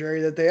news here,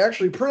 Jerry, that they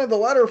actually printed the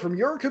letter from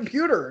your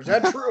computer. Is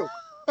that true?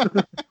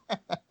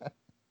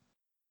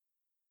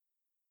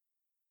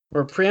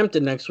 We're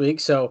preempted next week,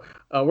 so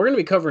we're going to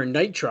be covering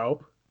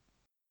Nitro.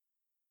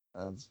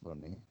 That's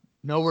funny.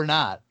 No, we're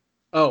not.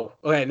 Oh,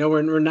 okay. No,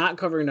 we're not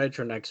covering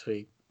Nitro next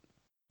week.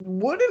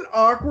 What an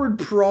awkward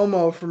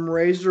promo from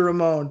Razor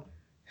Ramon.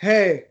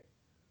 Hey,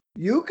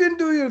 you can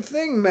do your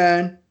thing,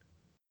 man.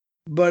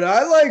 But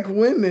I like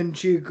women,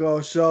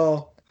 Chico,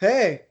 so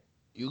hey.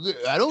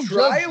 I don't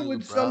try judge it you,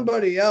 with bro.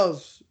 somebody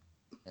else.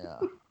 Yeah.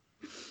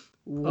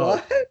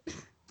 What? Oh.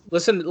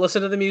 Listen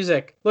to the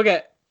music. Look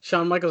at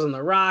Shawn Michaels and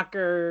the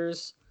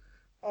Rockers.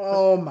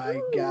 Oh my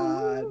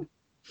god.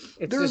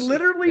 They're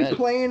literally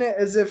playing it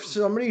as if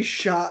somebody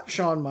shot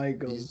Shawn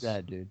Michaels. He's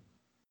dead, dude.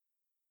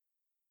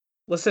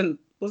 Listen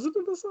to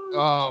the song.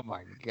 Oh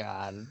my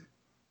god.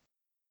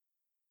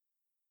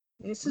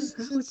 This is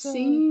how it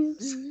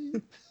seems.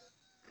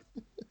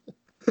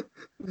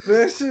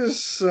 This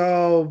is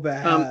so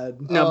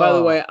bad. Now, by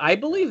the way, I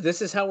believe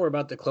this is how we're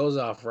about to close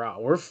off Raw.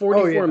 We're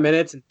 44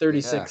 minutes and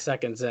 36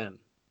 seconds in.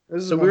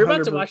 So we're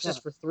about to watch this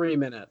for 3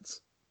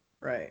 minutes.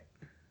 Right.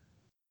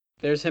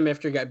 There's him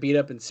after he got beat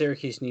up in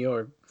Syracuse, New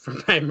York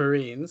by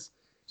Marines.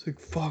 It's like,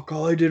 fuck,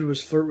 all I did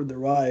was flirt with their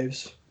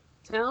wives.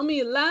 Tell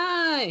me a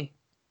lie.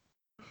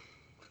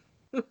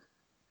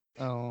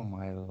 Oh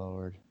my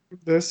lord.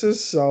 This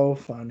is so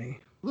funny.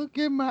 Look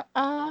at my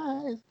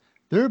eyes.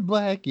 They're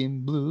black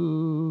and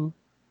blue.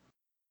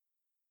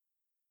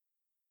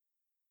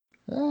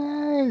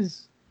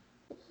 Eyes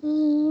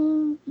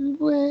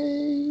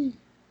away.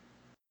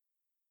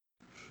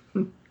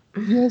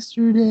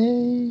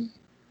 Yesterday.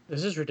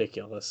 This is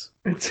ridiculous.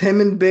 It's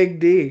him and Big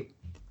D.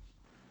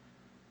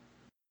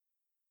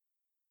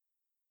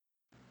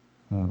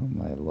 Oh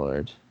my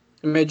lord.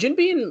 Imagine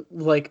being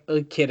like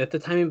a kid at the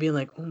time and being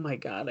like, oh my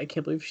god, I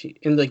can't believe she...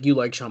 And like you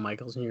like Shawn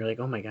Michaels and you're like,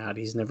 oh my god,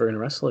 he's never going to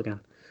wrestle again.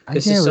 I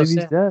can't believe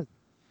he's dead.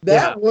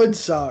 That would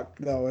suck,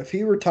 though. If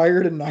he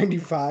retired in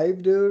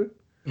 95, dude.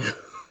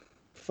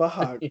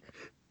 Fuck.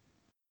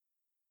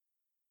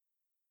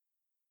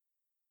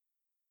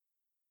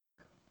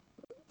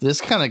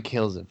 This kind of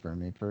kills it for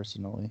me,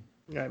 personally.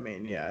 I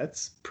mean, yeah,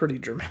 it's pretty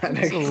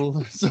dramatic.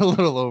 It's a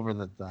little over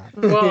the top.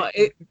 Well,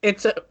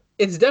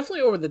 it's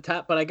definitely over the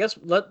top, but I guess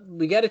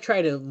we got to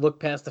try to look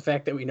past the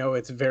fact that we know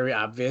it's very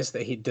obvious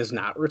that he does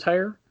not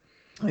retire.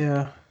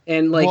 Yeah.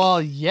 And like,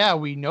 well, yeah,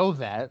 we know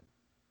that.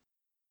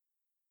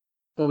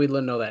 Well, we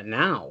know that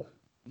now.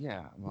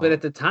 Yeah. Well, but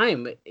at the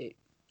time,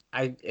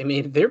 I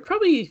mean,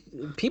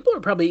 people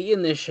are probably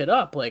eating this shit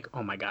up. Like,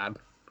 oh my god.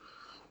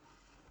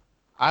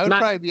 I would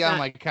probably be on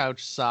my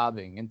couch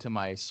sobbing into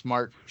my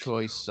Smart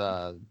Choice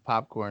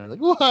popcorn. Like,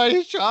 why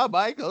is Shawn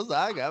Michaels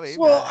not coming?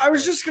 Well, I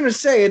was just going to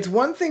say, it's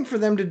one thing for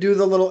them to do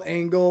the little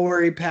angle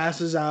where he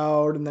passes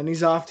out and then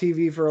he's off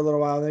TV for a little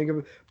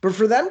while. But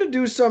for them to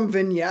do some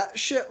vignette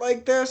shit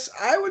like this,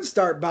 I would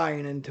start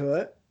buying into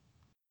it.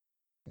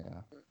 Yeah.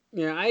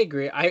 Yeah, I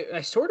agree.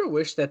 I sort of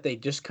wish that they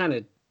just kind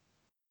of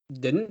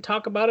didn't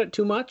talk about it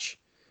too much,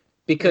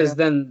 because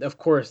then, of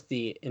course,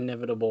 the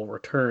inevitable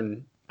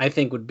return, I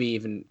think, would be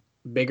even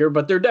bigger.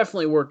 But they're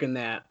definitely working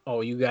that. Oh,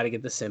 you got to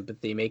get the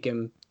sympathy, make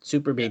him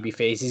super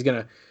babyface. He's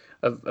gonna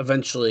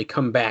eventually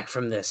come back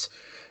from this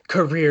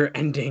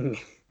career-ending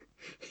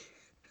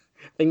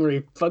thing where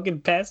he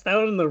fucking passed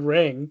out in the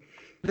ring.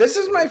 This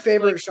is my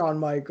favorite Shawn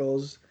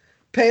Michaels.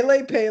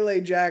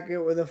 Pele jacket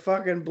with a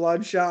fucking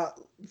bloodshot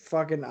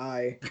fucking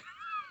eye.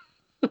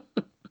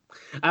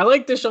 I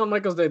like the Shawn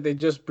Michaels that they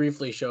just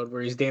briefly showed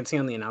where he's dancing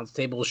on the announce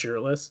table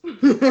shirtless.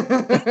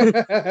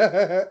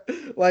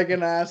 Like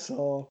an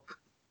asshole.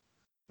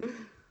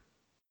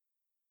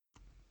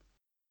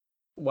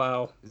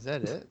 Wow. Is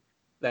that it?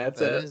 That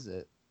is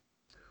it.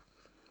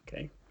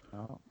 Okay.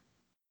 Oh.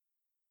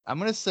 I'm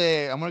going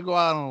to go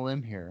out on a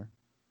limb here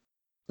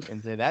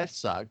and say that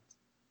sucked.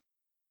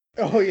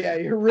 Oh, yeah.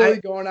 You're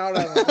really going out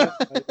on a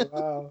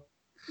wow.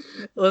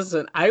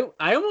 Listen, I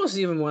almost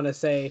even want to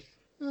say,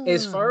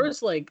 as far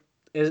as like,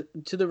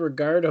 to the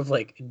regard of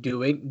like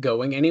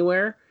going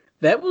anywhere,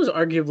 that was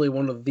arguably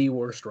one of the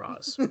worst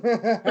Raws.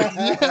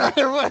 Yeah,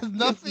 there was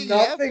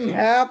nothing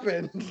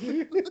happened.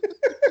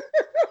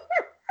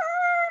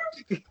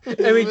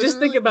 I mean, just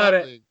think about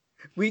it.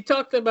 We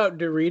talked about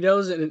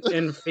Doritos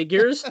and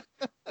figures,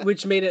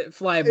 which made it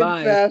fly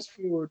by. Fast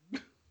food.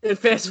 And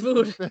fast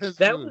food.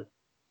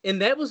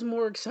 That was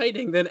more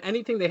exciting than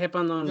anything that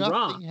happened on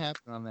Raw. Nothing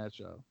happened on that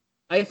show.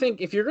 I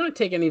think if you're going to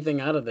take anything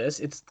out of this,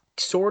 it's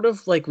sort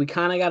of like we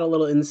kind of got a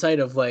little insight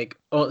of like,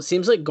 oh, it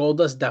seems like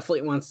Goldust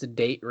definitely wants to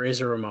date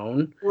Razor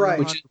Ramon, Right.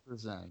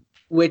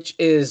 which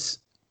is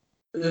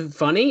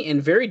funny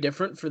and very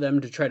different for them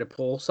to try to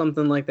pull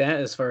something like that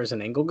as far as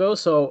an angle goes.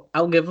 So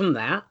I'll give them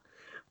that.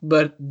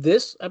 But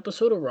this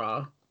episode of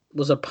Raw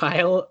was a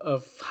pile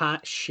of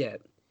hot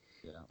shit.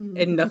 Yeah.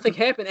 And nothing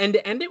happened. And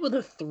to end it with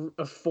a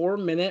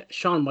 4-minute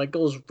Shawn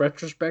Michaels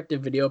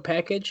retrospective video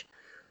package,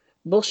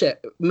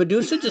 bullshit.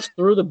 Medusa just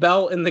threw the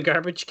belt in the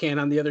garbage can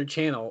on the other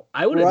channel.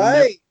 I would have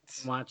never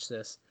watched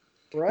this.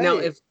 Right. Now,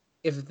 if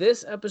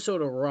this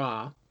episode of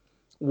Raw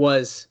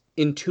was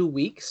in 2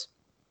 weeks,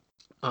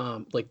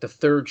 like the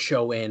third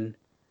show in,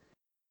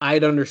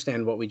 I'd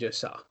understand what we just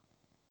saw.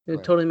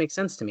 It totally makes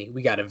sense to me.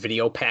 We got a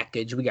video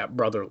package. We got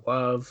Brother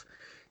Love.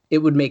 It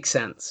would make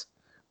sense.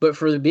 But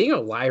for being a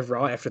live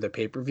Raw after the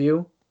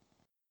pay-per-view,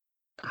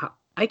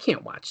 I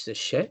can't watch this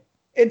shit.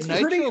 It's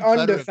pretty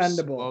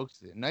undefendable.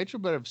 Nitro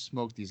better have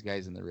smoked these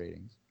guys in the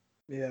ratings.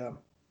 Yeah.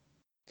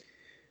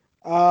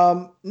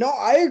 No,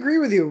 I agree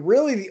with you.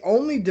 Really, the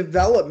only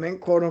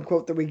development, quote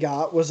unquote, that we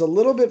got was a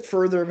little bit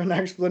further of an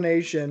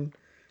explanation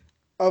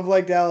of,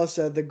 like Dallas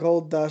said, the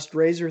Goldust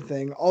Razor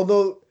thing.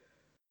 Although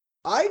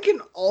I can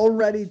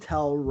already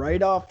tell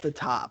right off the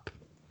top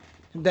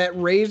that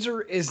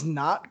Razor is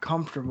not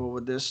comfortable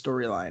with this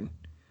storyline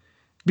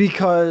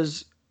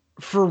because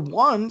for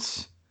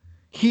once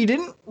he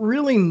didn't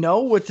really know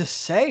what to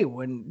say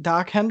when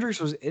Doc Hendrix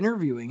was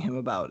interviewing him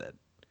about it.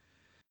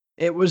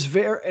 It was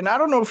and I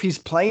don't know if he's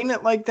playing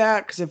it like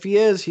that, because if he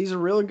is, he's a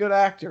really good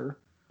actor,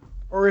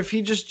 or if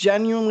he just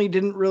genuinely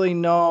didn't really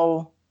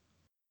know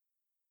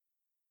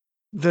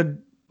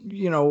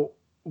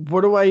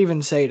what do I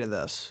even say to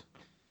this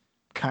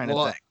kind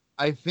of thing.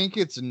 I think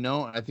it's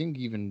known. I think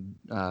even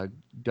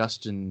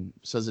Dustin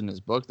says in his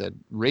book that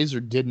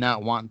Razor did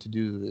not want to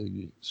do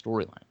the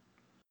storyline.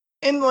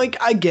 And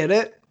I get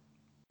it,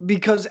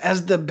 because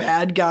as the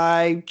bad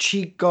guy,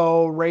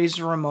 Chico,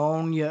 Razor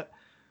Ramon,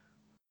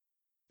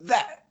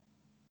 that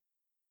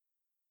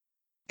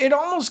it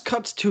almost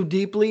cuts too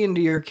deeply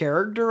into your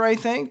character, I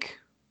think.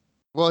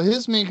 Well,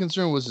 his main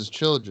concern was his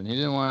children. He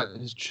didn't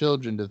want his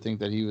children to think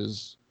that he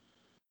was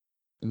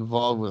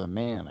involved with a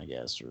man, I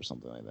guess, or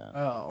something like that.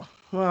 Oh,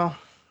 well,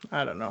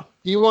 I don't know.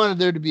 He wanted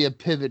there to be a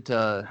pivot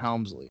to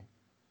Helmsley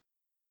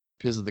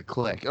because of the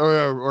Click,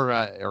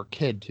 or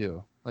Kid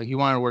too. He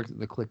wanted to work with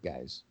the Click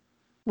guys.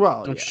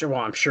 Well,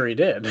 I'm sure he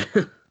did.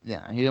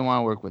 Yeah, he didn't want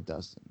to work with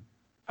Dustin.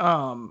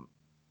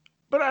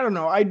 But I don't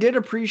know. I did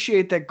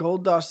appreciate that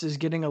Goldust is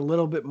getting a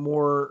little bit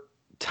more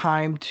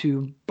time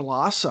to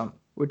blossom,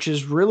 which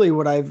is really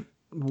what I've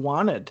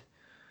wanted.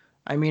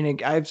 I mean,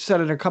 I've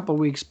said it a couple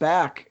weeks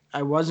back.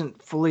 I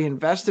wasn't fully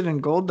invested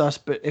in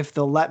Goldust, but if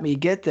they'll let me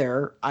get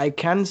there, I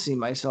can see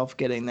myself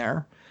getting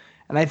there.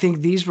 And I think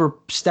these were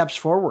steps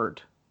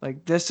forward.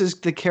 This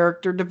is the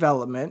character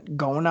development,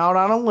 going out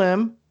on a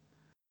limb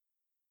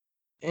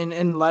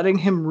and letting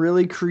him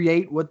really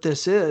create what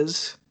this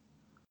is.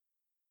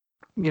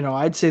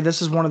 I'd say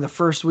this is one of the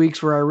first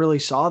weeks where I really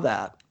saw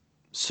that.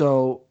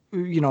 So,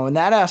 in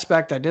that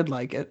aspect, I did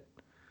like it.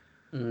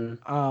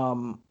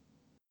 Mm-hmm.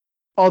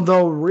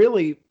 Although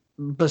really,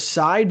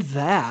 beside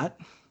that,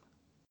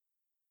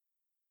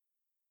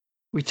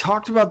 we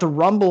talked about the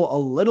Rumble a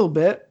little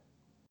bit.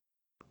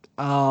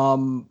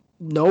 No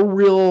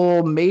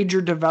real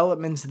major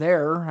developments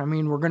there. I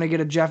mean, we're going to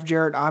get a Jeff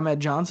Jarrett, Ahmed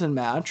Johnson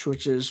match,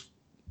 which is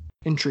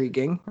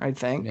intriguing, I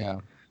think. Yeah.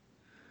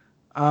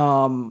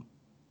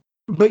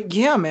 But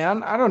yeah,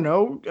 man, I don't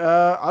know.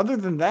 Other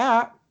than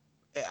that,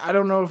 I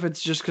don't know if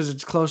it's just because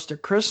it's close to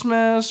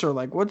Christmas or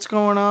what's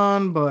going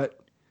on, but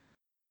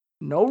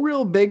no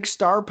real big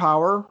star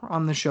power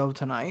on the show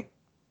tonight.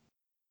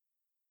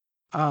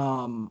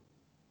 And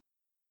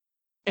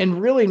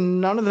really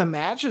none of the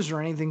matches or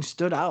anything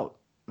stood out.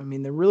 I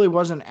mean, there really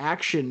wasn't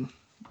action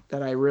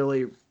that I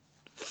really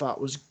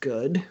thought was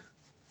good.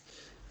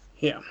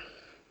 Yeah.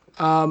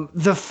 How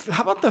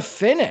about the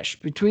finish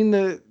between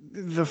the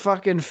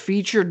fucking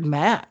featured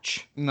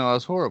match? No,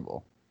 it's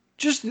horrible.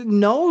 Just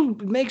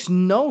makes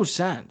no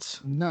sense.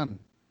 None.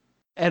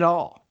 At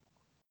all.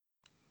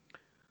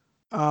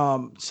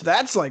 So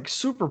that's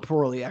super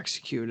poorly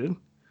executed.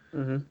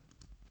 Mm-hmm.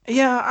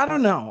 Yeah, I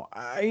don't know.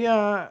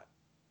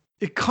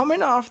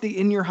 Coming off the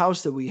In Your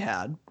House that we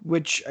had,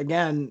 which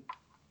again,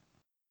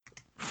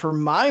 for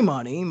my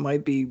money,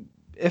 might be,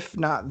 if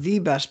not the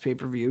best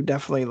pay-per-view,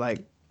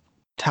 definitely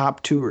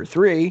top 2 or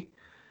 3.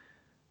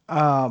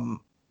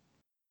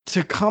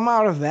 To come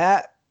out of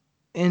that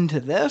into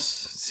this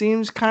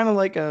seems kind of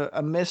like a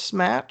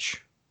mismatch.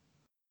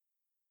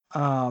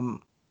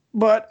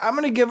 But I'm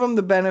going to give them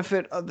the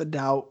benefit of the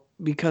doubt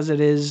because it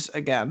is,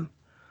 again,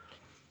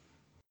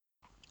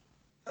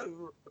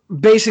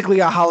 basically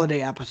a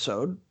holiday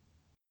episode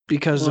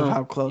because of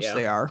how close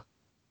they are.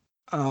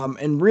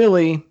 And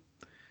really,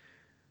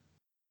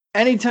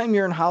 anytime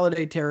you're in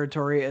holiday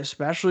territory,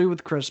 especially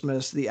with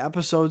Christmas, the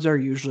episodes are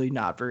usually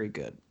not very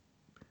good.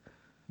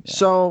 Yeah.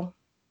 So,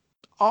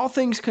 all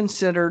things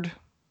considered,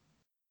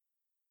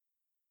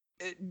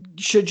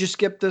 should you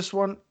skip this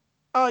one?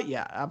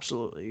 Yeah,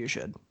 absolutely, you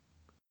should.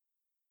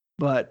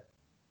 But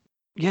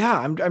yeah,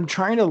 I'm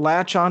trying to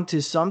latch on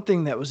to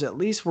something that was at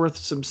least worth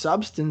some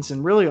substance,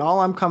 and really all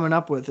I'm coming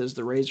up with is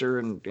the Razor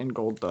and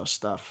Goldust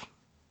stuff.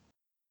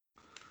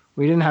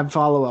 We didn't have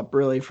follow-up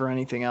really for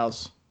anything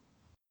else.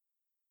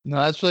 No,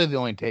 that's really the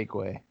only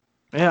takeaway.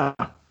 Yeah.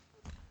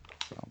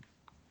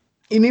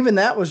 And even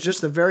that was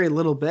just a very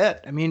little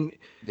bit. I mean,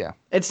 yeah,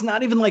 it's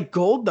not even like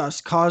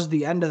Goldust caused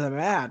the end of the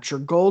match or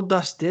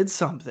Goldust did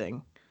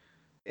something.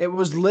 It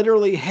was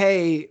literally,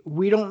 hey,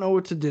 we don't know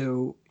what to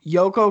do.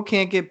 Yoko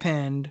can't get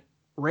pinned.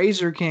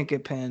 Razor can't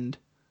get pinned.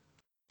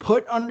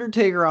 Put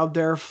Undertaker out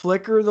there,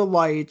 flicker the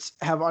lights,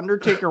 have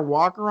Undertaker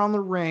walk around the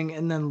ring,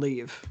 and then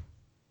leave.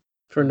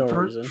 For no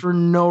reason. For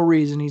no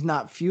reason. He's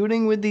not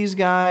feuding with these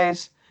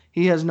guys.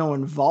 He has no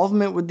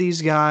involvement with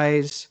these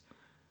guys.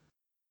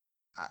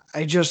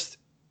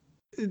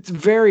 It's a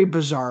very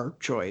bizarre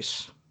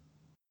choice.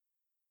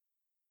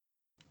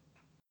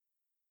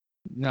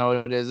 No,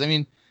 it is. I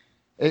mean,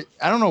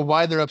 I don't know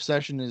why their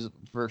obsession is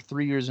for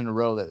 3 years in a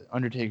row that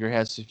Undertaker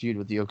has to feud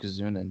with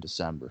Yokozuna in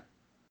December.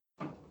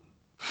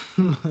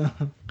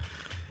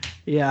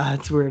 Yeah,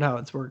 it's weird how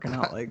it's working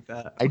out like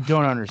that. I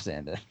don't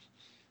understand it.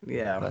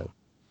 Yeah. But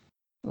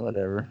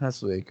whatever.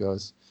 That's the way it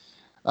goes.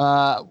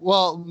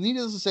 Well,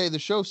 needless to say, the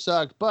show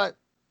sucked, but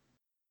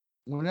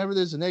whenever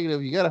there's a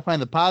negative, you got to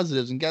find the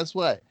positives. And guess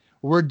what?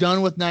 We're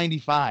done with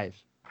 95.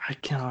 I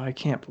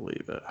can't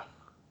believe it.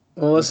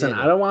 Well, listen,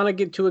 I don't want to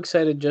get too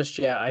excited just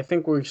yet. I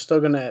think we're still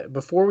gonna,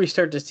 before we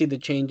start to see the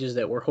changes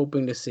that we're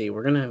hoping to see,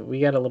 we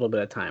got a little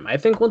bit of time. I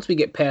think once we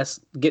get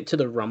to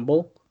the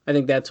Rumble, I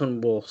think that's when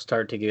we'll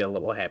start to get a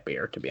little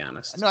happier, to be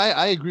honest. No,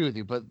 I agree with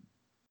you, but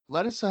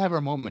let us have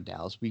our moment,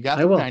 Dallas. We got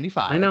through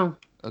 95. I know.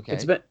 Okay.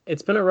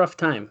 It's been a rough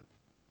time.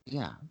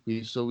 Yeah.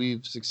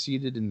 We've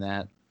succeeded in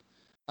that.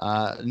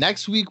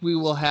 Next week we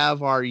will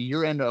have our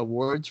year-end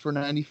awards for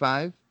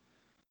 95.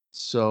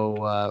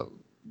 So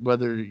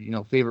whether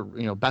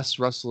favorite, best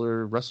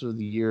wrestler of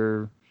the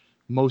year,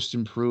 most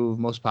improved,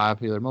 most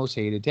popular, most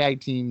hated,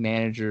 tag team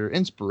manager,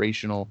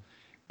 inspirational.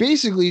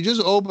 Basically,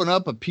 just open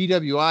up a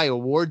PWI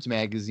awards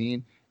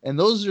magazine, and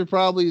those are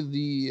probably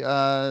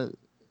the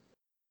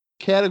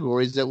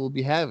categories that we'll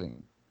be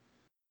having.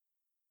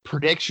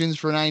 Predictions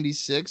for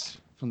 96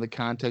 from the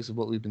context of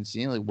what we've been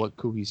seeing, like what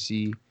could we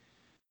see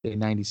in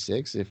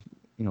 96 if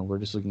we're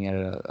just looking at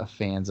a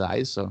fan's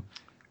eyes. So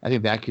I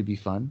think that could be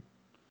fun.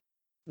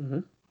 Mm-hmm.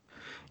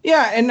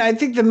 Yeah, and I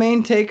think the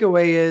main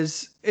takeaway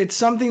is it's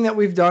something that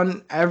we've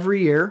done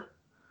every year.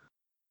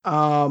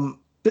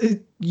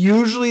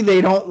 Usually they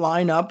don't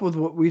line up with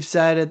what we've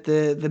said at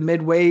the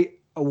Midway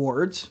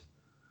Awards.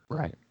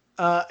 Right.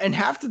 And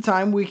half the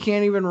time we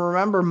can't even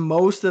remember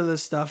most of the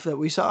stuff that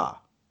we saw.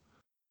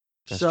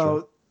 That's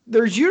true.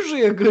 There's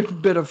usually a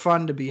good bit of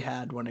fun to be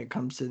had when it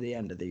comes to the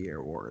end of the year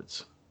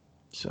awards.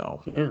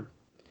 So yeah,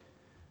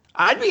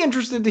 I'd be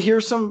interested to hear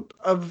some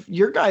of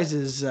your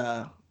guys'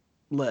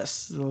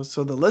 lists,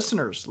 so the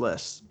listeners'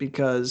 lists,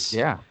 because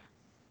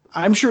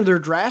I'm sure they're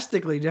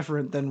drastically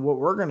different than what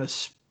we're going to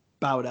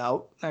spout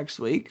out next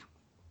week.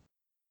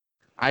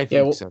 I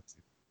think so.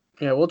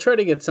 Yeah, we'll try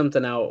to get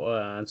something out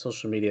on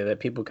social media that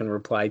people can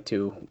reply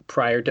to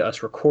prior to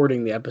us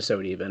recording the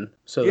episode, even,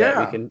 so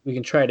that we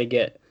can try to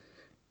get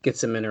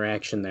some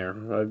interaction there.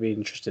 I'd be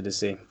interested to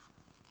see.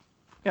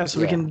 Yeah,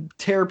 so we can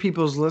tear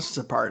people's lists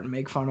apart and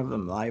make fun of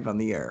them live on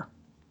the air.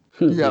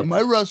 Yeah,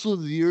 my wrestler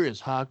of the year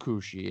is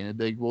Hakushi, and it'd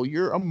be like, well,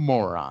 you're a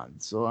moron.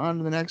 So on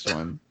to the next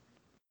one.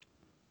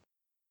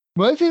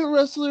 My favorite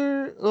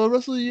wrestler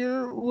of the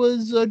year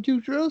was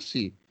Duke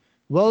Rossi.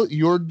 Well,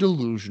 you're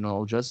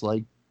delusional, just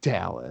like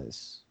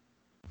Dallas.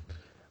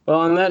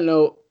 Well, on that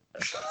note,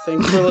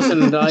 thanks for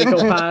listening to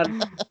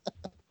IcoPod.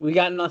 We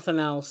got nothing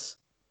else.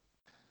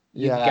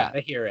 You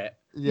gotta hear it.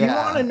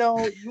 Yeah.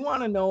 You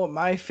want to know what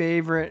my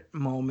favorite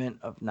moment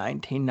of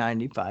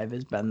 1995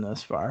 has been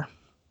thus far?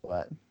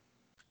 What?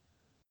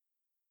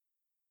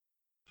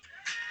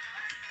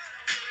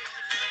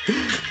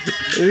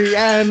 The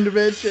end,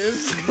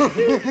 bitches.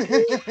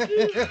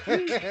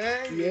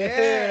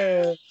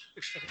 Yeah.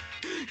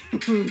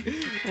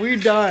 We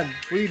done.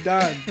 We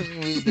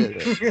did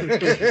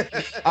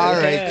it. All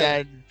right,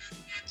 then.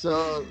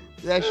 So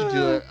that should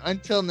do it.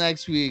 Until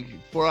next week,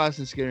 for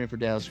Austin Skinner and for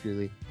Dallas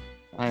Greeley,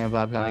 I am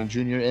Bob Conning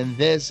Jr., and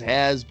this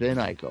has been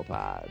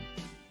IcoPod.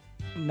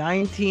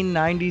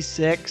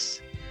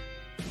 1996.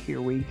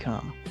 Here we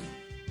come.